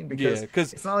know what I mean? Because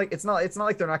it's not like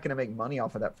they're not going to make money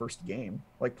off of that first game.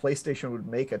 Like PlayStation would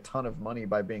make a ton of money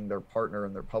by being their partner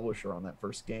and their publisher on that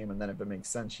first game, and then if it makes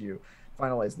sense, you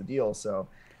finalize the deal. So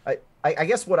I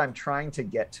guess what I'm trying to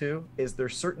get to is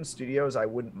there's certain studios I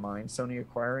wouldn't mind Sony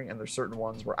acquiring, and there's certain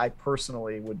ones where I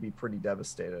personally would be pretty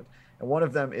devastated. And one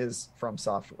of them is From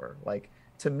Software. Like,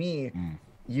 to me,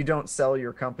 you don't sell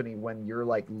your company when you're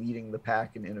like leading the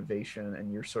pack in innovation,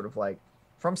 and you're sort of like,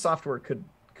 From Software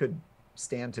could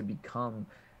stand to become,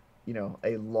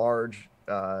 a large,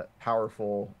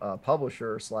 powerful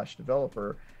publisher /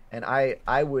 developer, and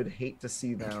I would hate to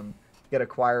see them get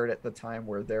acquired at the time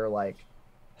where they're like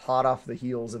hot off the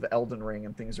heels of Elden Ring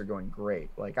and things are going great.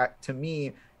 Like, to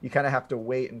me, you kind of have to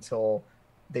wait until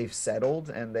they've settled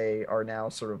and they are now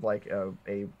sort of like a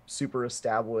super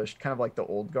established, kind of like the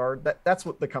old guard. That's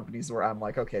what the companies where I'm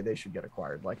like, okay, they should get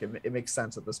acquired. Like, it makes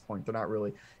sense at this point. They're not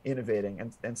really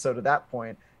innovating. And so to that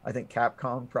point, I think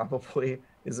Capcom probably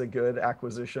is a good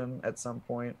acquisition at some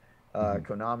point.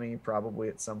 Konami probably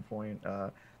at some point.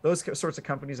 Those sorts of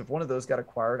companies, if one of those got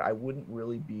acquired, I wouldn't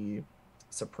really be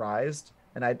surprised,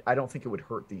 and I don't think it would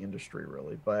hurt the industry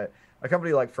really. But a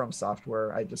company like From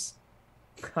Software,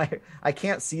 I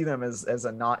can't see them as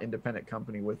a not independent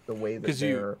company with the way that because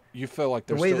you feel like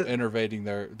they're still innovating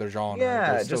their genre.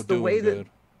 Yeah, just the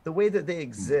way that they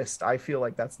exist. I feel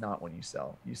like that's not when you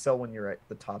sell. You sell when you're at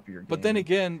the top of your game. But then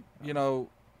again,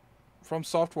 From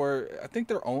Software, I think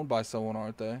they're owned by someone,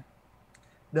 aren't they?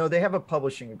 No, they have a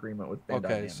publishing agreement with Bandai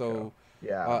Okay, Namco. so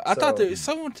yeah, I thought that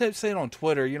someone kept saying on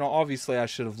Twitter. Obviously I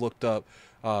should have looked up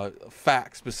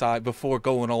facts before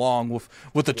going along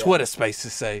with the Twitter space to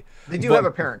say they do have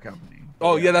a parent company.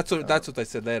 Oh yeah, that's what they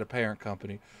said. They had a parent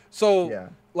company. So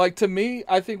like to me,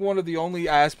 I think one of the only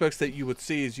aspects that you would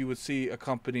see is a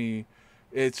company.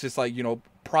 It's just like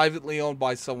privately owned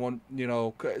by someone.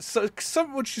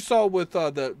 Some what you saw with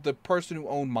the person who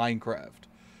owned Minecraft.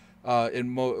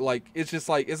 It's just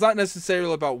like it's not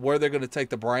necessarily about where they're going to take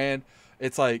the brand.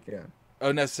 It's like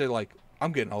unnecessarily like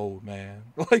I'm getting old, man.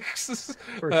 Like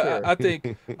For sure. I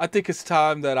think it's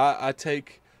time that I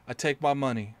take my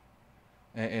money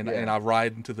and I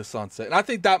ride into the sunset. And I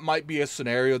think that might be a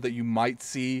scenario that you might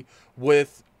see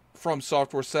with From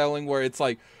Software selling, where it's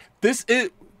like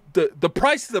the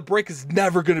price of the brick is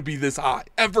never going to be this high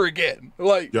ever again.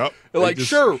 Like,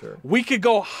 sure, we could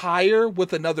go higher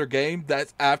with another game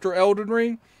that's after Elden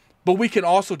Ring, but we can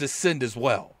also descend as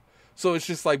well. So it's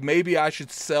just like maybe I should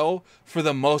sell for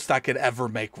the most I could ever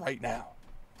make right now.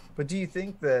 But do you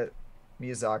think that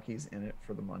Miyazaki's in it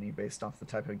for the money based off the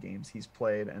type of games he's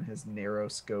played and his narrow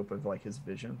scope of like his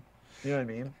vision? You know what I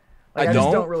mean? Like, I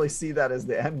just don't really see that as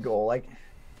the end goal. Like,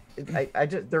 I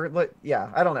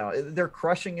don't know. They're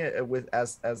crushing it with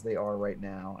as they are right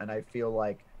now, and I feel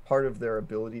like part of their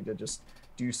ability to just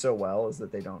do so well is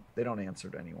that they don't answer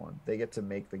to anyone. They get to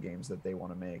make the games that they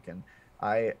want to make, and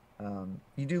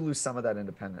you do lose some of that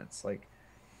independence. Like,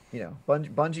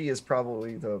 Bungie is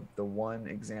probably the one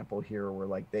example here where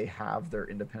like they have their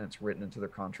independence written into their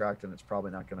contract, and it's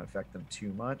probably not going to affect them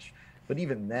too much. But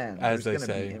even then, as they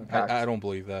say, I don't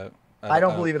believe that. I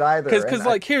don't believe it either. Because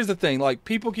like here's the thing, like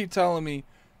people keep telling me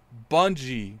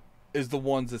Bungie is the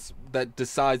ones that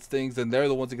decides things, and they're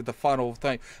the ones that get the final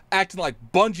thing, acting like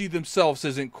Bungie themselves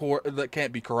that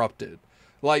can't be corrupted.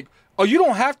 Like, you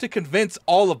don't have to convince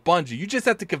all of Bungie. You just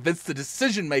have to convince the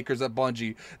decision makers at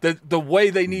Bungie that the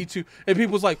way they need to. And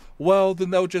people's like, well,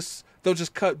 then they'll just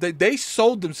cut. They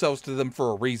sold themselves to them for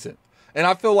a reason. And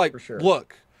I feel like,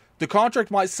 look, the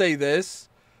contract might say this,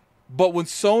 but when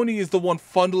Sony is the one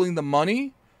funneling the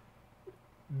money,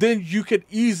 then you could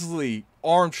easily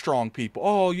Armstrong people.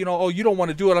 Oh, you don't want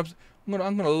to do it.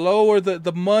 I'm gonna lower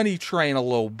the money train a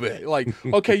little bit. Like,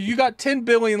 okay, you got $10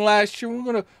 billion last year.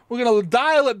 We're gonna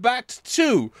dial it back to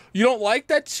 2. You don't like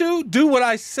that 2? Do what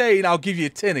I say, and I'll give you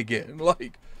 10 again.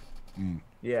 Like,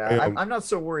 I'm not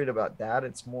so worried about that.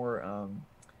 It's more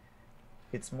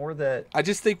that I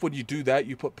just think when you do that,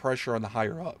 you put pressure on the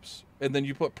higher ups. And then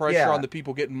you put pressure on the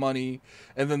people getting money,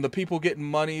 and then the people getting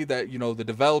money that, the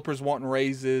developers wanting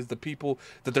raises, the people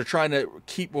that they're trying to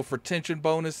keep with retention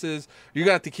bonuses, you're going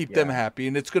to have to keep them happy.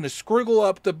 And it's going to scriggle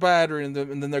up the battery, and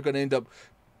then they're going to end up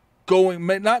going,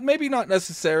 maybe not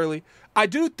necessarily. I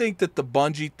do think that the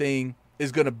Bungie thing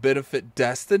is going to benefit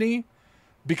Destiny,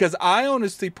 because I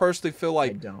honestly personally feel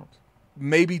like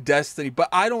maybe Destiny, but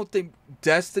I don't think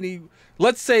Destiny.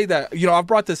 Let's say that, I've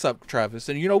brought this up, Travis,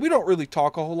 and we don't really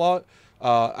talk a whole lot.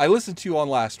 I listened to you on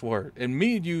Last Word, and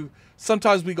me and you,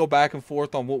 sometimes we go back and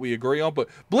forth on what we agree on, but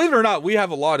believe it or not, we have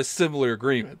a lot of similar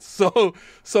agreements.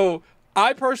 So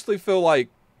I personally feel like,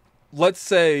 let's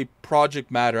say Project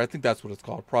Matter, I think that's what it's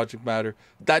called, Project Matter,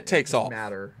 that takes off.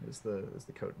 Matter is the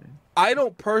code name. I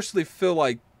don't personally feel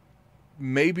like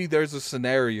maybe there's a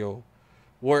scenario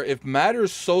where if Matter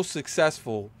is so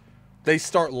successful, they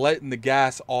start letting the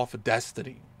gas off of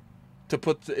Destiny to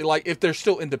put, like, if they're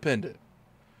still independent,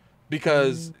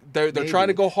 because they're trying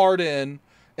to go hard in,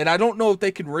 and I don't know if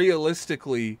they can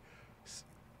realistically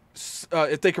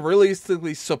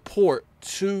support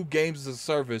 2 games as a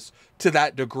service to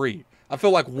that degree. I feel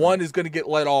like one is going to get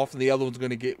let off and the other one's going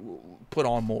to get put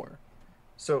on more.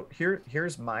 So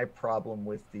here's my problem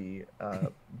with the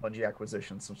Bungie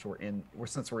acquisition, since we're in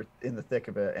the thick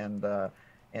of it,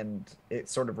 and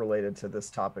it's sort of related to this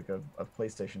topic of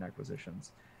PlayStation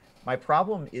acquisitions. My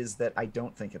problem is that I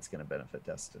don't think it's going to benefit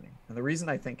Destiny. And the reason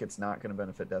I think it's not going to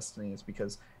benefit Destiny is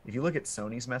because if you look at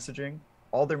Sony's messaging,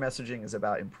 all their messaging is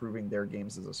about improving their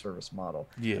games as a service model.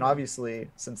 Yeah. And obviously,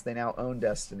 since they now own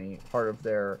Destiny, part of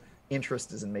their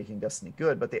interest is in making Destiny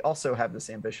good, but they also have this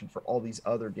ambition for all these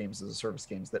other games as a service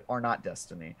games that are not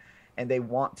Destiny. and they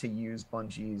want to use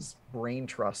Bungie's brain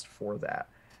trust for that.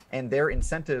 And their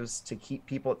incentives to keep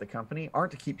people at the company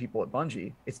aren't to keep people at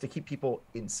Bungie. It's to keep people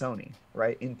in Sony,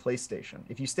 right? In PlayStation.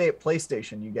 If you stay at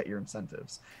PlayStation, you get your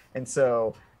incentives. And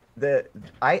so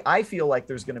I feel like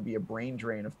there's going to be a brain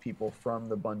drain of people from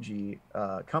the Bungie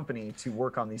company to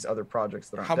work on these other projects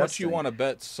that aren't How much Destiny. you want to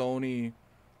bet Sony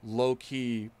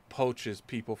low-key poaches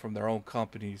people from their own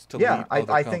companies to lead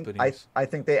other companies? I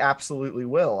think they absolutely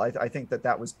will. I think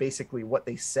that was basically what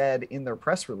they said in their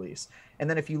press release. And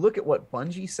then if you look at what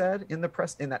Bungie said in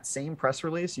that same press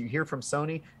release, you hear from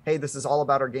Sony, hey, this is all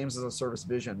about our games as a service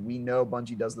vision. We know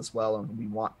Bungie does this well and we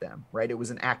want them, right? It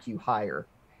was an acqui-hire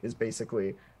is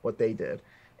basically what they did.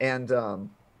 And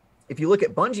if you look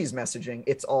at Bungie's messaging,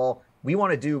 it's all, we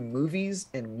want to do movies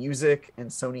and music, and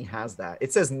Sony has that.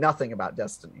 It says nothing about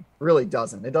Destiny. It really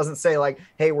doesn't. It doesn't say like,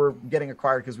 hey, we're getting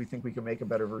acquired because we think we can make a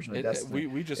better version of Destiny.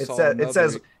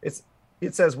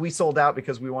 It says we sold out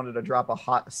because we wanted to drop a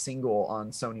hot single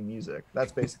on Sony Music.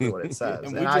 That's basically what it says.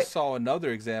 And we just saw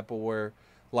another example where,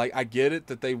 like, I get it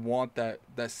that they want that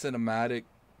cinematic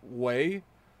way,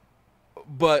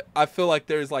 but I feel like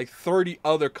there's like 30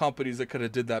 other companies that could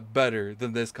have did that better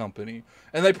than this company.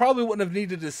 And they probably wouldn't have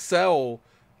needed to sell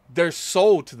their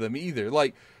soul to them either.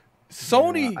 Like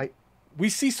Sony, we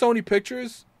see Sony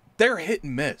pictures, they're hit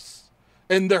and miss.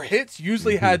 And their hits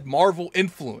usually had Marvel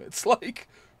influence. Like,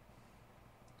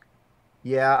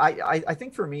 yeah, I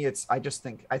think for me,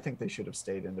 I think they should have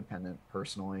stayed independent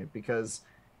personally, because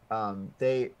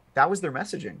that was their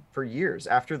messaging for years.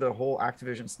 After the whole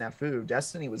Activision snafu,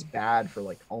 Destiny was bad for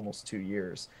like almost 2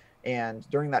 years. And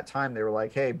during that time, they were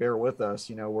like, hey, bear with us.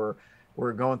 You know,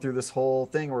 we're going through this whole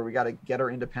thing where we got to get our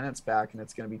independence back, and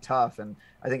it's going to be tough. And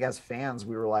I think as fans,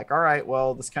 we were like, all right,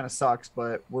 well, this kind of sucks,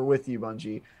 but we're with you,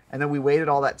 Bungie. And then we waited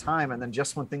all that time. And then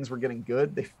just when things were getting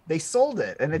good, they sold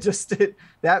it. And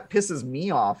that pisses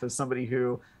me off as somebody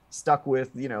who stuck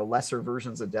with, you know, lesser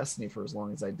versions of Destiny for as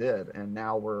long as I did. And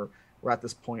now we're at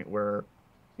this point where,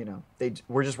 you know,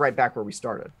 we're just right back where we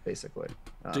started, basically.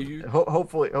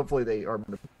 Hopefully they are.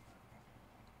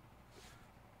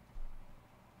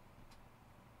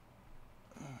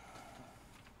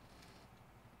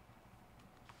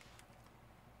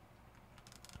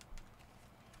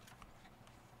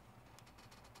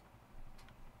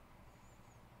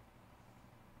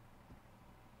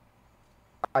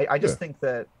 I just think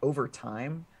that over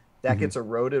time, that gets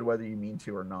eroded whether you mean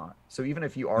to or not. So even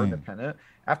if you are independent,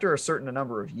 after a certain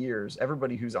number of years,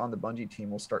 everybody who's on the Bungie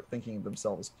team will start thinking of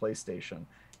themselves as PlayStation,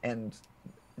 and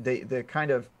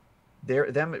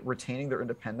them retaining their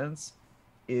independence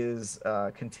is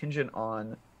contingent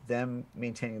on them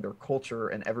maintaining their culture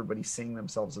and everybody seeing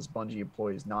themselves as Bungie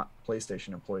employees, not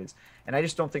PlayStation employees. And I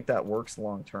just don't think that works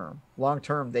long term. Long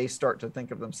term, they start to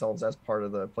think of themselves as part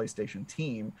of the PlayStation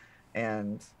team,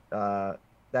 and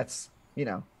that's, you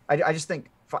know, I just think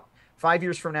 5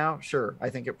 years from now, sure, I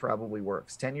think it probably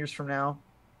works. 10 years from now,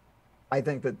 I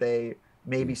think that they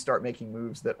maybe start making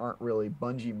moves that aren't really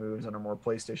Bungie moves and are more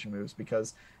PlayStation moves,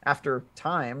 because after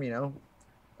time, you know,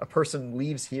 a person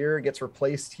leaves here, gets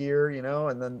replaced here, you know,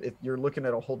 and then if you're looking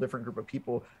at a whole different group of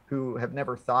people who have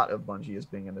never thought of Bungie as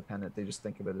being independent, they just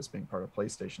think of it as being part of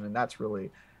PlayStation. And that's really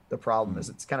the problem, is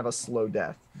it's kind of a slow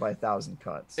death by 1,000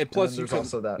 cuts. And plus, there's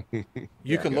also that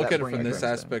you can look at it from this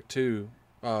aspect too,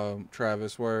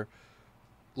 Travis, where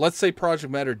let's say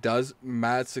Project Matter does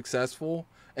mad successful,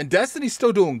 and Destiny's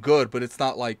still doing good, but it's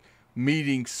not like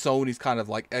meeting Sony's kind of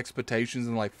like expectations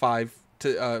in like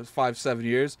 5-7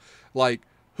 years. Like,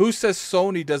 who says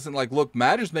Sony doesn't like, look,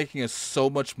 Matter's making us so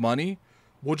much money,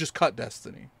 we'll just cut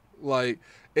Destiny. Like,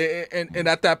 and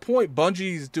at that point,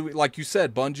 Bungie's doing, like you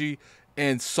said, Bungie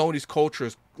and Sony's culture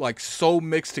is like so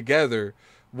mixed together,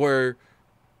 where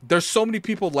there's so many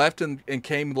people left and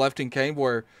came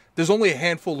where there's only a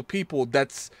handful of people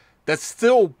that's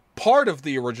still part of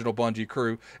the original Bungie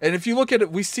crew. And if you look at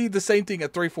it, we see the same thing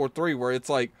at 343, where it's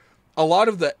like a lot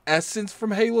of the essence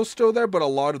from Halo's still there, but a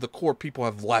lot of the core people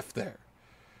have left there.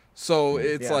 So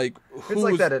it's like, it's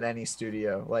like that at any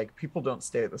studio. Like, people don't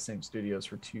stay at the same studios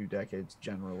for 2 decades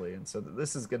generally, and so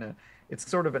this is it's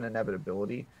sort of an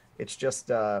inevitability. It's just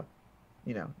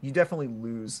you know, you definitely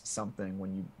lose something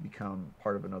when you become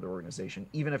part of another organization,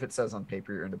 even if it says on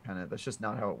paper you're independent. That's just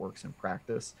not how it works in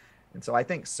practice. And so I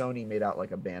think Sony made out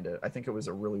like a bandit. I think it was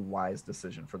a really wise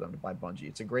decision for them to buy Bungie.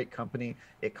 It's a great company.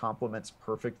 It complements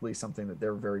perfectly something that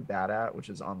they're very bad at, which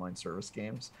is online service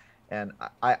games. And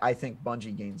I think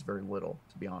Bungie gains very little,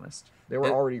 to be honest. They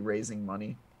were already raising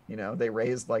money. You know, they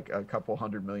raised like a couple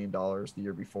 $100 million the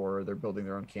year before. They're building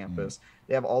their own campus.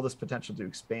 They have all this potential to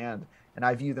expand. And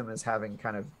I view them as having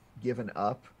kind of given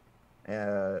up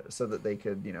so that they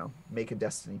could, make a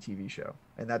Destiny TV show.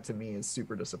 And that to me is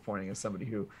super disappointing as somebody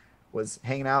who was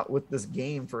hanging out with this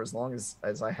game for as long as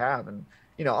I have. And,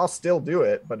 I'll still do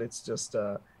it, but it's just,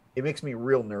 it makes me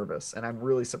real nervous. And I'm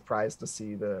really surprised to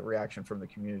see the reaction from the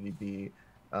community be,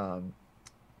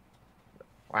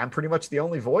 I'm pretty much the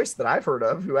only voice that I've heard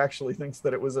of who actually thinks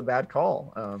that it was a bad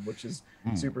call, which is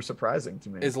super surprising to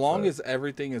me. As long as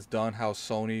everything is done how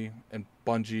Sony and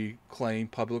Bungie claim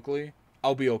publicly,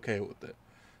 I'll be okay with it.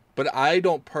 But I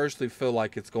don't personally feel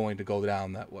like it's going to go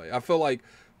down that way. I feel like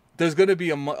there's going to be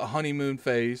a honeymoon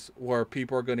phase where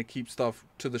people are going to keep stuff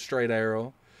to the straight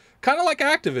arrow. Kind of like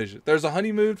Activision. There's a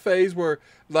honeymoon phase where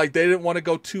like they didn't want to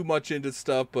go too much into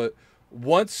stuff, but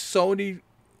once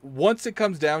it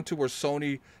comes down to where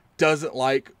Sony doesn't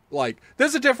like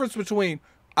there's a difference between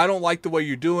I don't like the way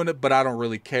you're doing it, but I don't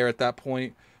really care at that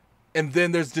point. And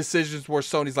then there's decisions where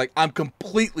Sony's like, I'm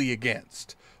completely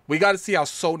against. We got to see how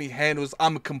Sony handles.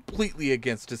 I'm completely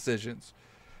against decisions.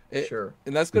 Sure.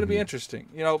 And that's going to be interesting,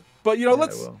 But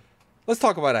let's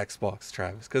talk about Xbox,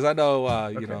 Travis, because I know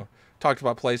Okay. Talked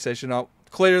about PlayStation.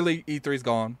 Clearly E3's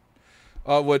gone,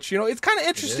 which it's kind of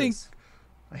interesting.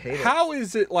 I hate it. How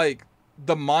is it like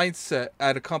the mindset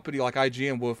at a company like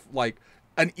IGN with like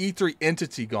an E3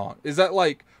 entity gone? Is that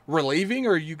like relieving,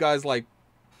 or are you guys like,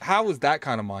 how is that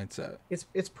kind of mindset?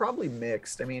 It's probably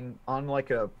mixed. I mean, on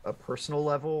like a personal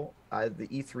level, the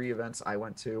E3 events I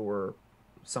went to were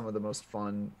some of the most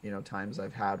fun, times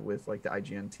I've had with like the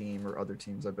IGN team or other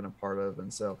teams I've been a part of.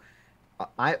 And so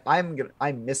I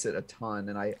miss it a ton,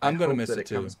 and I'm gonna miss it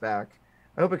too. Comes back.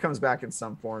 I hope it comes back in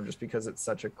some form, just because it's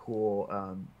such a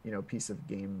cool, piece of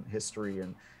game history,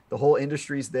 and the whole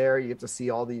industry's there. You get to see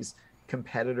all these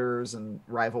competitors and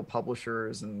rival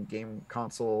publishers and game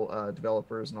console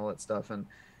developers and all that stuff, and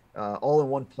all in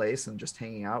one place and just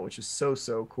hanging out, which is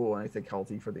so cool, and I think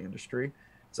healthy for the industry.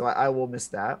 So I will miss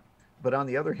that. But on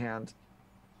the other hand,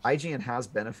 IGN has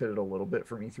benefited a little bit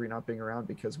from E3 not being around,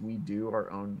 because we do our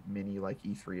own mini like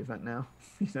E3 event now.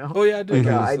 Oh yeah, I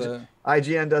do.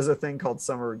 IGN does a thing called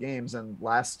Summer Games, and the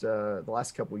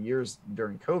last couple of years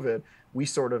during COVID, we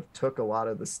sort of took a lot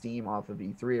of the steam off of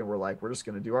E3, and we're like, we're just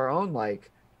going to do our own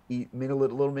like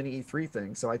little mini E3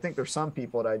 thing. So I think there's some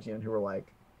people at IGN who are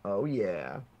like, oh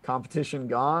yeah, competition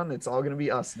gone, it's all going to be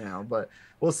us now. But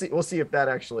we'll see if that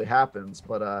actually happens.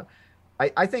 But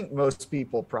I think most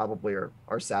people probably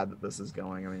are sad that this is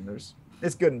going. I mean,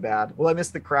 it's good and bad. Will I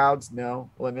miss the crowds? No.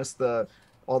 Will I miss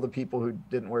all the people who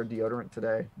didn't wear deodorant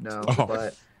today? No. Oh.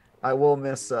 But I will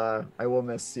miss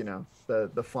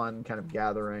the fun kind of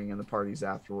gathering and the parties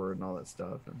afterward and all that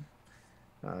stuff.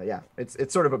 And yeah,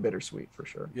 it's sort of a bittersweet for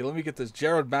sure. Yeah, let me get this.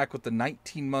 Jared back with the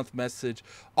 19-month message.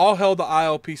 All hail the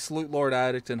ILP, salute Lord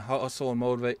Addict, and hustle and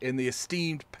motivate in the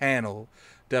esteemed panel.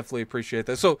 Definitely appreciate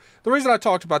that. So the reason I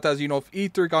talked about that is, if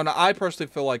E3 gone, I personally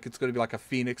feel like it's going to be like a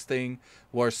Phoenix thing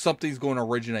where something's going to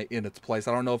originate in its place.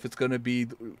 I don't know if it's going to be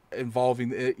involving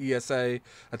the ESA.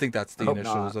 I think that's the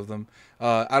initials of them.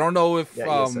 I don't know if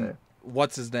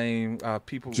what's his name?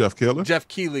 Jeff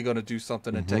Keighley going to do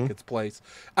something and take its place.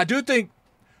 I do think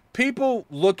people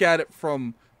look at it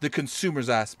from the consumer's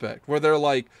aspect, where they're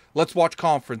like, let's watch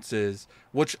conferences,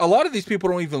 which a lot of these people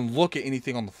don't even look at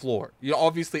anything on the floor.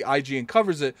 Obviously IGN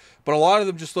covers it, but a lot of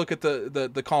them just look at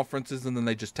the conferences and then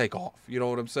they just take off. You know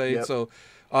what I'm saying? Yep. So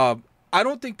I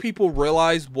don't think people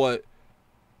realize what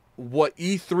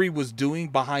E3 was doing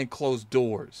behind closed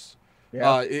doors.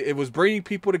 Yeah. It was bringing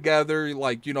people together,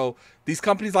 like, these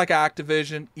companies like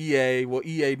Activision,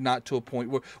 EA not to a point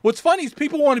where, what's funny is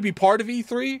people want to be part of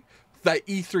E3, that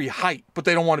E3 hype, but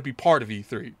they don't want to be part of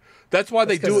E3. That's why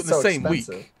they do it in the same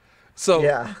week. So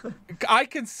yeah. I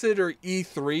consider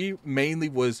E3 mainly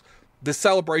was the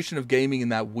celebration of gaming in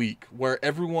that week, where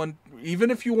everyone,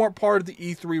 even if you weren't part of the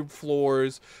E3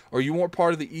 floors or you weren't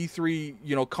part of the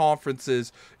E3,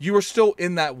 conferences, you were still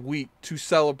in that week to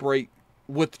celebrate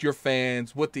with your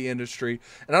fans, with the industry.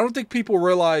 And I don't think people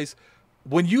realize,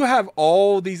 when you have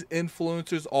all these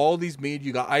influencers, all these media,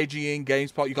 you got IGN,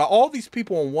 GameSpot, you got all these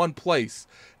people in one place,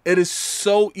 it is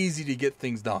so easy to get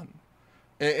things done.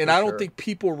 And I don't think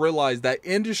people realize that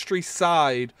industry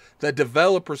side, that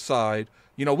developer side,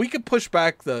 we could push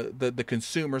back the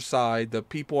consumer side, the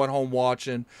people at home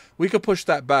watching, we could push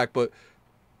that back, but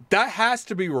that has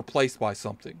to be replaced by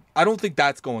something. I don't think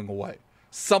that's going away.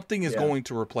 Something is going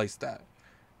to replace that.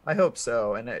 I hope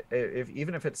so. And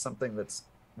even if it's something that's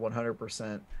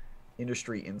 100%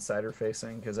 industry insider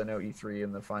facing, because I know E3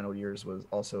 in the final years was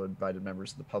also invited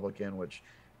members of the public in, which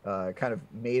kind of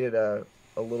made it a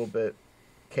little bit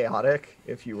chaotic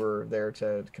if you were there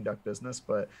to conduct business.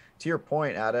 But to your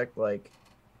point, Addict, like,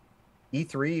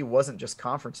 E3 wasn't just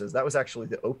conferences. That was actually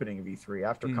the opening of E3.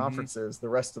 After conferences, the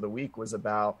rest of the week was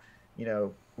about, you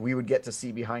know, we would get to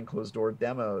see behind closed door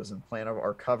demos and plan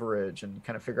our coverage and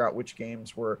kind of figure out which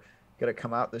games were going to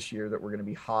come out this year that were going to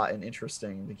be hot and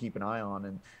interesting to keep an eye on.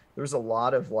 And there's a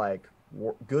lot of like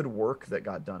good work that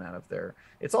got done out of there.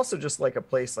 It's also just like a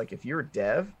place, like if you're a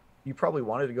dev, you probably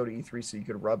wanted to go to E3 so you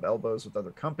could rub elbows with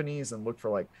other companies and look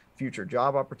for like future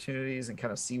job opportunities and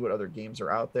kind of see what other games are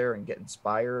out there and get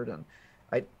inspired. And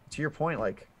to your point,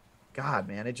 like, God,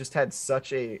 man, it just had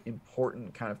such a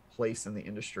important kind of place in the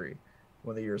industry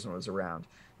when the years when it was around.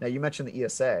 Now, you mentioned the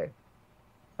ESA.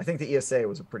 I think the ESA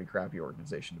was a pretty crappy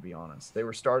organization, to be honest. They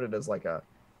were started as like a,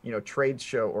 you know, trade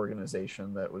show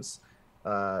organization that was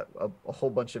a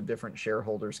whole bunch of different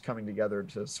shareholders coming together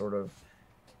to sort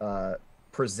of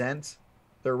present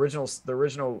the original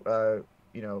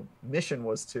you know, mission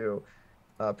was to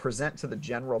present to the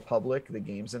general public the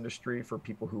games industry for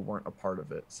people who weren't a part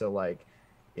of it. So like,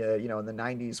 you know, in the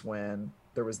 90s when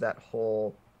there was that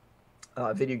whole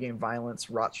video game violence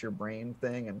rots your brain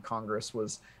thing, and Congress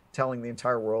was telling the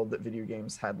entire world that video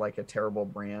games had like a terrible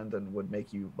brand and would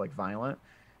make you like violent,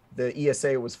 the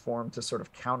ESA was formed to sort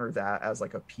of counter that as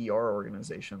like a PR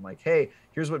organization. Like, hey,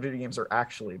 here's what video games are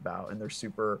actually about, and they're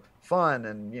super fun.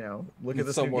 And, you know, look at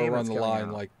this somewhere new game around the line,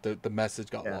 out. like the message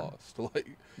got lost.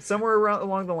 Like somewhere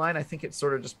along the line, I think it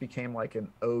sort of just became like an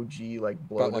OG, like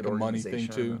bloated like a money thing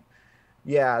too.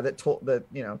 Yeah, that told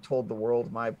the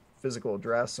world my physical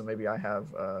address, so maybe I have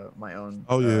my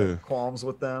own qualms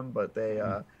with them. But they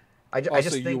I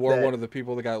just think you were one of the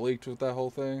people that got leaked with that whole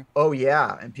thing. Oh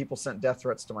yeah, and people sent death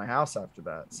threats to my house after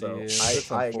that. So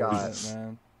yeah, I got,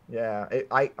 man. Yeah,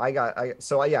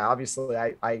 obviously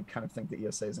I kind of think the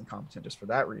ESA is incompetent just for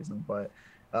that reason. But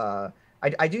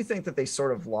I do think that they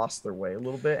sort of lost their way a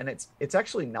little bit, and it's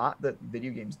actually not that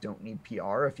video games don't need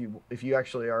PR. If you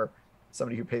actually are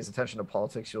somebody who pays attention to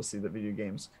politics, you'll see that video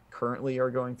games currently are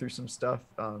going through some stuff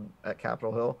at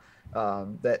Capitol Hill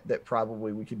that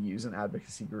probably we could use an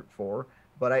advocacy group for.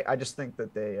 But I just think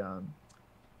that the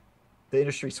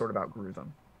industry sort of outgrew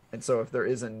them. And so if there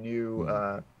is a new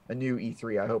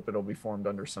E3, I hope it'll be formed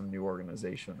under some new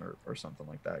organization or something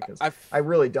like that. Because I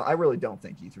really don't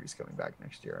think E3 is coming back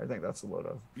next year. I think that's a load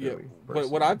of But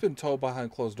what I've been told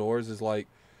behind closed doors is like,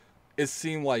 it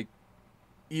seemed like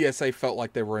ESA felt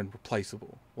like they were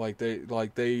irreplaceable. Like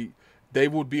they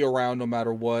would be around no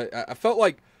matter what. I felt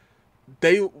like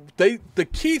the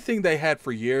key thing they had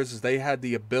for years is they had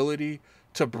the ability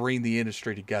to bring the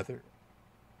industry together.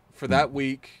 For that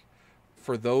week,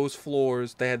 for those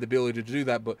floors, they had the ability to do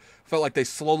that, but felt like they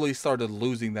slowly started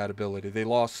losing that ability. They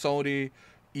lost Sony,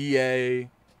 EA,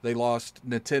 they lost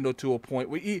Nintendo to a point.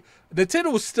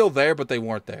 Nintendo was still there, but they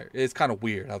weren't there. It's kind of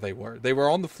weird how they were. They were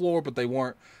on the floor, but they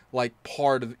weren't like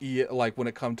part of EA, like when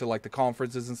it comes to like the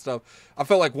conferences and stuff. I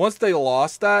felt like once they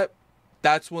lost that,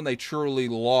 that's when they truly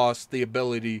lost the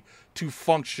ability to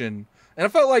function. And I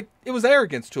felt like it was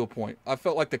arrogance to a point. I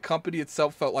felt like the company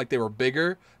itself felt like they were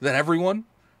bigger than everyone,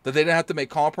 that they didn't have to make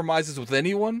compromises with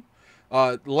anyone,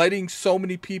 letting so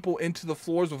many people into the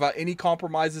floors without any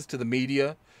compromises to the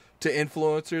media, to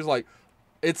influencers. Like,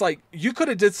 it's like you could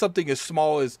have did something as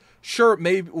small as, sure, it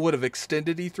maybe would have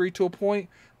extended E3 to a point,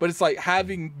 but it's like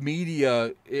having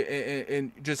media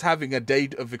and just having a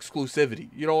date of exclusivity.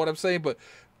 You know what I'm saying? But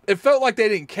it felt like they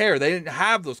didn't care. They didn't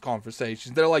have those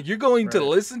conversations. They're like, you're going to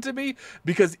listen to me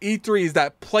because E3 is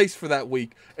that place for that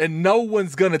week, and no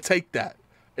one's going to take that.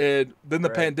 And then the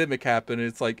pandemic happened, and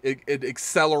it's like it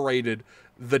accelerated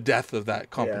the death of that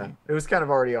company. Yeah, it was kind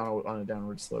of already on a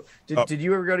downward slope. Did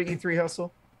you ever go to E3,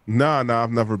 Hustle? Nah,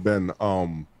 I've never been.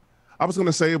 I was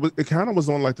gonna say it kind of was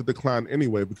on like the decline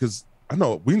anyway, because I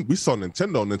know we saw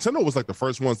Nintendo. Nintendo was like the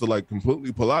first ones to like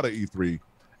completely pull out of E3,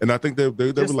 and I think they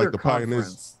were like the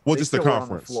pioneers. Well, just the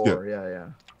conference.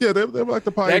 Yeah, they were like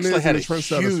the pioneers. They actually had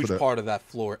a huge part of that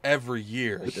floor every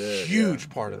year. Huge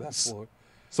part of that floor.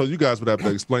 So you guys would have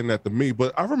to explain that to me.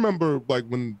 But I remember like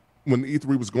when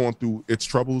E3 was going through its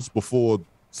troubles before,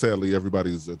 sadly,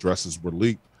 everybody's addresses were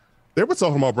leaked. They were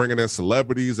talking about bringing in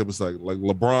celebrities. It was like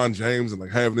LeBron James and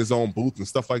like having his own booth and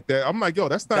stuff like that. I'm like, yo,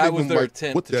 that's not that even was their like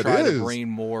attempt what to that try is. to bring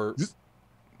more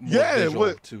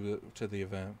visual to the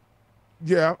event.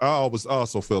 Yeah, I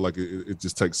also feel like it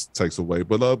just takes away.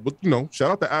 But you know,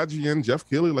 shout out to IGN, Jeff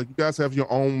Keighley. Like, you guys have your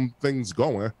own things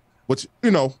going, which,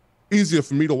 you know, easier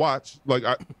for me to watch. Like,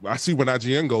 I see when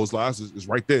IGN goes live, it's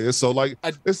right there. So like,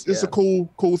 it's a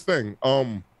cool thing.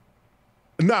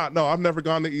 No, I've never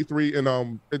gone to E3,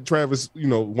 and Travis, you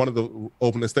know, one of the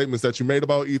opening statements that you made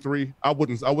about E3, I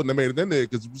wouldn't have made it in there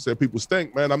because you said people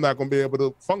stink, man. I'm not gonna be able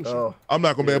to function. I'm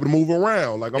not gonna be able to move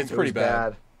around. Like, it's pretty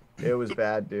bad. It was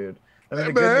bad, dude. I mean,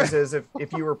 the good news is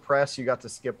if you were press, you got to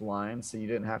skip lines, so you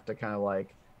didn't have to kind of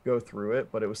like go through it,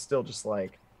 but it was still just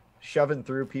like shoving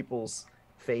through people's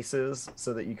faces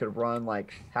so that you could run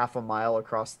like half a mile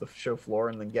across the show floor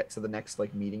and then get to the next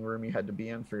like meeting room you had to be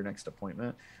in for your next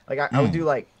appointment. Like I would do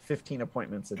like 15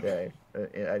 appointments a day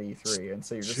at E3, and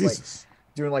so you're just like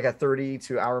doing like a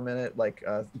 32 hour minute like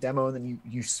demo, and then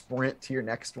you sprint to your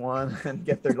next one and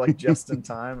get there like just in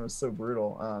time. It was so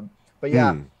brutal. But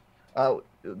yeah.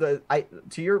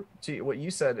 To what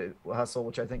you said, Hustle,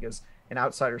 which I think is an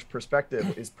outsider's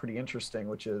perspective, is pretty interesting,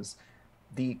 which is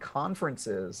the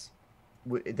conferences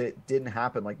that didn't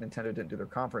happen, like Nintendo didn't do their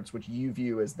conference, which you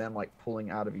view as them like pulling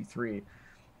out of E3,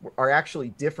 are actually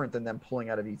different than them pulling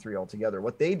out of E3 altogether.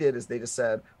 What they did is they just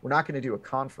said, we're not going to do a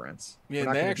conference. Yeah,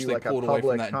 and they actually pulled away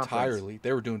from that entirely.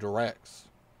 They were doing directs.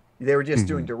 They were just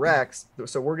doing directs.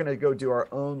 So we're going to go do our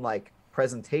own like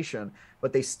presentation,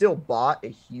 but they still bought a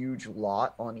huge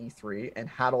lot on E3 and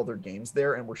had all their games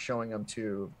there and were showing them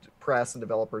to press and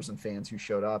developers and fans who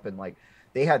showed up, and like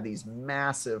they had these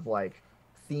massive like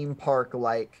theme park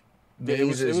like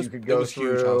mazes you could go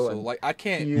through. Huge also. Like I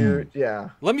can't yeah.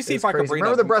 Let me see if I can bring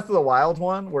Remember the Breath of the Wild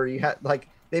one where you had like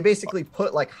they basically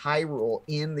put like Hyrule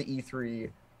in the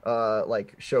E3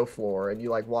 like show floor, and you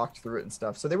like walked through it and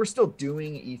stuff. So they were still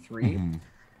doing E3.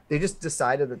 They just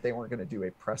decided that they weren't going to do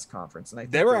a press conference, and I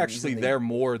think they were actually there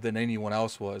more than anyone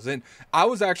else was. And I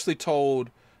was actually told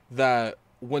that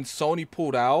when Sony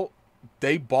pulled out,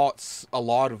 they bought a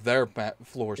lot of their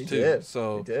floors too.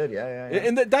 So they did, yeah.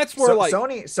 And that's where like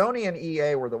Sony and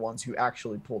EA were the ones who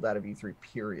actually pulled out of E3.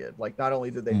 Period. Like not only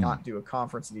did they not do a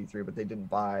conference at E3, but they didn't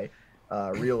buy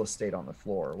real estate on the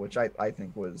floor, which I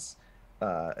think was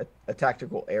a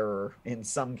tactical error in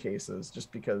some cases,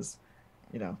 just because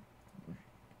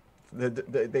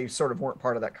they sort of weren't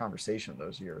part of that conversation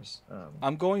those years.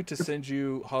 I'm going to send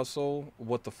you, Hustle,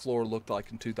 what the floor looked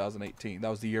like in 2018. That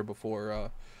was the year before.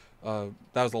 That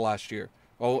was the last year.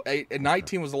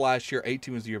 19 was the last year.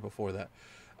 18 was the year before that.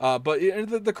 But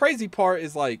the crazy part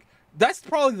is like that's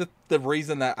probably the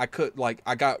reason that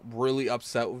I got really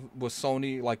upset with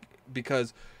Sony, like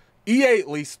because EA at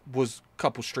least was a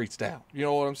couple streets down. You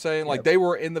know what I'm saying? Like they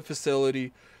were in the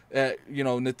facility.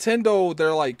 Nintendo,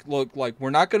 they're like, look, like we're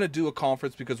not going to do a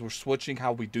conference because we're switching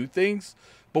how we do things,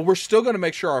 but we're still going to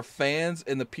make sure our fans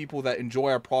and the people that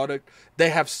enjoy our product, they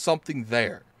have something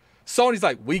there. Sony's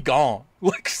like, we gone.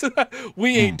 Like,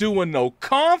 we ain't doing no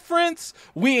conference.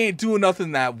 We ain't doing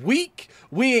nothing that week.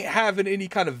 We ain't having any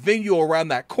kind of venue around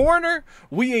that corner.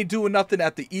 We ain't doing nothing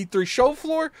at the E3 show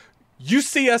floor. You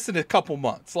see us in a couple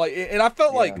months. Like, and I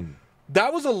felt like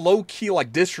that was a low key,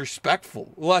 like,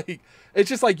 disrespectful. Like, it's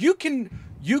just like you can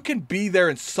be there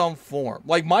in some form.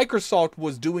 Like Microsoft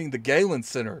was doing the Galen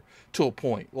Center to a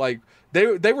point. Like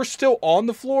they were still on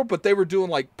the floor, but they were doing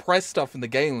like press stuff in the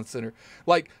Galen Center.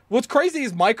 Like what's crazy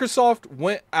is Microsoft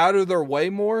went out of their way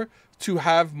more to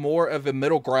have more of a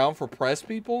middle ground for press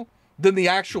people than the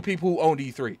actual people who owned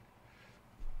E3.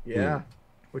 Yeah,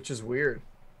 which is weird.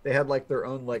 They had like their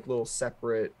own like little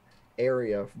separate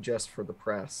area just for the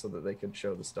press so that they could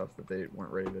show the stuff that they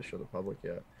weren't ready to show the public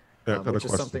yet. Which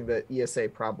is something that ESA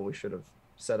probably should have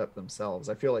set up themselves.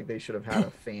 I feel like they should have had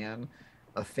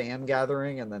a fan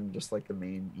gathering and then just like the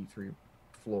main E3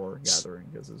 floor gathering,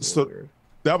 because it's a little weird.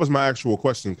 That was my actual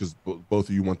question, because both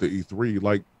of you went to E3.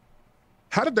 Like,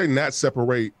 how did they not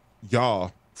separate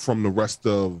y'all from the rest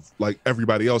of like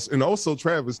everybody else? And also,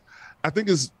 Travis, I think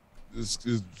is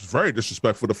very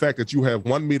disrespectful the fact that you have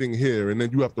one meeting here and then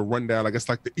you have to run down, I guess,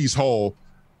 like the East Hall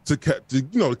to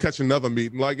catch another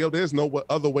meeting. Like, there's no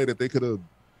other way that they could have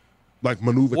like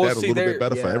maneuvered that a little bit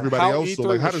better for everybody else. So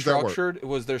like, how does that work? It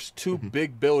was there's two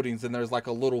big buildings and there's like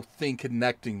a little thing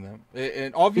connecting them,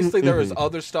 and obviously there is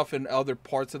other stuff in other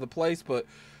parts of the place, but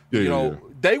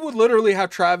they would literally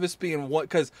have Travis be in one,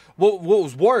 because what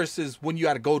was worse is when you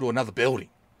had to go to another building.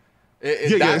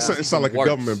 It sounds like a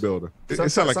government building.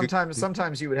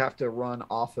 Sometimes you would have to run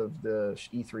off of the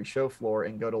E3 show floor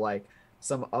and go to like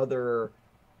some other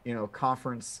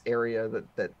conference area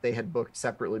that they had booked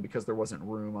separately because there wasn't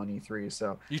room on E3.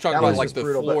 So you talking about like the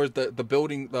floors, the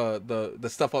building, the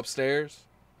stuff upstairs?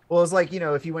 Well, it's like,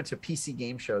 if you went to PC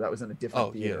Game Show, that was in a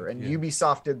different theater, and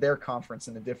Ubisoft did their conference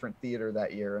in a different theater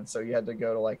that year, and so you had to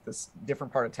go to like this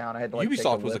different part of town. I had to like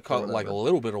Ubisoft was like a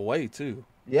little bit away too.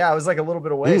 Yeah, it was like a little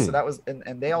bit away. So that was,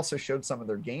 and they also showed some of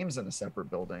their games in a separate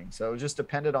building. So it just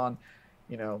depended on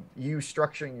you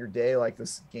structuring your day like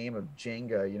this game of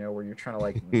Jenga, where you're trying to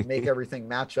like make everything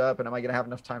match up, and am I going to have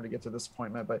enough time to get to this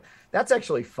appointment? But that's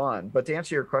actually fun. But to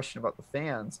answer your question about the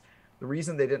fans, the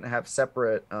reason they didn't have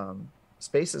separate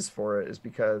spaces for it is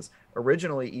because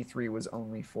originally E3 was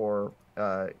only for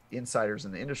insiders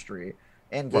in the industry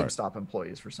and GameStop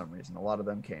employees for some reason. A lot of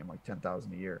them came, like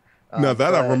 10,000 a year. Now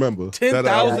that I remember.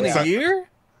 10,000 a year?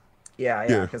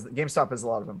 Yeah, because GameStop has a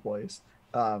lot of employees.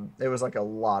 It was like a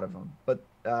lot of them.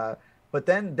 But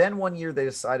then one year they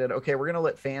decided, okay, we're going to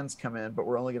let fans come in, but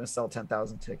we're only going to sell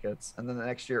 10,000 tickets. And then the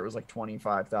next year it was like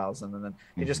 25,000. And then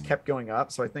it just kept going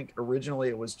up. So I think originally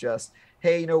it was just,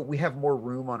 hey, we have more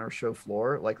room on our show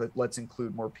floor. Like, let's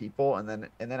include more people. And then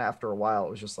after a while, it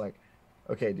was just like,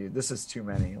 okay, dude, this is too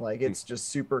many. Like, it's just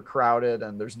super crowded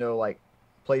and there's no like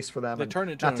place for them. They turn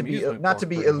into not to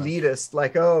be elitist,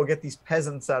 like, oh, get these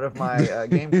peasants out of my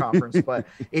game conference, but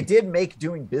it did make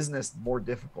doing business more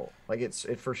difficult. Like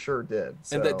it for sure did.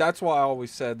 So. And that's why I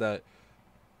always said that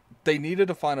they needed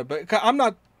to find I'm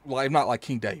not like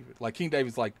King David. Like King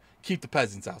David's like, keep the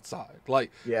peasants outside.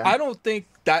 Like, I don't think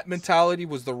that mentality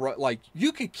was the right. Like,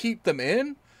 you can keep them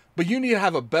in, but you need to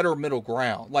have a better middle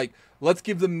ground. Like, let's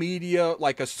give the media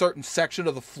like a certain section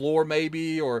of the floor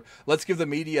maybe, or let's give the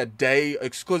media a day.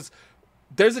 Because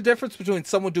there's a difference between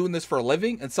someone doing this for a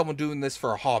living and someone doing this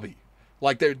for a hobby.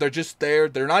 Like, they're just there.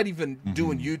 They're not even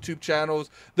doing YouTube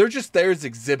channels. They're just there as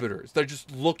exhibitors. They're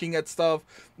just looking at stuff.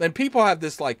 And people have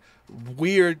this like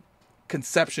weird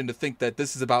conception to think that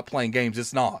this is about playing games.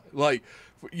 It's not. Like,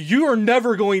 you are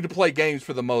never going to play games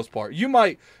for the most part. You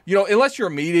might, unless you're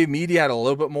media had a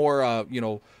little bit more,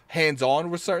 hands-on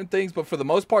with certain things. But for the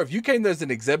most part, if you came there as an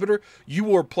exhibitor, you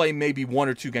were playing maybe 1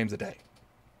 or 2 games a day.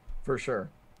 For sure.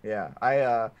 Yeah.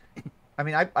 I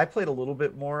mean, I played a little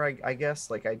bit more, I guess.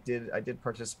 Like I did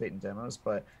participate in demos,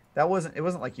 but it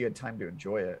wasn't like you had time to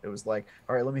enjoy it. It was like,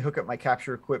 all right, let me hook up my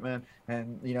capture equipment,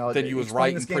 and then you was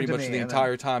writing pretty much the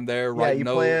entire time there, writing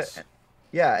notes. Play it.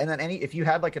 Yeah, and then if you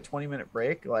had like a 20-minute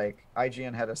break, like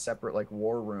IGN had a separate like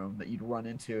war room that you'd run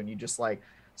into, and you just like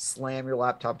slam your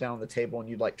laptop down on the table, and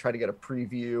you'd like try to get a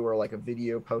preview or like a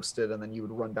video posted, and then you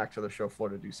would run back to the show floor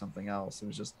to do something else. It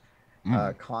was just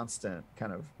constant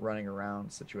kind of running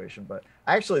around situation. But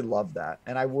I actually love that,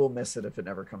 and I will miss it if it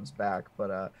never comes back.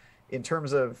 But in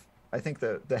terms of, I think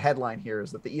the headline here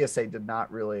is that the ESA did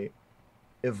not really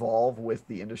evolve with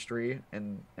the industry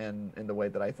and in the way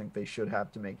that I think they should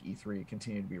have to make E3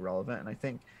 continue to be relevant. And I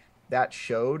think that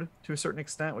showed to a certain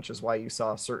extent, which is why you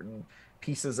saw certain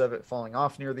pieces of it falling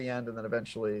off near the end, and then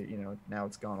eventually, now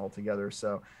it's gone altogether.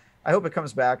 So I hope it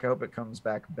comes back. I hope it comes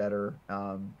back better.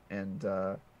 I'm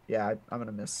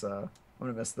gonna miss the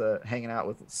hanging out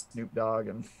with Snoop Dogg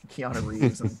and Keanu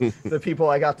Reeves and the people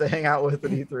I got to hang out with at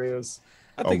E3.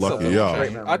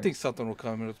 I think something will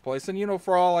come into place. And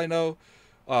for all I know,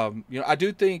 I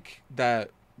do think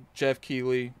that Jeff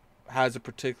Keighley has a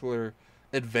particular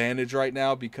advantage right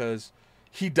now because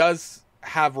he does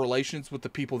have relations with the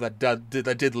people that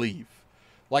did leave.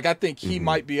 Like, I think he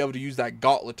might be able to use that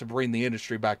gauntlet to bring the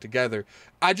industry back together.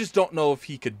 I just don't know if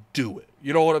he could do it.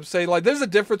 You know what I'm saying? Like, there's a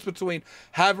difference between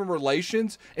having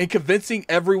relations and convincing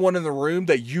everyone in the room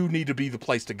that you need to be the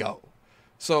place to go.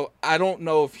 So I don't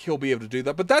know if he'll be able to do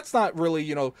that. But that's not really,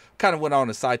 kind of went on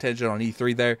a side tangent on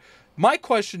E3 there. My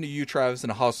question to you, Travis,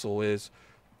 and Hustle is,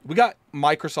 we got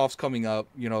Microsoft's coming up.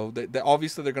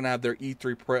 Obviously they're going to have their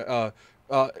E3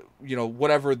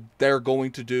 whatever they're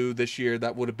going to do this year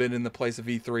that would have been in the place of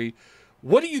E3.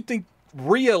 What do you think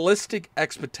realistic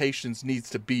expectations needs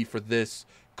to be for this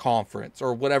conference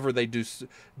or whatever they do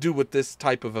with this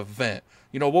type of event?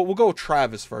 We'll go with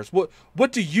Travis first.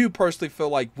 What do you personally feel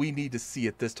like we need to see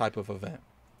at this type of event?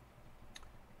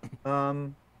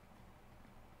 I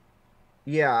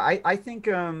think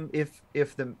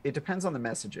it depends on the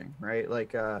messaging, right?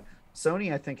 Like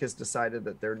Sony, I think, has decided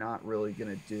that they're not really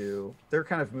going to do. They're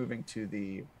kind of moving to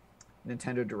the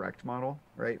Nintendo Direct model,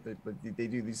 right? They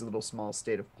do these little small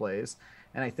state of plays,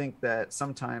 and I think that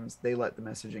sometimes they let the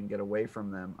messaging get away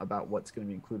from them about what's going to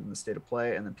be included in the state of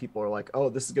play, and then people are like, "Oh,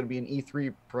 this is going to be an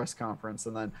E3 press conference,"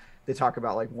 and then they talk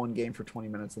about like one game for 20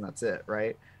 minutes, and that's it,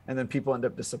 right? And then people end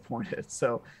up disappointed.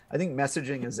 So I think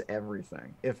messaging is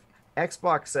everything. If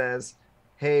Xbox says,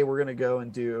 hey, we're going to go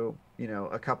and do,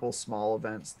 a couple small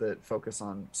events that focus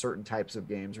on certain types of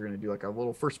games. We're going to do like a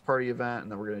little first party event,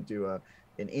 and then we're going to do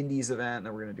an indies event, and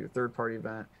then we're going to do a third party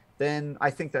event. Then I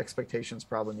think the expectations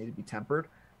probably need to be tempered.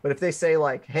 But if they say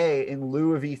like, hey, in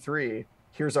lieu of E3,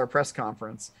 here's our press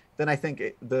conference, then I think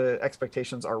the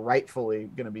expectations are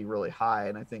rightfully going to be really high.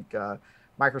 And I think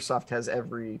Microsoft has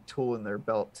every tool in their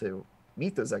belt to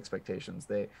meet those expectations.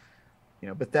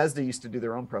 Bethesda used to do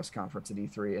their own press conference at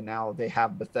E3, and now they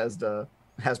have Bethesda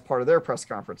as part of their press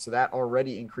conference. So that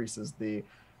already increases the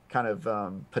kind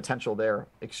of potential there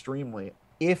extremely.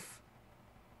 If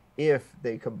if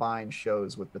they combine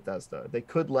shows with Bethesda. They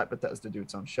could let Bethesda do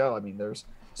its own show. I mean, there's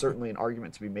certainly an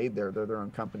argument to be made there. They're their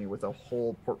own company with a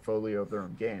whole portfolio of their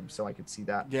own games, so I could see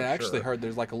that. Yeah, I actually heard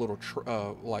there's like a little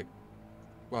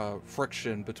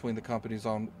friction between the companies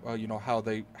on how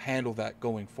they handle that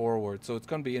going forward. So it's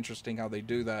going to be interesting how they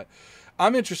do that.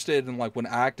 I'm interested in like when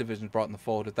Activision's brought in the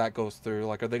fold, if that goes through,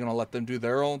 like are they going to let them do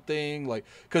their own thing? Like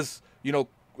because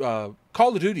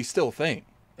Call of Duty's still a thing,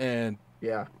 and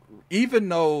yeah, even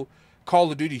though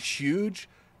Call of Duty's huge,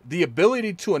 the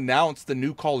ability to announce the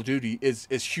new Call of Duty is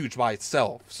huge by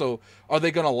itself. So are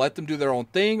they going to let them do their own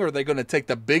thing, or are they going to take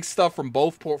the big stuff from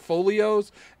both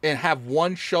portfolios and have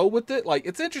one show with it? Like,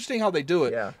 it's interesting how they do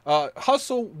it. Yeah.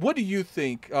 Hustle, what do you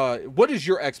think? What is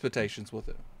your expectations with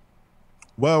it?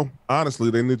 Well, honestly,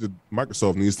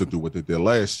 Microsoft needs to do what they did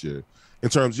last year. In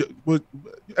terms of,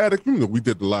 Attic, we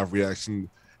did the live reaction.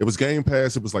 It was Game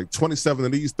Pass. It was like 27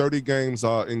 of these 30 games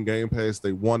are in Game Pass.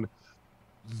 They won.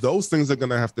 Those things are going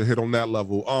to have to hit on that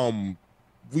level.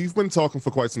 We've been talking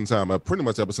for quite some time, pretty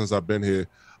much ever since I've been here,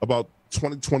 about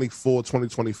 2024,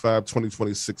 2025,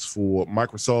 2026 for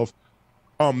Microsoft.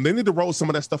 They need to roll some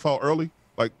of that stuff out early,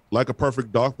 like a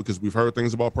Perfect Dark, because we've heard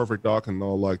things about Perfect Dark and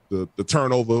all like the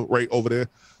turnover rate over there.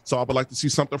 So I would like to see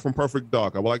something from Perfect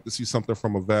Dark. I would like to see something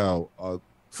from Avowed.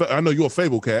 I know you're a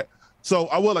Fable cat. So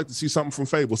I would like to see something from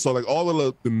Fable. So like all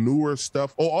of the newer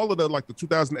stuff, or all of the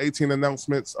 2018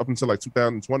 announcements up until like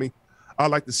 2020, I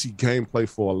like to see gameplay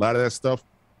for a lot of that stuff.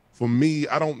 For me,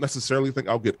 I don't necessarily think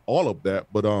I'll get all of that,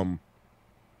 but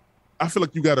I feel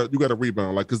like you gotta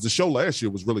rebound, like because the show last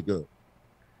year was really good.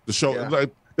 The show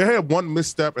like they had one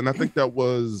misstep, and I think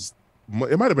it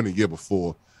might have been a year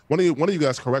before. One of you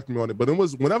guys correct me on it, but it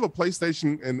was whenever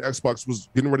PlayStation and Xbox was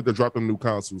getting ready to drop them new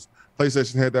consoles,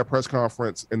 PlayStation had that press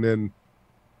conference, and then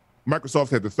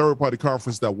Microsoft had the third-party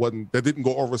conference that didn't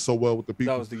go over so well with the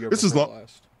people. That was the year before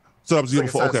last. So that was the year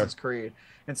before. Assassin's Creed.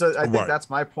 And so I think that's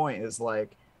my point is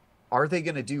like, are they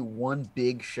going to do one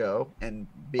big show and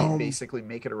basically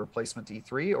make it a replacement to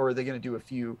E3, or are they going to do a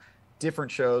few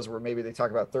different shows where maybe they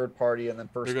talk about third party and then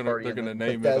first party and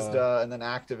then Bethesda and then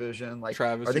Activision? Like,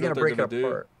 Travis, are they going to break it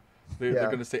apart? They're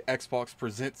going to say Xbox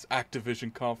presents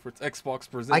Activision conference. Xbox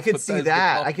presents. I could see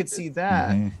that. Conference. I could see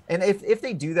that. Mm-hmm. And if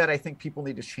they do that, I think people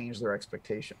need to change their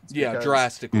expectations. Yeah,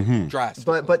 drastically. Mm-hmm.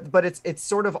 Drastically. But it's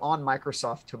sort of on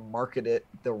Microsoft to market it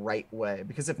the right way,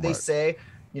 because if they say,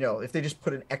 if they just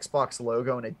put an Xbox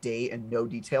logo and a date and no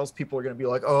details, people are going to be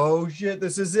like, oh shit,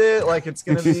 this is it. Like it's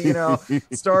going to be,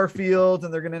 Starfield,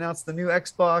 and they're going to announce the new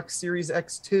Xbox Series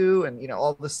X2 and,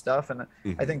 all this stuff. And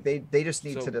I think they just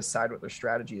need to decide what their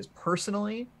strategy is.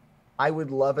 Personally, I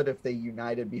would love it if they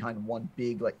united behind one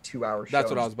big, 2-hour show. That's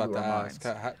what I was about to ask.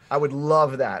 I would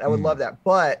love that. I would love that.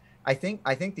 But I think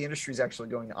the industry is actually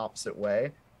going the opposite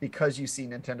way. Because you see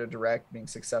Nintendo Direct being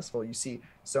successful, you see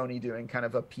Sony doing kind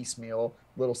of a piecemeal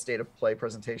little state of play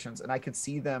presentations, and I could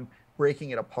see them breaking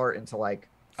it apart into 4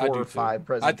 or 5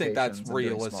 presentations. I think that's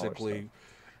realistically.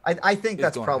 I think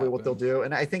that's probably what they'll do,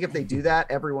 and I think if they do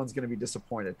that, everyone's going to be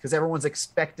disappointed because everyone's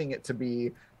expecting it to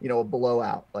be, a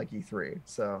blowout like E3.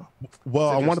 So, well,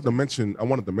 I wanted to mention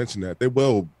that they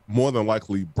will more than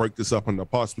likely break this up into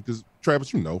parts because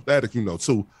Travis, Attic,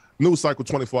 too. News cycle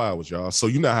 24 hours, y'all. So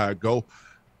you know how it go.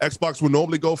 Xbox would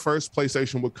normally go first.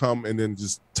 PlayStation would come and then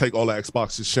just take all the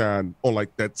Xbox's shine on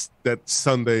that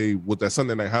Sunday with that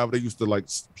Sunday night. However, they used to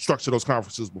structure those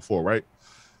conferences before, right?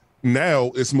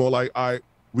 Now it's more like, all right,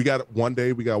 we got one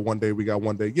day, we got one day, we got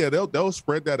one day. Yeah, they'll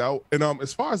spread that out. And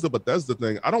as far as the Bethesda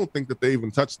thing, I don't think that they even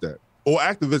touched that, or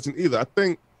Activision either. I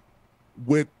think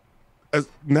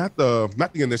not the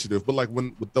initiative, but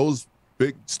with those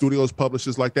big studios,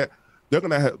 publishers like that, they're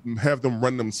going to have them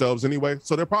run themselves anyway.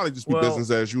 So they'll probably just be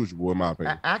business as usual, in my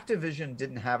opinion. Activision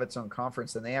didn't have its own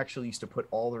conference, and they actually used to put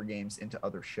all their games into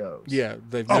other shows. Yeah,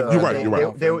 you're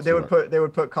right. They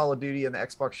would put Call of Duty in the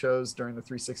Xbox shows during the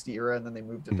 360 era, and then they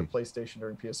moved it to PlayStation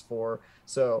during PS4.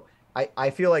 So I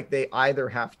feel like they either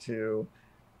have to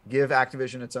give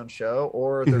Activision its own show,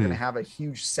 or they're going to have a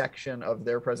huge section of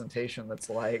their presentation that's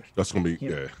that's going to be you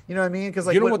know what I mean? Because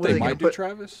what they might do,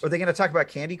 Travis? Are they going to talk about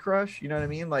Candy Crush? You know what I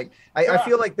mean? I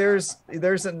feel like there's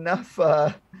enough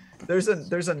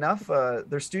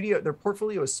their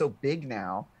portfolio is so big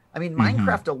now. I mean,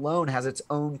 Minecraft alone has its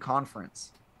own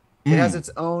conference. It has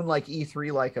its own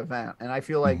E3 event, and I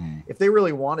feel like if they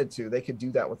really wanted to, they could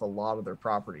do that with a lot of their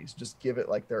properties. Just give it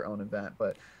their own event,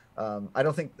 but. I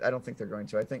don't think they're going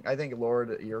to. I think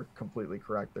Lord, you're completely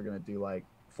correct. They're going to do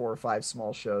 4 or 5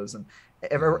 small shows, and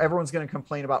everyone's going to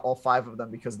complain about all 5 of them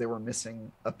because they were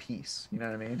missing a piece. You know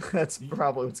what I mean? That's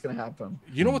probably what's going to happen.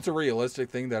 You know what's a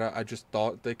realistic thing that I just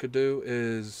thought they could do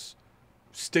is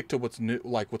stick to what's new,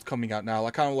 like what's coming out now.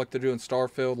 Like kind of like they're doing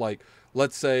Starfield. Like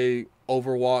let's say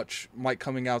Overwatch might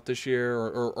coming out this year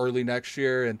or early next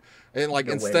year, and like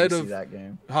No instead way we of see that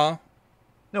game. huh.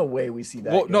 No way we see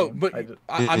that. Well, game. no, but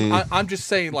I'm just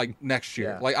saying like next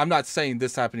year. Yeah. Like I'm not saying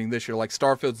this happening this year. Like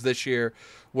Starfield's this year,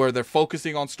 where they're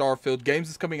focusing on Starfield. Games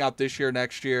is coming out this year,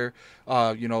 next year.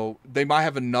 You know, they might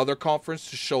have another conference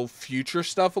to show future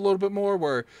stuff a little bit more,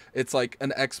 where it's like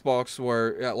an Xbox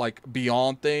where like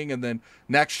Beyond thing, and then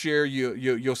next year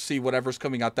you'll see whatever's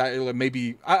coming out that year.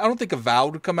 Maybe I don't think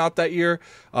Avowed would come out that year.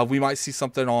 We might see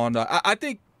something on. I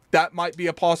think that might be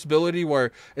a possibility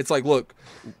where it's like, look.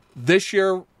 This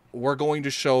year, we're going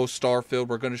to show Starfield.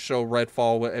 We're going to show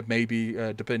Redfall, maybe,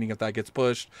 depending if that gets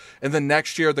pushed. And then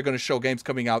next year, they're going to show games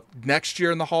coming out next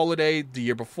year in the holiday, the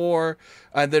year before.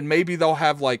 And then maybe they'll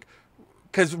have, like...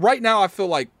 Because right now, I feel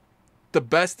like the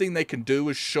best thing they can do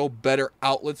is show better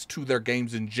outlets to their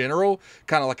games in general.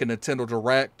 Kind of like a Nintendo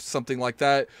Direct, something like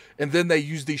that. And then they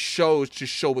use these shows to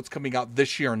show what's coming out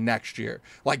this year and next year.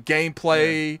 Like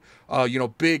gameplay, you know,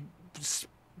 big...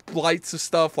 lights of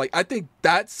stuff. Like I think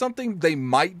that's something they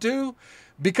might do,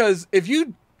 because if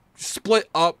you split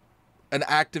up an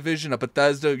Activision, a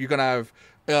Bethesda, you're gonna have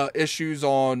issues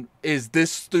on, is this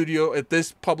studio, if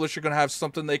this publisher gonna have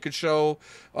something they could show,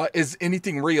 is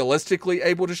anything realistically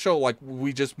able to show, like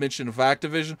we just mentioned of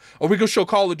Activision, or we gonna show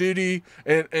Call of Duty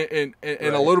and a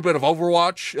little bit of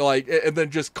Overwatch, like, and then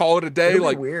just call it a day. It'll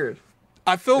like be weird.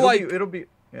 I feel it'll be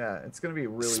it's gonna be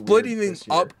really splitting weird things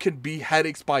up can be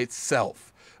headaches by itself.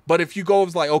 But if you go,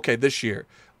 it's like, okay, this year,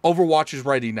 Overwatch is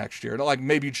ready next year. Like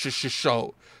maybe just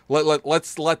show.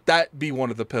 Let's let that be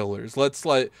one of the pillars. Let's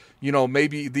let, you know,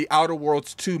 maybe the Outer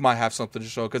Worlds 2 might have something to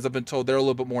show, because I've been told they're a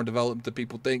little bit more in development than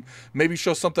people think. Maybe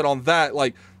show something on that.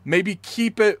 Like maybe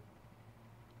keep it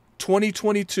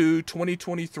 2022,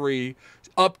 2023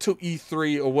 up to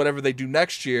E3 or whatever they do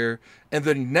next year. And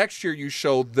then next year you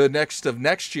show the next of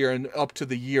next year and up to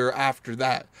the year after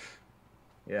that.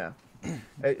 Yeah.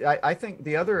 I think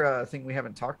the other thing we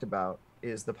haven't talked about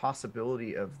is the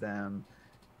possibility of them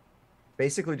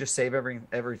basically just save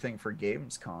everything for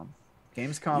Gamescom.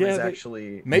 Gamescom is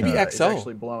actually maybe XO is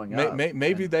actually blowing up.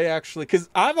 Maybe they actually, because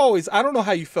I don't know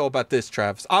how you feel about this,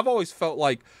 Travis. I've always felt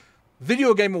like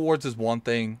Video Game Awards is one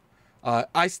thing.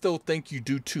 I still think you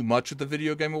do too much with the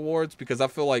Video Game Awards, because I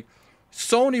feel like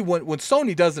Sony, when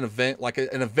Sony does an event, like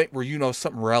an event where you know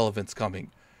something relevant's coming,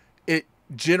 it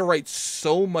generates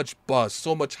so much buzz,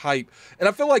 so much hype. And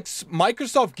I feel like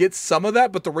Microsoft gets some of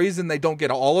that, but the reason they don't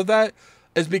get all of that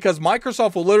is because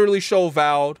Microsoft will literally show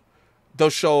Avowed, they'll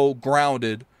show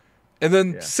Grounded, and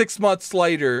then 6 months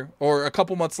later, or a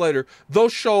couple months later, they'll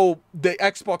show the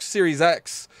Xbox Series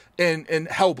X and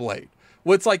Hellblade.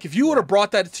 Well, it's like, if you would have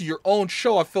brought that to your own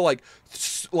show, I feel like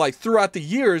throughout the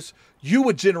years, you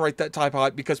would generate that type of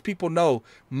hype, because people know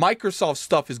Microsoft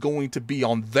stuff is going to be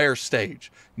on their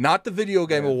stage, not the Video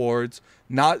Game Awards,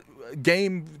 not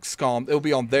Gamescom. It'll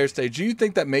be on their stage. Do you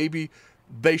think that maybe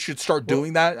they should start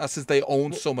doing that, since they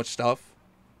own so much stuff?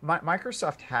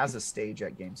 Microsoft has a stage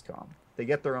at Gamescom. They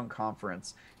get their own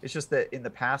conference. It's just that in the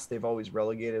past, they've always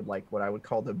relegated like what I would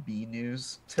call the B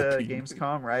news to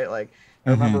Gamescom, right? Like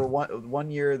I remember one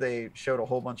year they showed a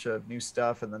whole bunch of new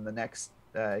stuff, and then the next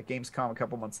Gamescom a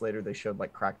couple months later they showed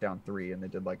like Crackdown 3, and they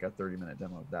did like a 30-minute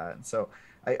demo of that. And so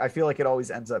I feel like it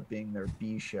always ends up being their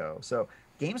B show. So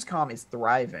Gamescom is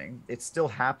thriving. It's still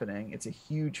happening. It's a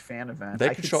huge fan event.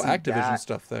 They could show Activision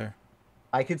stuff there.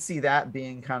 I could see that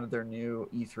being kind of their new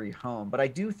E3 home, but I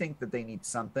do think that they need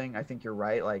something. I think you're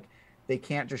right. Like they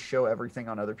can't just show everything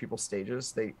on other people's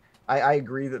stages. I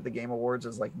agree that the Game Awards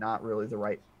is like not really the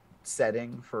right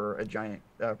setting for a giant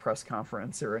press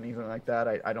conference or anything like that.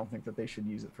 I don't think that they should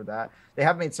use it for that. They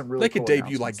have made some really cool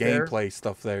debut like gameplay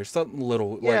stuff there, something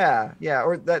little. Like, yeah,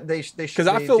 or that they should. Because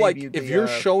I feel like if you're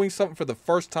showing something for the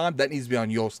first time, that needs to be on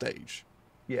your stage.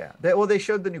 Yeah, they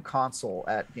showed the new console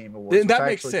at Game Awards. And that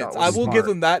makes sense. I will give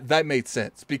them that. That made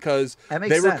sense, because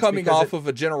they were coming off of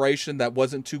a generation that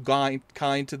wasn't too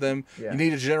kind to them. Yeah. You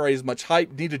need to generate as much hype.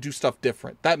 You need to do stuff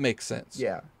different. That makes sense.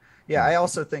 Yeah, I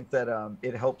also think that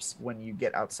it helps when you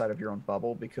get outside of your own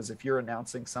bubble, because if you're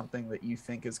announcing something that you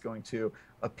think is going to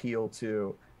appeal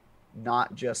to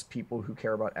not just people who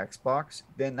care about Xbox,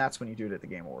 then that's when you do it at the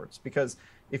Game Awards. Because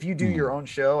if you do your own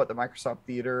show at the Microsoft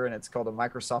Theater and it's called a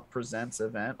Microsoft Presents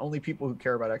event, only people who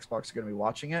care about Xbox are going to be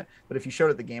watching it. But if you showed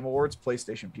it at the Game Awards,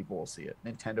 PlayStation people will see it,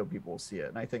 Nintendo people will see it.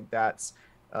 And I think that's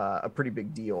a pretty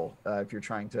big deal if you're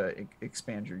trying to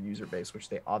expand your user base, which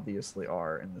they obviously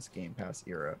are in this Game Pass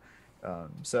era.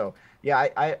 So yeah,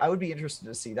 I would be interested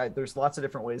to see that. There's lots of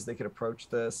different ways they could approach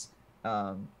this.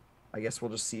 I guess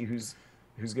we'll just see who's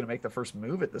who's going to make the first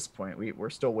move at this point. We're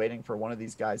still waiting for one of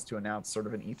these guys to announce sort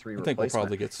of an E3 replacement. I think we'll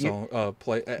probably get some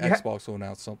Xbox will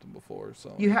announce something before.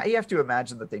 So you have to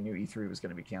imagine that they knew E3 was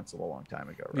going to be canceled a long time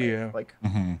ago, right? Yeah, like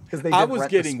because they I was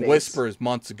getting whispers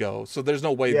months ago, so there's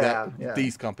no way that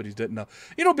these companies didn't know.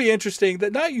 It'll be interesting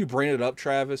that now you bring it up,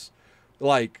 Travis.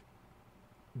 Like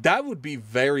that would be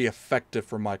very effective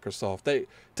for Microsoft.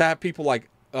 To have people like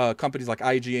companies like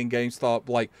IGN, GameStop,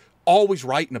 like always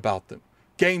writing about them.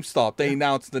 GameStop, they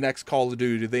announced the next Call of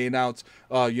Duty. They announced,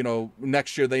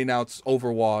 next year they announced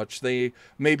Overwatch. They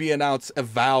maybe announce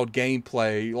Avowed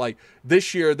gameplay. Like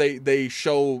this year, they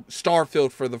show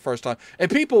Starfield for the first time.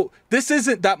 And people, this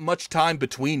isn't that much time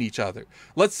between each other.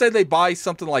 Let's say they buy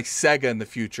something like Sega in the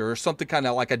future or something kind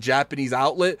of like a Japanese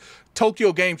outlet.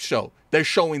 Tokyo Game Show, they're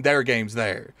showing their games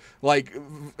there. Like,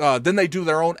 then they do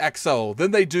their own XO. Then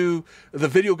they do the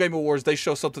Video Game Awards. They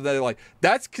show something that they like.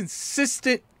 That's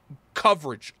consistent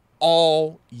coverage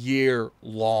all year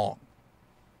long.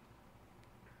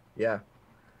 Yeah.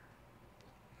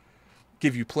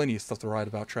 Give you plenty of stuff to write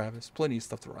about, Travis. Plenty of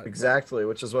stuff to write exactly,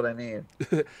 which is what I need.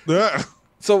 Yeah.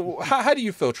 So how do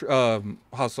you feel,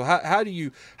 Hustle?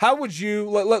 How would you,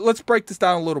 let's break this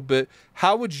down a little bit.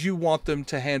 How would you want them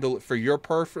to handle it for your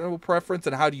personal preference,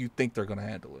 and how do you think they're going to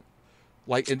handle it?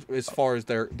 Like as far as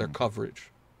their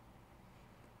coverage?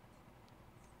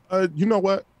 You know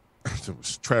what?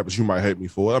 Travis, you might hate me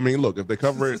for it. I mean, look, if they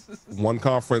cover it one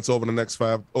conference over the next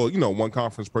one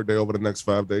conference per day over the next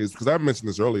 5 days, because I mentioned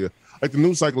this earlier, like the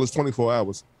news cycle is 24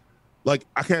 hours. Like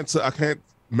I can't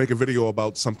make a video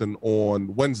about something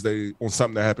on Wednesday on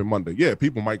something that happened Monday. Yeah,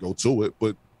 people might go to it,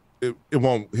 but it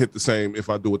won't hit the same if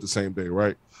I do it the same day,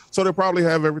 right? So they'll probably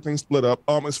have everything split up.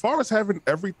 As far as having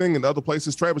everything in other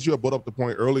places, Travis, you had brought up the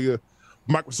point earlier.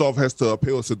 Microsoft has to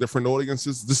appeal to different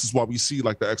audiences. This is why we see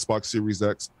like the Xbox Series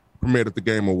X premiered at the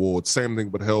Game Awards. Same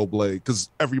thing with Hellblade, because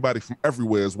everybody from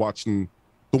everywhere is watching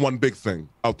the one big thing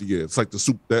out the year. It's like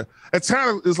it's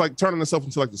kind of is like turning itself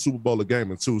into like the Super Bowl of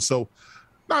gaming too. So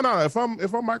no. If I'm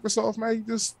Microsoft, man, you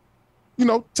just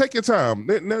take your time.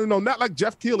 Not like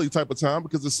Jeff Keighley type of time,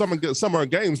 because the summer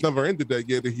games never ended that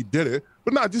year that he did it.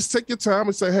 But no, just take your time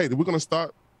and say, hey, we're gonna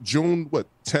start June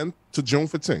 10th to June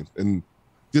 15th, and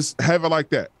just have it like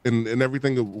that, and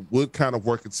everything would kind of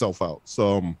work itself out.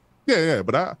 So yeah.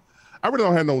 But I really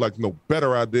don't have no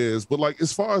better ideas. But like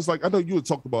as far as like I know you had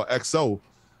talked about XO.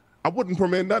 I wouldn't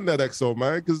permit nothing at XO,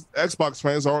 man, because Xbox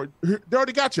fans they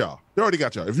already got y'all.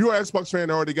 If you're an Xbox fan,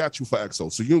 they already got you for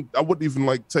XO. So I wouldn't even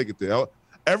like take it there.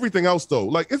 Everything else though,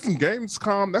 like it's in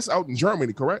Gamescom, that's out in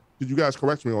Germany, correct? Did you guys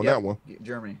correct me on that one?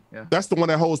 Germany, yeah. That's the one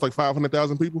that holds like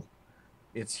 500,000 people.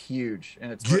 It's huge,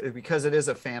 and it's because it is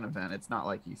a fan event. It's not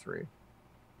like E3.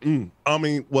 I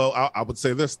mean, well, I would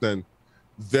say this then.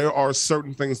 There are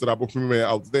certain things that I would premiere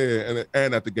out there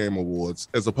and at the Game Awards,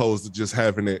 as opposed to just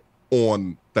having it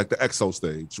on like the XO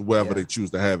stage, wherever they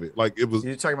choose to have it. Like it was.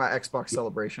 You're talking about Xbox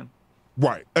Celebration,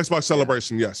 right? Xbox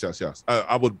Celebration, yes.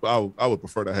 I would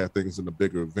prefer to have things in a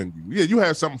bigger venue. Yeah, you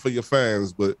have something for your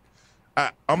fans, but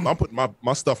I'm putting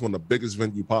my stuff on the biggest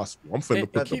venue possible. I'm finna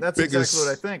put that's biggest. Exactly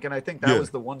what I think, and I think that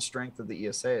was the one strength of the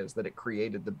ESA is that it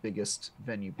created the biggest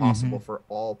venue possible for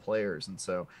all players, and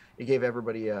so it gave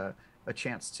everybody a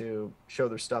chance to show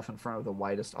their stuff in front of the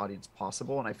widest audience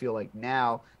possible. And I feel like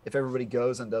now if everybody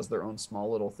goes and does their own small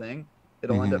little thing,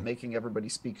 it'll end up making everybody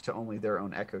speak to only their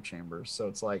own echo chambers. So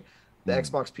it's like the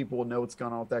Xbox people will know what's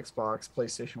going on with Xbox,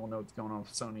 PlayStation will know what's going on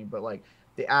with Sony, but like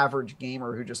the average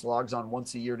gamer who just logs on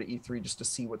once a year to E3 just to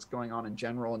see what's going on in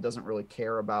general and doesn't really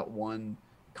care about one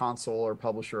console or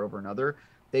publisher over another,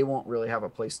 they won't really have a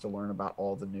place to learn about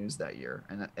all the news that year.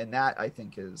 And that I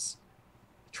think is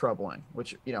troubling,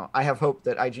 which I have hope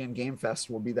that IGN Game Fest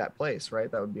will be that place, right?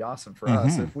 That would be awesome for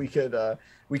us if we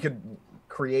could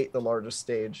create the largest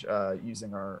stage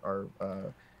using our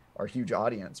huge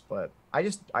audience. But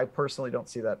I personally don't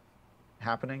see that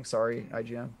happening. Sorry,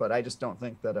 IGN, but I just don't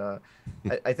think that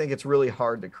I think it's really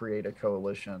hard to create a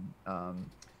coalition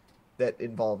that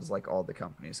involves like all the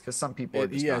companies, because some people are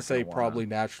just ESA probably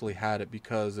naturally had it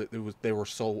because they were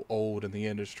so old in the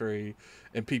industry,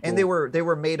 and they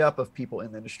were made up of people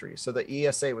in the industry. So the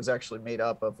ESA was actually made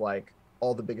up of like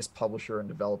all the biggest publisher and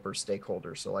developer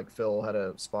stakeholders. So like Phil had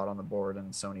a spot on the board,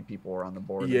 and Sony people were on the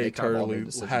board. EA totally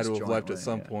had to have left at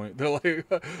some point. They're like,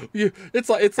 it's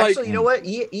actually, like you know what?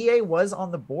 EA was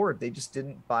on the board. They just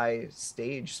didn't buy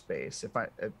stage space.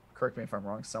 Correct me if I'm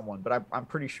wrong, someone, but I'm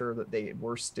pretty sure that they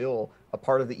were still a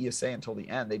part of the ESA until the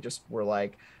end. They just were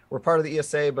like, we're part of the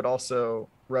ESA, but also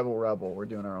Rebel. We're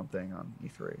doing our own thing on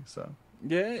E3. So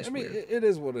yeah, I mean, it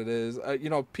is what it is.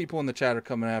 People in the chat are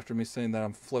coming after me saying that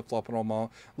I'm flip flopping on my.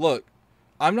 Look,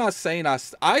 I'm not saying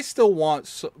I still want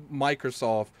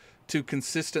Microsoft to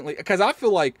consistently, because I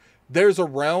feel like there's a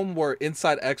realm where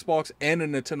inside Xbox and a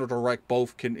Nintendo Direct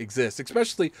both can exist,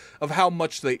 especially of how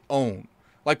much they own.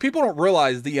 Like, people don't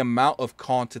realize the amount of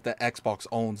content that Xbox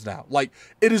owns now. Like,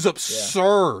 it is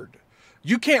absurd. Yeah.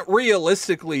 You can't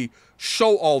realistically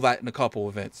show all that in a couple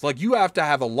events. Like, you have to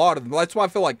have a lot of them. That's why I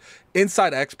feel like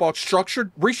inside Xbox,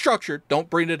 restructured,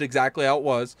 don't bring it exactly how it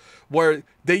was, where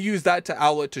they use that to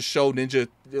outlet to show Ninja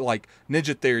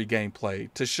Theory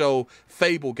gameplay, to show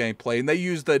Fable gameplay, and they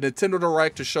use the Nintendo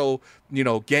Direct to show,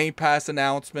 Game Pass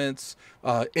announcements,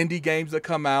 indie games that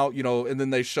come out, and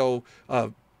then they show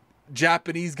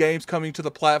Japanese games coming to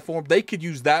the platform. They could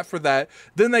use that for that.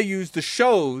 Then they use the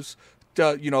shows,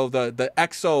 the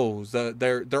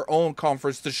XOs, their own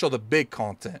conference to show the big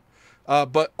content.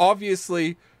 But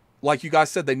obviously, like you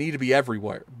guys said, they need to be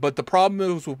everywhere. But the problem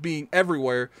is with being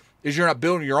everywhere is you're not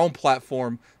building your own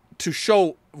platform to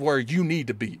show where you need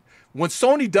to be. When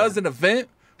Sony does an event,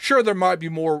 sure, there might be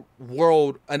more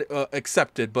world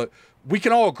accepted, but we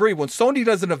can all agree when Sony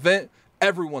does an event,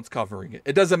 everyone's covering it.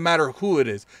 It doesn't matter who it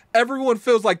is. Everyone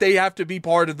feels like they have to be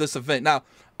part of this event. Now,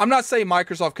 I'm not saying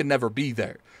Microsoft can never be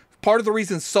there. Part of the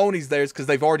reason Sony's there is because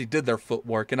they've already did their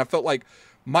footwork. And I felt like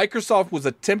Microsoft was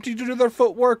attempting to do their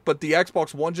footwork, but the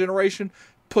Xbox One generation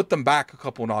put them back a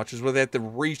couple notches where they had to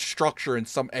restructure in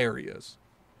some areas.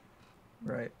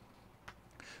 Right.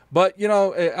 But,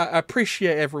 I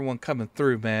appreciate everyone coming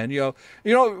through, man.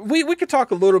 We could talk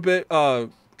a little bit,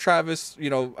 Travis.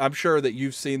 I'm sure that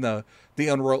you've seen the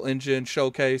Unreal Engine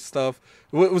showcase stuff.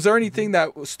 Was there anything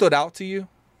that stood out to you?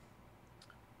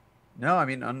 No, I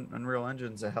mean Unreal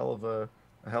Engine's a hell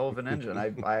of an engine.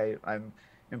 I'm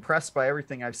impressed by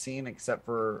everything I've seen, except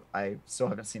for I still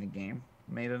haven't seen a game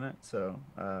made in it. So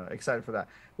excited for that.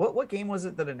 What game was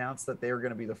it that announced that they were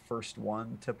going to be the first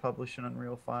one to publish an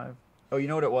Unreal 5? Oh, you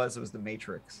know what it was? It was the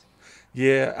Matrix.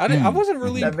 Yeah, I wasn't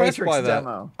really impressed Matrix by that.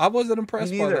 Demo. I wasn't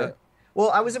impressed by that. Well,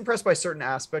 I was impressed by certain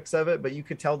aspects of it, but you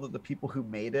could tell that the people who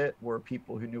made it were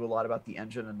people who knew a lot about the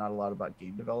engine and not a lot about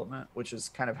game development, which is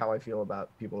kind of how I feel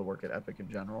about people who work at Epic in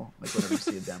general. Like, whenever you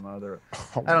see a demo, they're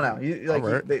I don't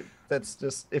know. That's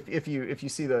just if you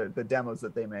see the demos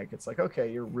that they make, it's like, okay,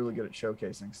 you're really good at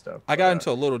showcasing stuff. I got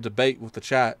into a little debate with the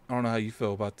chat. I don't know how you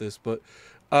feel about this, but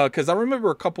because I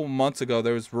remember a couple months ago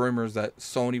there was rumors that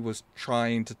Sony was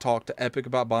trying to talk to Epic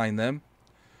about buying them,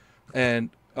 and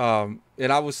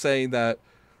I was saying that,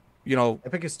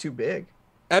 Epic is too big.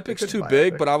 Epic's too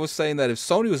big, but I was saying that if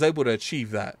Sony was able to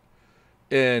achieve that,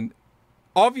 and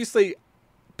obviously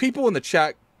people in the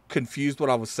chat confused what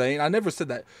I was saying. I never said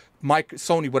that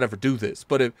Sony would ever do this,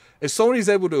 but if Sony's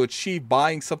able to achieve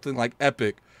buying something like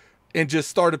Epic and just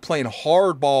started playing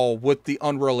hardball with the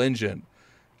Unreal Engine,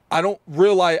 I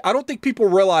don't think people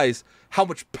realize how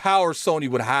much power Sony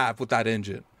would have with that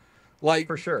engine. Like,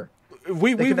 for sure.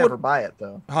 We could never buy it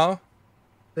though. Huh?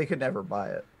 They could never buy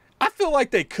it. I feel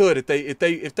like they could if they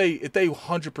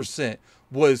 100%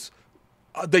 was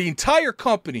the entire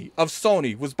company of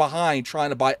Sony was behind trying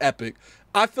to buy Epic.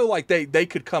 I feel like they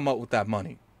could come up with that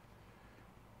money.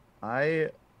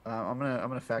 I'm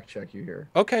gonna fact check you here.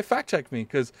 Okay, fact check me,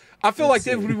 because I feel like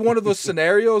it would be one of those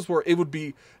scenarios where it would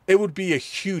be a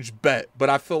huge bet,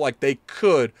 but I feel like they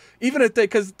could, even if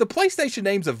because the PlayStation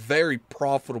name's a very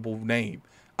profitable name.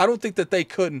 I don't think that they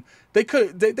could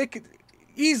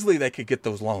easily get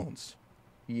those loans.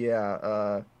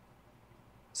 Yeah.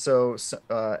 So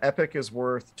Epic is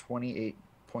worth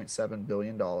 $28.7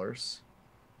 billion,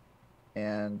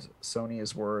 and Sony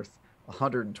is worth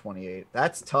 128.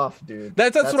 That's tough, dude.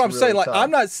 That's what I'm really saying. Like, tough. I'm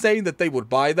not saying that they would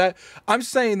buy that. I'm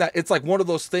saying that it's like one of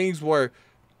those things where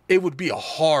it would be a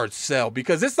hard sell,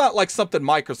 because it's not like something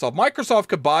Microsoft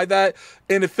could buy that,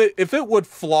 and if it would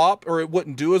flop or it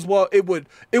wouldn't do as well, it would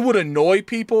annoy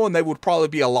people, and they would probably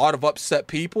be a lot of upset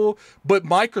people, but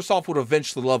Microsoft would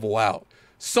eventually level out.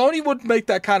 Sony would make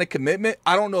that kind of commitment.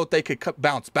 I don't know if they could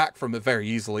bounce back from it very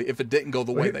easily if it didn't go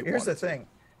the way they wanted. Here's the thing.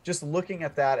 Just looking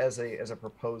at that as a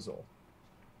proposal,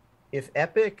 if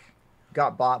Epic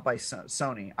got bought by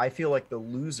Sony, I feel like the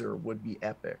loser would be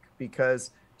Epic,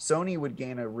 because Sony would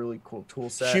gain a really cool tool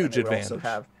set. Huge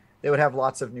advantage. They would have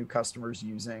lots of new customers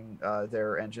using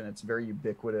their engine. It's a very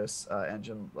ubiquitous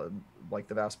engine, like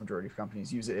the vast majority of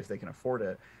companies use it if they can afford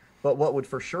it. But what would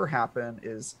for sure happen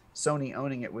is Sony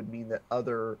owning it would mean that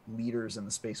other leaders in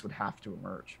the space would have to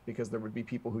emerge, because there would be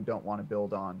people who don't want to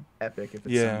build on Epic if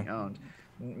it's Sony owned.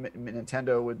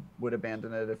 Nintendo would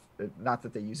abandon it, if not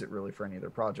that they use it really for any of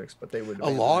their projects, but they would. A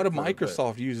lot of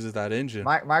Microsoft uses that engine.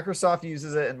 Microsoft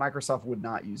uses it, and Microsoft would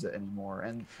not use it anymore.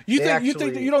 And you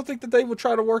don't think that they would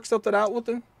try to work something out with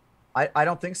them? I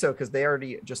don't think so, because they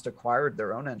already just acquired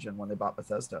their own engine when they bought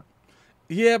Bethesda.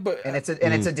 Yeah, but and it's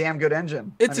a damn good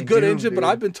engine. It's a good engine, dude, but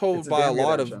I've been told by a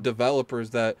lot engine. of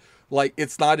developers that like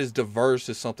it's not as diverse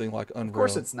as something like Unreal. Of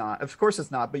course it's not. Of course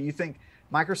it's not. But you think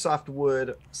Microsoft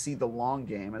would see the long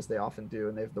game, as they often do,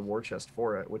 and they have the war chest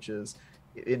for it, which is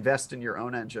invest in your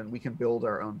own engine. We can build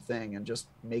our own thing and just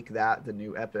make that the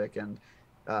new Epic. And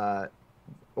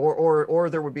or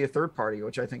there would be a third party,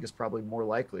 which I think is probably more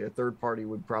likely. A third party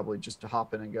would probably just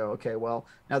hop in and go, okay, well,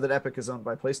 now that Epic is owned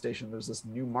by PlayStation, there's this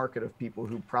new market of people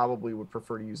who probably would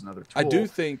prefer to use another tool. I do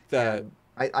think that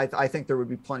I think there would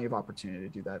be plenty of opportunity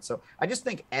to do that. So I just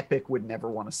think Epic would never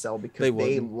want to sell, because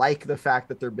they like the fact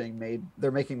that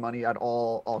they're making money at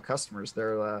all customers.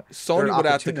 Sony would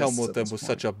have to come with them with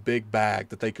such a big bag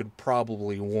that they could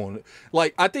probably want.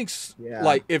 Like I think,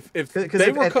 like if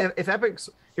Epic's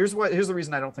here's the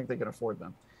reason I don't think they can afford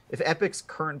them. If Epic's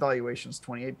current valuation is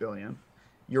 $28 billion,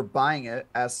 you're buying it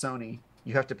as Sony.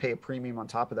 You have to pay a premium on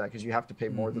top of that, because you have to pay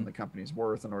more than the company's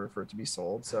worth in order for it to be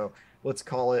sold. So let's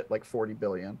call it like $40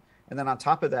 billion. And then on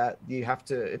top of that, you have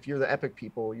to, if you're the Epic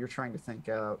people, you're trying to think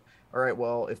out, all right,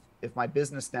 well, if my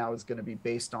business now is going to be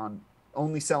based on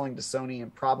only selling to Sony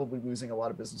and probably losing a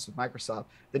lot of business with Microsoft,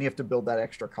 then you have to build that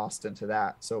extra cost into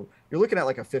that. So you're looking at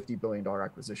like a $50 billion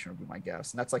acquisition would be my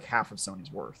guess. And that's like half of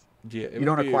Sony's worth. Yeah, you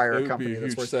don't acquire a company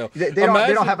that's worth. Sale. They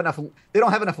don't have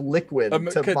enough liquid to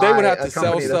buy. They would have to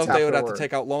sell stuff. They would have to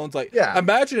take out loans. Like,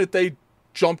 imagine if they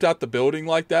jumped out the building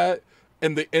like that,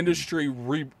 and the industry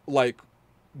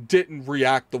didn't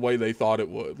react the way they thought it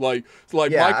would.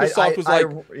 Microsoft was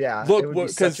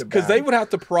look, because they would have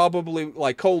to probably,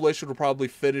 like, Coalition would probably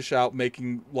finish out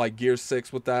making like Gear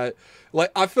 6 with that.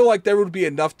 Like, I feel like there would be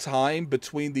enough time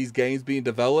between these games being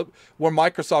developed where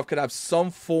Microsoft could have some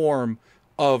form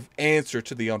of answer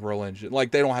to the Unreal Engine.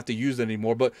 Like, they don't have to use it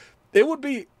anymore, but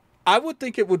I would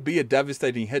think it would be a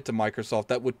devastating hit to Microsoft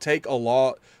that would take a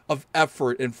lot of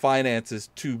effort and finances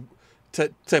to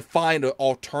find an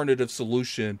alternative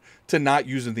solution to not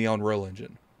using the Unreal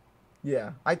Engine.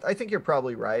 Yeah, I think you're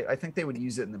probably right. I think they would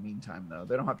use it in the meantime, though.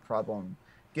 They don't have a problem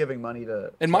giving money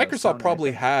to. And Microsoft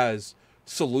probably has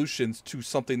solutions to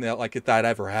something that, like, if that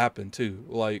ever happened too,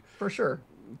 like, for sure.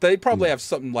 They probably have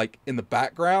something like in the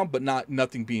background, but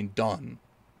nothing being done.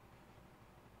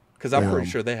 Because I'm pretty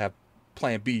sure they have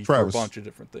Plan B for a bunch of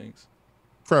different things.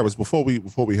 Travis, before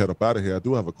we head up out of here, I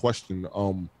do have a question.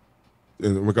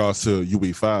 In regards to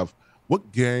UE5,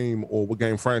 what game or what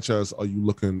game franchise are you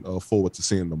looking forward to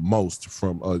seeing the most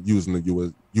from using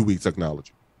the UE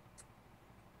technology?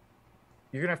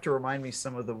 You're gonna have to remind me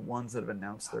some of the ones that have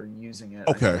announced they're using it.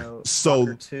 Okay, so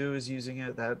Stalker 2 is using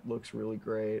it. That looks really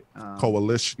great.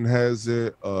 Coalition has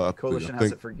it. Coalition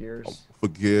has it for Gears. For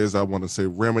Gears, I want to say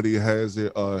Remedy has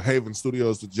it. Haven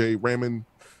Studios, the Jay Raymond,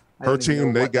 her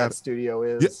team, they got that studio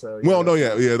is. Yeah. So, well, no,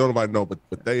 yeah, don't nobody know, but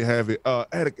they have it. I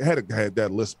had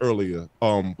that list earlier.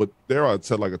 But there are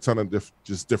like a ton of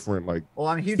different like. Well,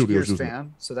 I'm a huge Gears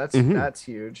fan, so that's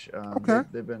huge. Okay.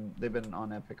 They've been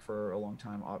on Epic for a long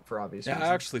time for obvious reasons.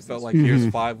 I actually felt like Gears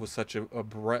 5 was such a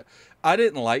breath. I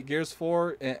didn't like Gears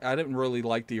 4, and I didn't really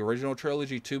like the original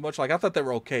trilogy too much. Like, I thought they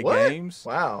were okay games.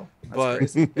 Wow, but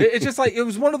it's just like it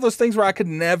was one of those things where I could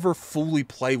never fully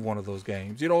play one of those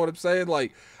games. You know what I'm saying?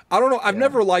 Like, I don't know. I've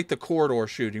never liked the corridor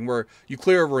shooting where you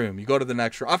clear a room, you go to the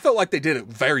next room. I felt like they did it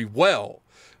very well,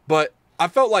 but I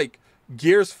felt like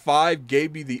Gears 5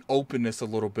 gave me the openness a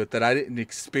little bit that I didn't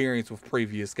experience with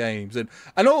previous games. And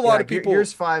I know a lot of people.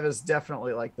 Gears 5 is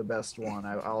definitely like the best one.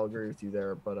 I'll agree with you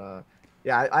there. But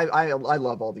I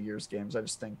love all the Gears games. I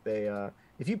just think they.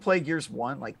 If you play Gears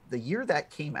 1, like the year that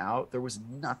came out, there was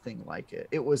nothing like it.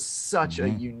 It was such a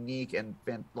unique and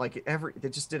like they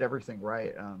just did everything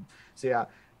right. So yeah.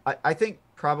 I think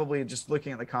probably just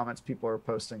looking at the comments, people are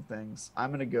posting things. I'm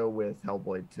going to go with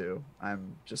Hellblade 2. I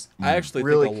actually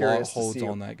really think a lot holds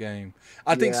on that game.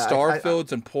 I think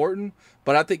Starfield's important,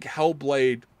 but I think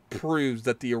Hellblade proves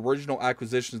that the original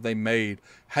acquisitions they made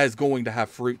has going to have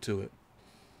fruit to it.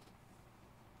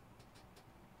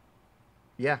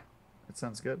 Yeah, that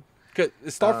sounds good. Because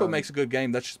Starfield makes a good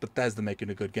game. That's just Bethesda making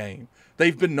a good game.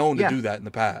 They've been known to do that in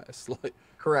the past. Like,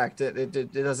 correct.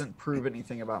 It doesn't prove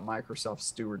anything about Microsoft's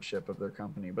stewardship of their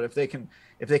company. But if they can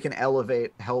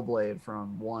elevate Hellblade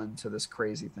from 1 to this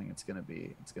crazy thing, it's gonna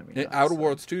be nuts. Outer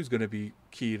Worlds 2 is gonna be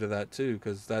key to that too,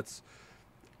 because that's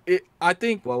it. I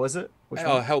think. What was it?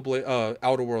 Hellblade.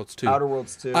 Outer Worlds 2. Outer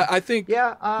Worlds 2. I think.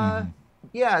 Yeah.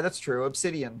 Yeah, that's true.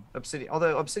 Obsidian.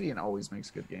 Although Obsidian always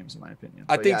makes good games, in my opinion.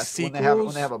 I think sequels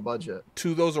when they have a budget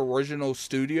to those original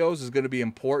studios is going to be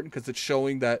important because it's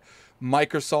showing that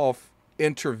Microsoft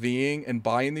intervening and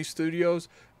buying these studios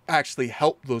actually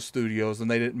help those studios,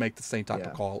 and they didn't make the same type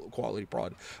of quality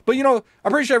product. But I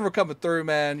appreciate everyone coming through,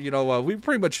 man. We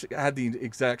pretty much had the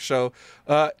exact show.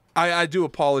 I do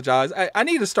apologize. I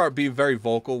need to start being very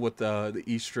vocal with the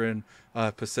Eastern,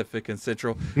 Pacific, and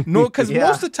Central. No, because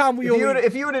most of the time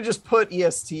if you would have just put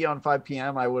EST on 5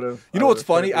 p.m., I would have. What's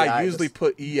funny? I usually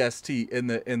put EST in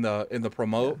the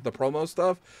promo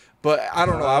stuff, but I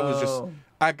don't know. I was just.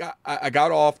 I got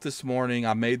off this morning.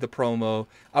 I made the promo.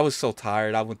 I was so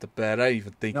tired. I went to bed. I didn't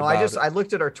even think about it. I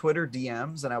looked at our Twitter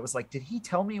DMs and I was like, did he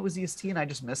tell me it was EST and I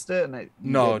just missed it? And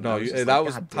that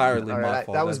was entirely my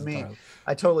fault. That was me.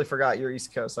 I totally forgot you're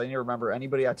East Coast. I need to remember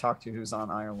anybody I talked to who's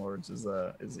on Iron Lords is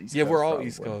East Coast. Yeah, we're all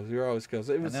East Coast. We're all East Coast.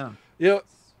 It was,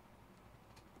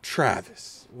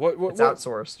 Travis, what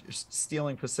outsourced? You're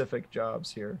stealing Pacific jobs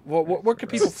here. Where can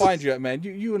people find you at, man?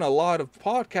 You in a lot of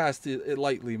podcasts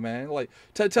lately, man. Like,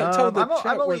 tell the chat.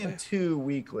 I'm only in 2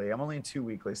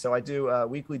 weekly. So I do a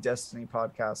weekly Destiny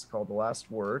podcast called The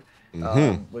Last Word,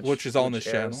 which is on this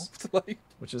channel.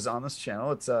 Which is on this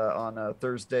channel. It's on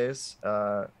Thursdays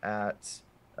at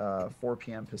 4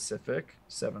 p.m. Pacific,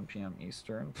 7 p.m.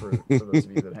 Eastern. For those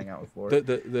of you that hang out with Lord,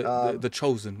 the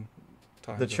chosen.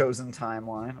 Chosen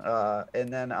timeline,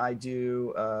 and then I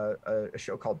do a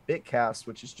show called Bitcast,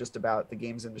 which is just about the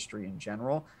games industry in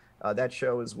general. That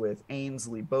show is with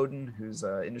Ainsley Bowden, who's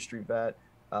an industry vet,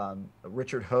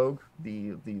 Richard Hogue,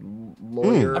 the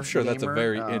lawyer. I'm sure that's a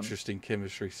very interesting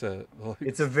chemistry set.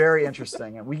 It's a very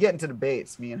interesting, and we get into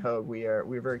debates. Me and Hogue, we're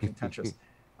very contentious.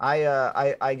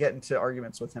 I get into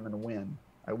arguments with him and win.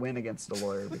 I win against a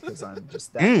lawyer because I'm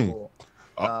just that cool.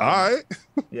 All right.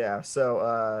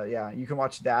 So you can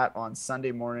watch that on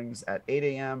Sunday mornings at 8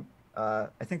 a.m. I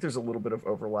think there's a little bit of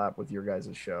overlap with your guys'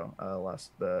 show,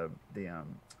 the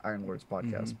Iron Lords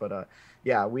podcast, but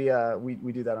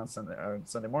we do that on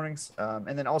Sunday mornings,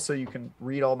 and then also you can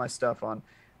read all my stuff on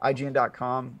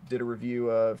IGN.com. Did a review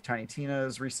of Tiny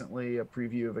Tina's recently, a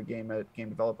preview of a game at Game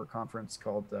Developer Conference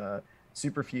called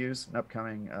Superfuse, an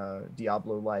upcoming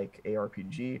Diablo-like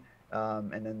ARPG.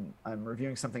 And then I'm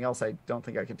reviewing something else I don't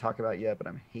think I can talk about yet, but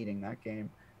I'm hating that game.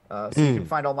 So you can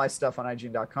find all my stuff on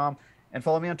IGN.com and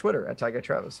follow me on Twitter at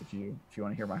TyGuyTravis if you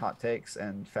want to hear my hot takes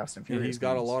and Fast and Furious. He's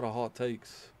got a lot of hot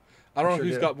takes. I don't know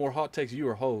who's got more hot takes, you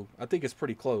or Hogue. I think it's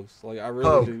pretty close. Like I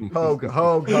really do. Hogue.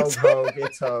 It's Hogue.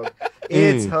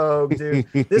 It's Hogue, dude.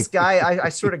 This guy, I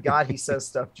swear to God, he says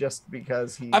stuff just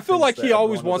because he. I feel like he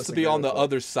always wants to be on the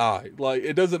other side. Like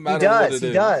it doesn't matter what it is.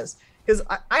 He does. Because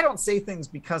I don't say things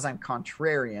because I'm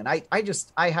contrarian.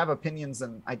 I have opinions,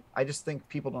 and I just think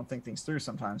people don't think things through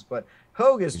sometimes. But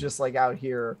Hogue is just like out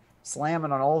here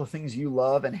slamming on all the things you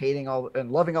love and hating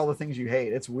and loving all the things you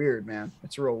hate. It's weird, man.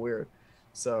 It's real weird.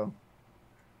 So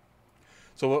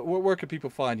where can people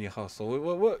find you,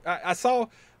 Hustle? I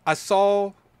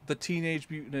saw the Teenage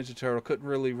Mutant Ninja Turtle. Couldn't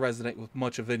really resonate with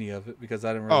much of any of it because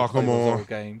I didn't really play those old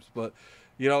games, but.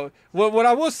 What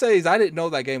I will say is I didn't know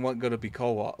that game wasn't going to be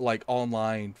co-op, like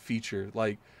online feature.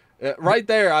 Like right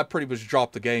there, I pretty much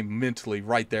dropped the game mentally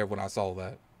right there when I saw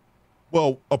that.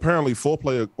 Well, apparently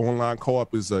 4-player online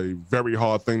co-op is a very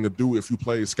hard thing to do if you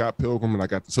play Scott Pilgrim, and I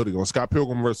got the hoodie on. Scott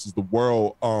Pilgrim versus the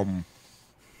World,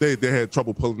 they had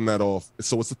trouble pulling that off.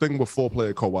 So it's the thing with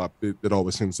 4-player co-op that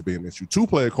always seems to be an issue.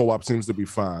 2-player co-op seems to be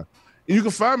fine. And you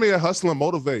can find me at Hustle and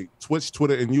Motivate, Twitch,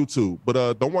 Twitter, and YouTube.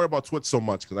 But don't worry about Twitch so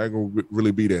much because I ain't going to really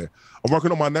be there. I'm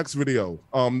working on my next video.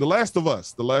 The Last of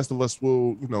Us. The Last of Us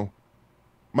will,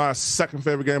 my second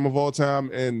favorite game of all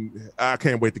time, and I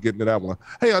can't wait to get into that one.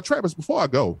 Hey, Travis, before I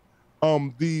go,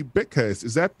 the Bitcast,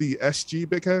 is that the SG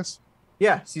Bitcast?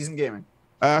 Yeah, Season Gaming.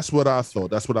 That's what I thought.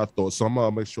 So I'm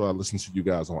going to make sure I listen to you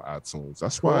guys on iTunes.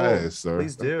 That's why I asked, sir.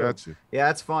 Please do. Got you.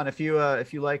 Yeah, it's fun. If you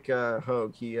like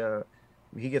Hogue,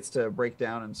 he gets to break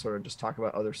down and sort of just talk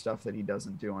about other stuff that he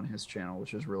doesn't do on his channel,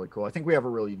 which is really cool. I think we have a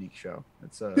really unique show.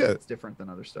 It's different than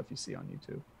other stuff you see on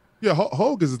YouTube. Yeah,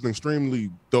 Hogue is an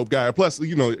extremely dope guy. Plus, I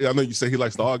know you say he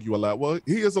likes to argue a lot. Well,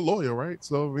 he is a lawyer, right?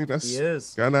 So I mean, he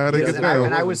is kind of how they get down.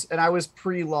 And I was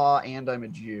pre-law, and I'm a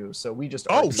Jew, so we just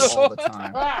argue all the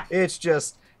time. It's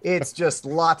just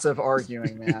lots of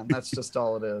arguing, man. That's just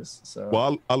all it is. So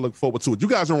well, I look forward to it. You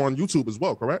guys are on YouTube as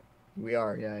well, correct? We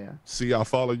are, yeah. See, I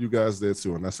follow you guys there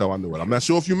too, and that's how I knew it. I'm not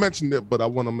sure if you mentioned it, but I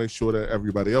want to make sure that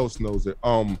everybody else knows it.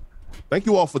 Thank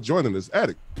you all for joining us,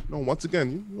 Addict. Once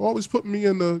again, you always put me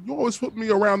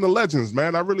around the legends,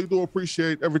 man. I really do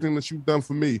appreciate everything that you've done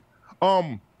for me.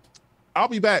 I'll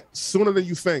be back sooner than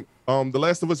you think. The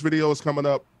Last of Us video is coming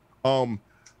up.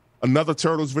 Another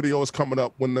Turtles video is coming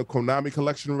up when the Konami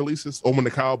collection releases, or when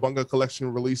the Cowabunga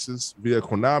collection releases via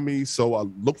Konami. So I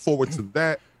look forward to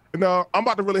that. And I'm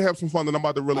about to really have some fun, and I'm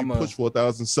about to really push for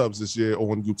 1,000 subs this year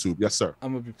on YouTube. Yes, sir.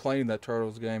 I'm gonna be playing that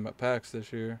Turtles game at PAX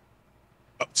this year.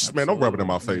 Man, don't rub it in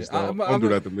my face, though. Don't do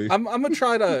that to me. I'm gonna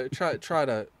try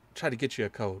to get you a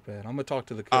code, man. I'm gonna talk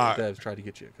to the devs, try to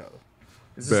get you a code.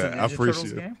 Is this a Ninja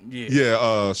Turtles game? Yeah,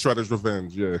 Shredder's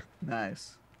Revenge. Yeah.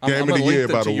 Nice. Game of the year,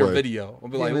 by the way. Your video. I'll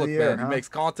be like, look, man, he makes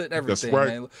content, everything,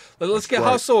 man. Let's get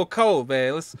right. Hustle a code,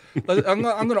 man. I'm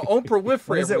gonna Oprah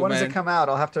Winfrey. When does it come out?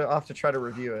 I'll have to try to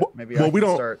review it. Maybe well, I can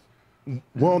start.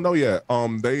 Well, no, yeah.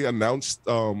 They announced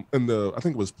I think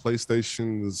it was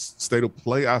PlayStation's State of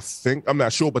Play. I think I'm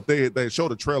not sure, but they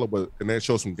showed a trailer, and they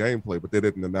showed some gameplay, but they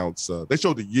didn't announce. They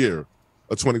showed the year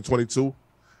of 2022.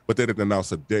 But they didn't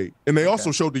announce a date. And they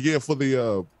also showed the year for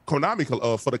the Konami,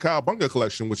 for the Cowabunga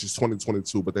collection, which is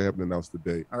 2022, but they haven't announced the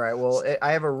date. All right. Well,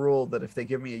 I have a rule that if they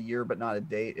give me a year but not a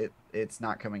date, it's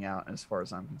not coming out as far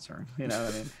as I'm concerned. You know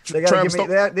what I mean? They gotta give me,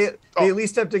 they at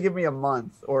least have to give me a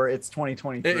month, or it's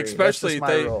 2023. Especially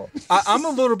I'm a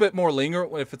little bit more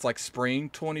lenient if it's like spring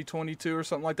 2022 or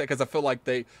something like that, because I feel like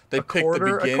they pick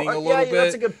the beginning a little bit.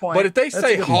 That's a good point. But if they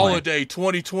say holiday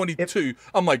 2022,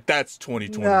 I'm like, that's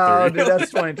 2023. No, dude,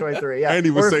 that's 2023. Yeah. I didn't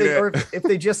even say that. Or if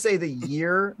they just say the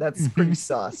year, that's pretty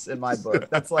sus in my book.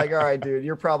 That's like, all right, dude,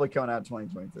 you're probably coming out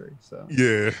 2023. So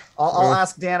yeah, I'll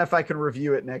ask Dan if I can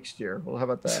review it next year. Well, how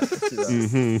about that? Let's do that.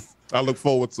 Mm-hmm. I look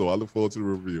forward to the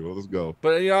review. Let's go.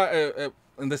 But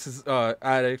and this is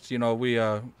Addict. We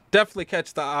definitely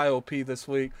catch the IOP this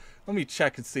week. Let me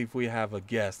check and see if we have a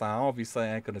guest. I obviously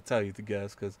ain't gonna tell you the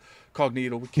guest because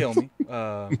Cognito would kill me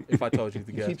if I told you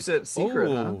the guest. Keeps it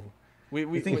secret. Huh?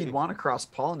 We think he'd want to cross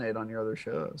pollinate on your other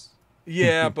shows.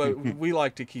 Yeah, but we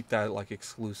like to keep that like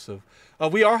exclusive.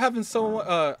 We are having someone.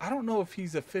 I don't know if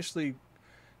he's officially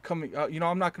coming.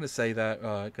 I'm not going to say that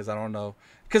because I don't know.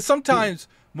 Because sometimes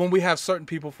when we have certain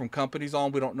people from companies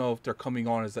on, we don't know if they're coming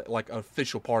on as like an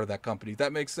official part of that company.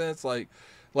 That makes sense. Like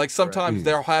sometimes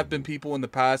there have been people in the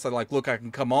past that like, look, I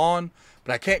can come on,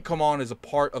 but I can't come on as a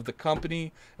part of the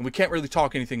company, and we can't really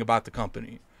talk anything about the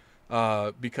company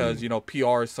because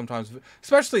PR is sometimes,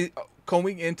 especially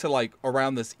going into like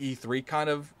around this E3 kind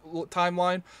of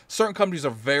timeline, certain companies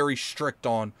are very strict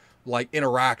on like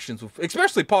interactions with,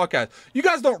 especially podcasts. You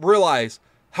guys don't realize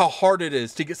how hard it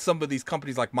is to get some of these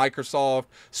companies like Microsoft,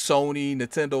 Sony,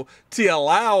 Nintendo to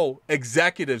allow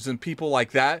executives and people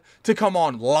like that to come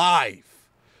on live.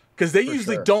 Because they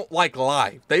usually don't like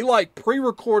live. They like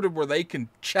pre-recorded where they can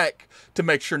check to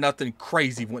make sure nothing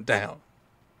crazy went down.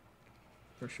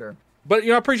 For sure. But,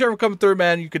 I appreciate everyone coming through,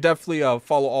 man. You could definitely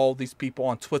follow all these people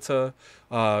on Twitter.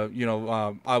 I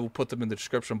will put them in the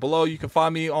description below. You can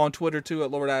find me on Twitter, too,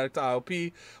 at Lord Addict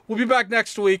IOP. We'll be back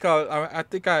next week. I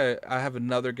think I have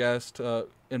another guest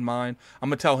in mind. I'm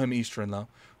going to tell him Eastern, though.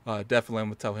 Definitely, I'm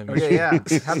going to tell him Eastern. Yeah.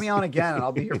 Have me on again, and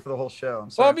I'll be here for the whole show.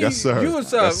 Well, I mean, yes, sir. We'll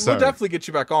definitely get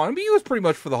you back on. I mean, you was pretty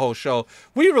much for the whole show.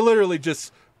 We were literally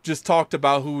just talked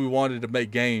about who we wanted to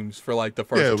make games for, like, the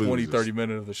first 20, 30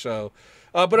 minutes of the show.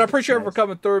 But I appreciate everyone for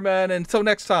coming through, man. And until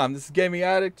next time, this is Gaming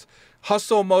Addict,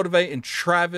 Hustle, Motivate, and Travis.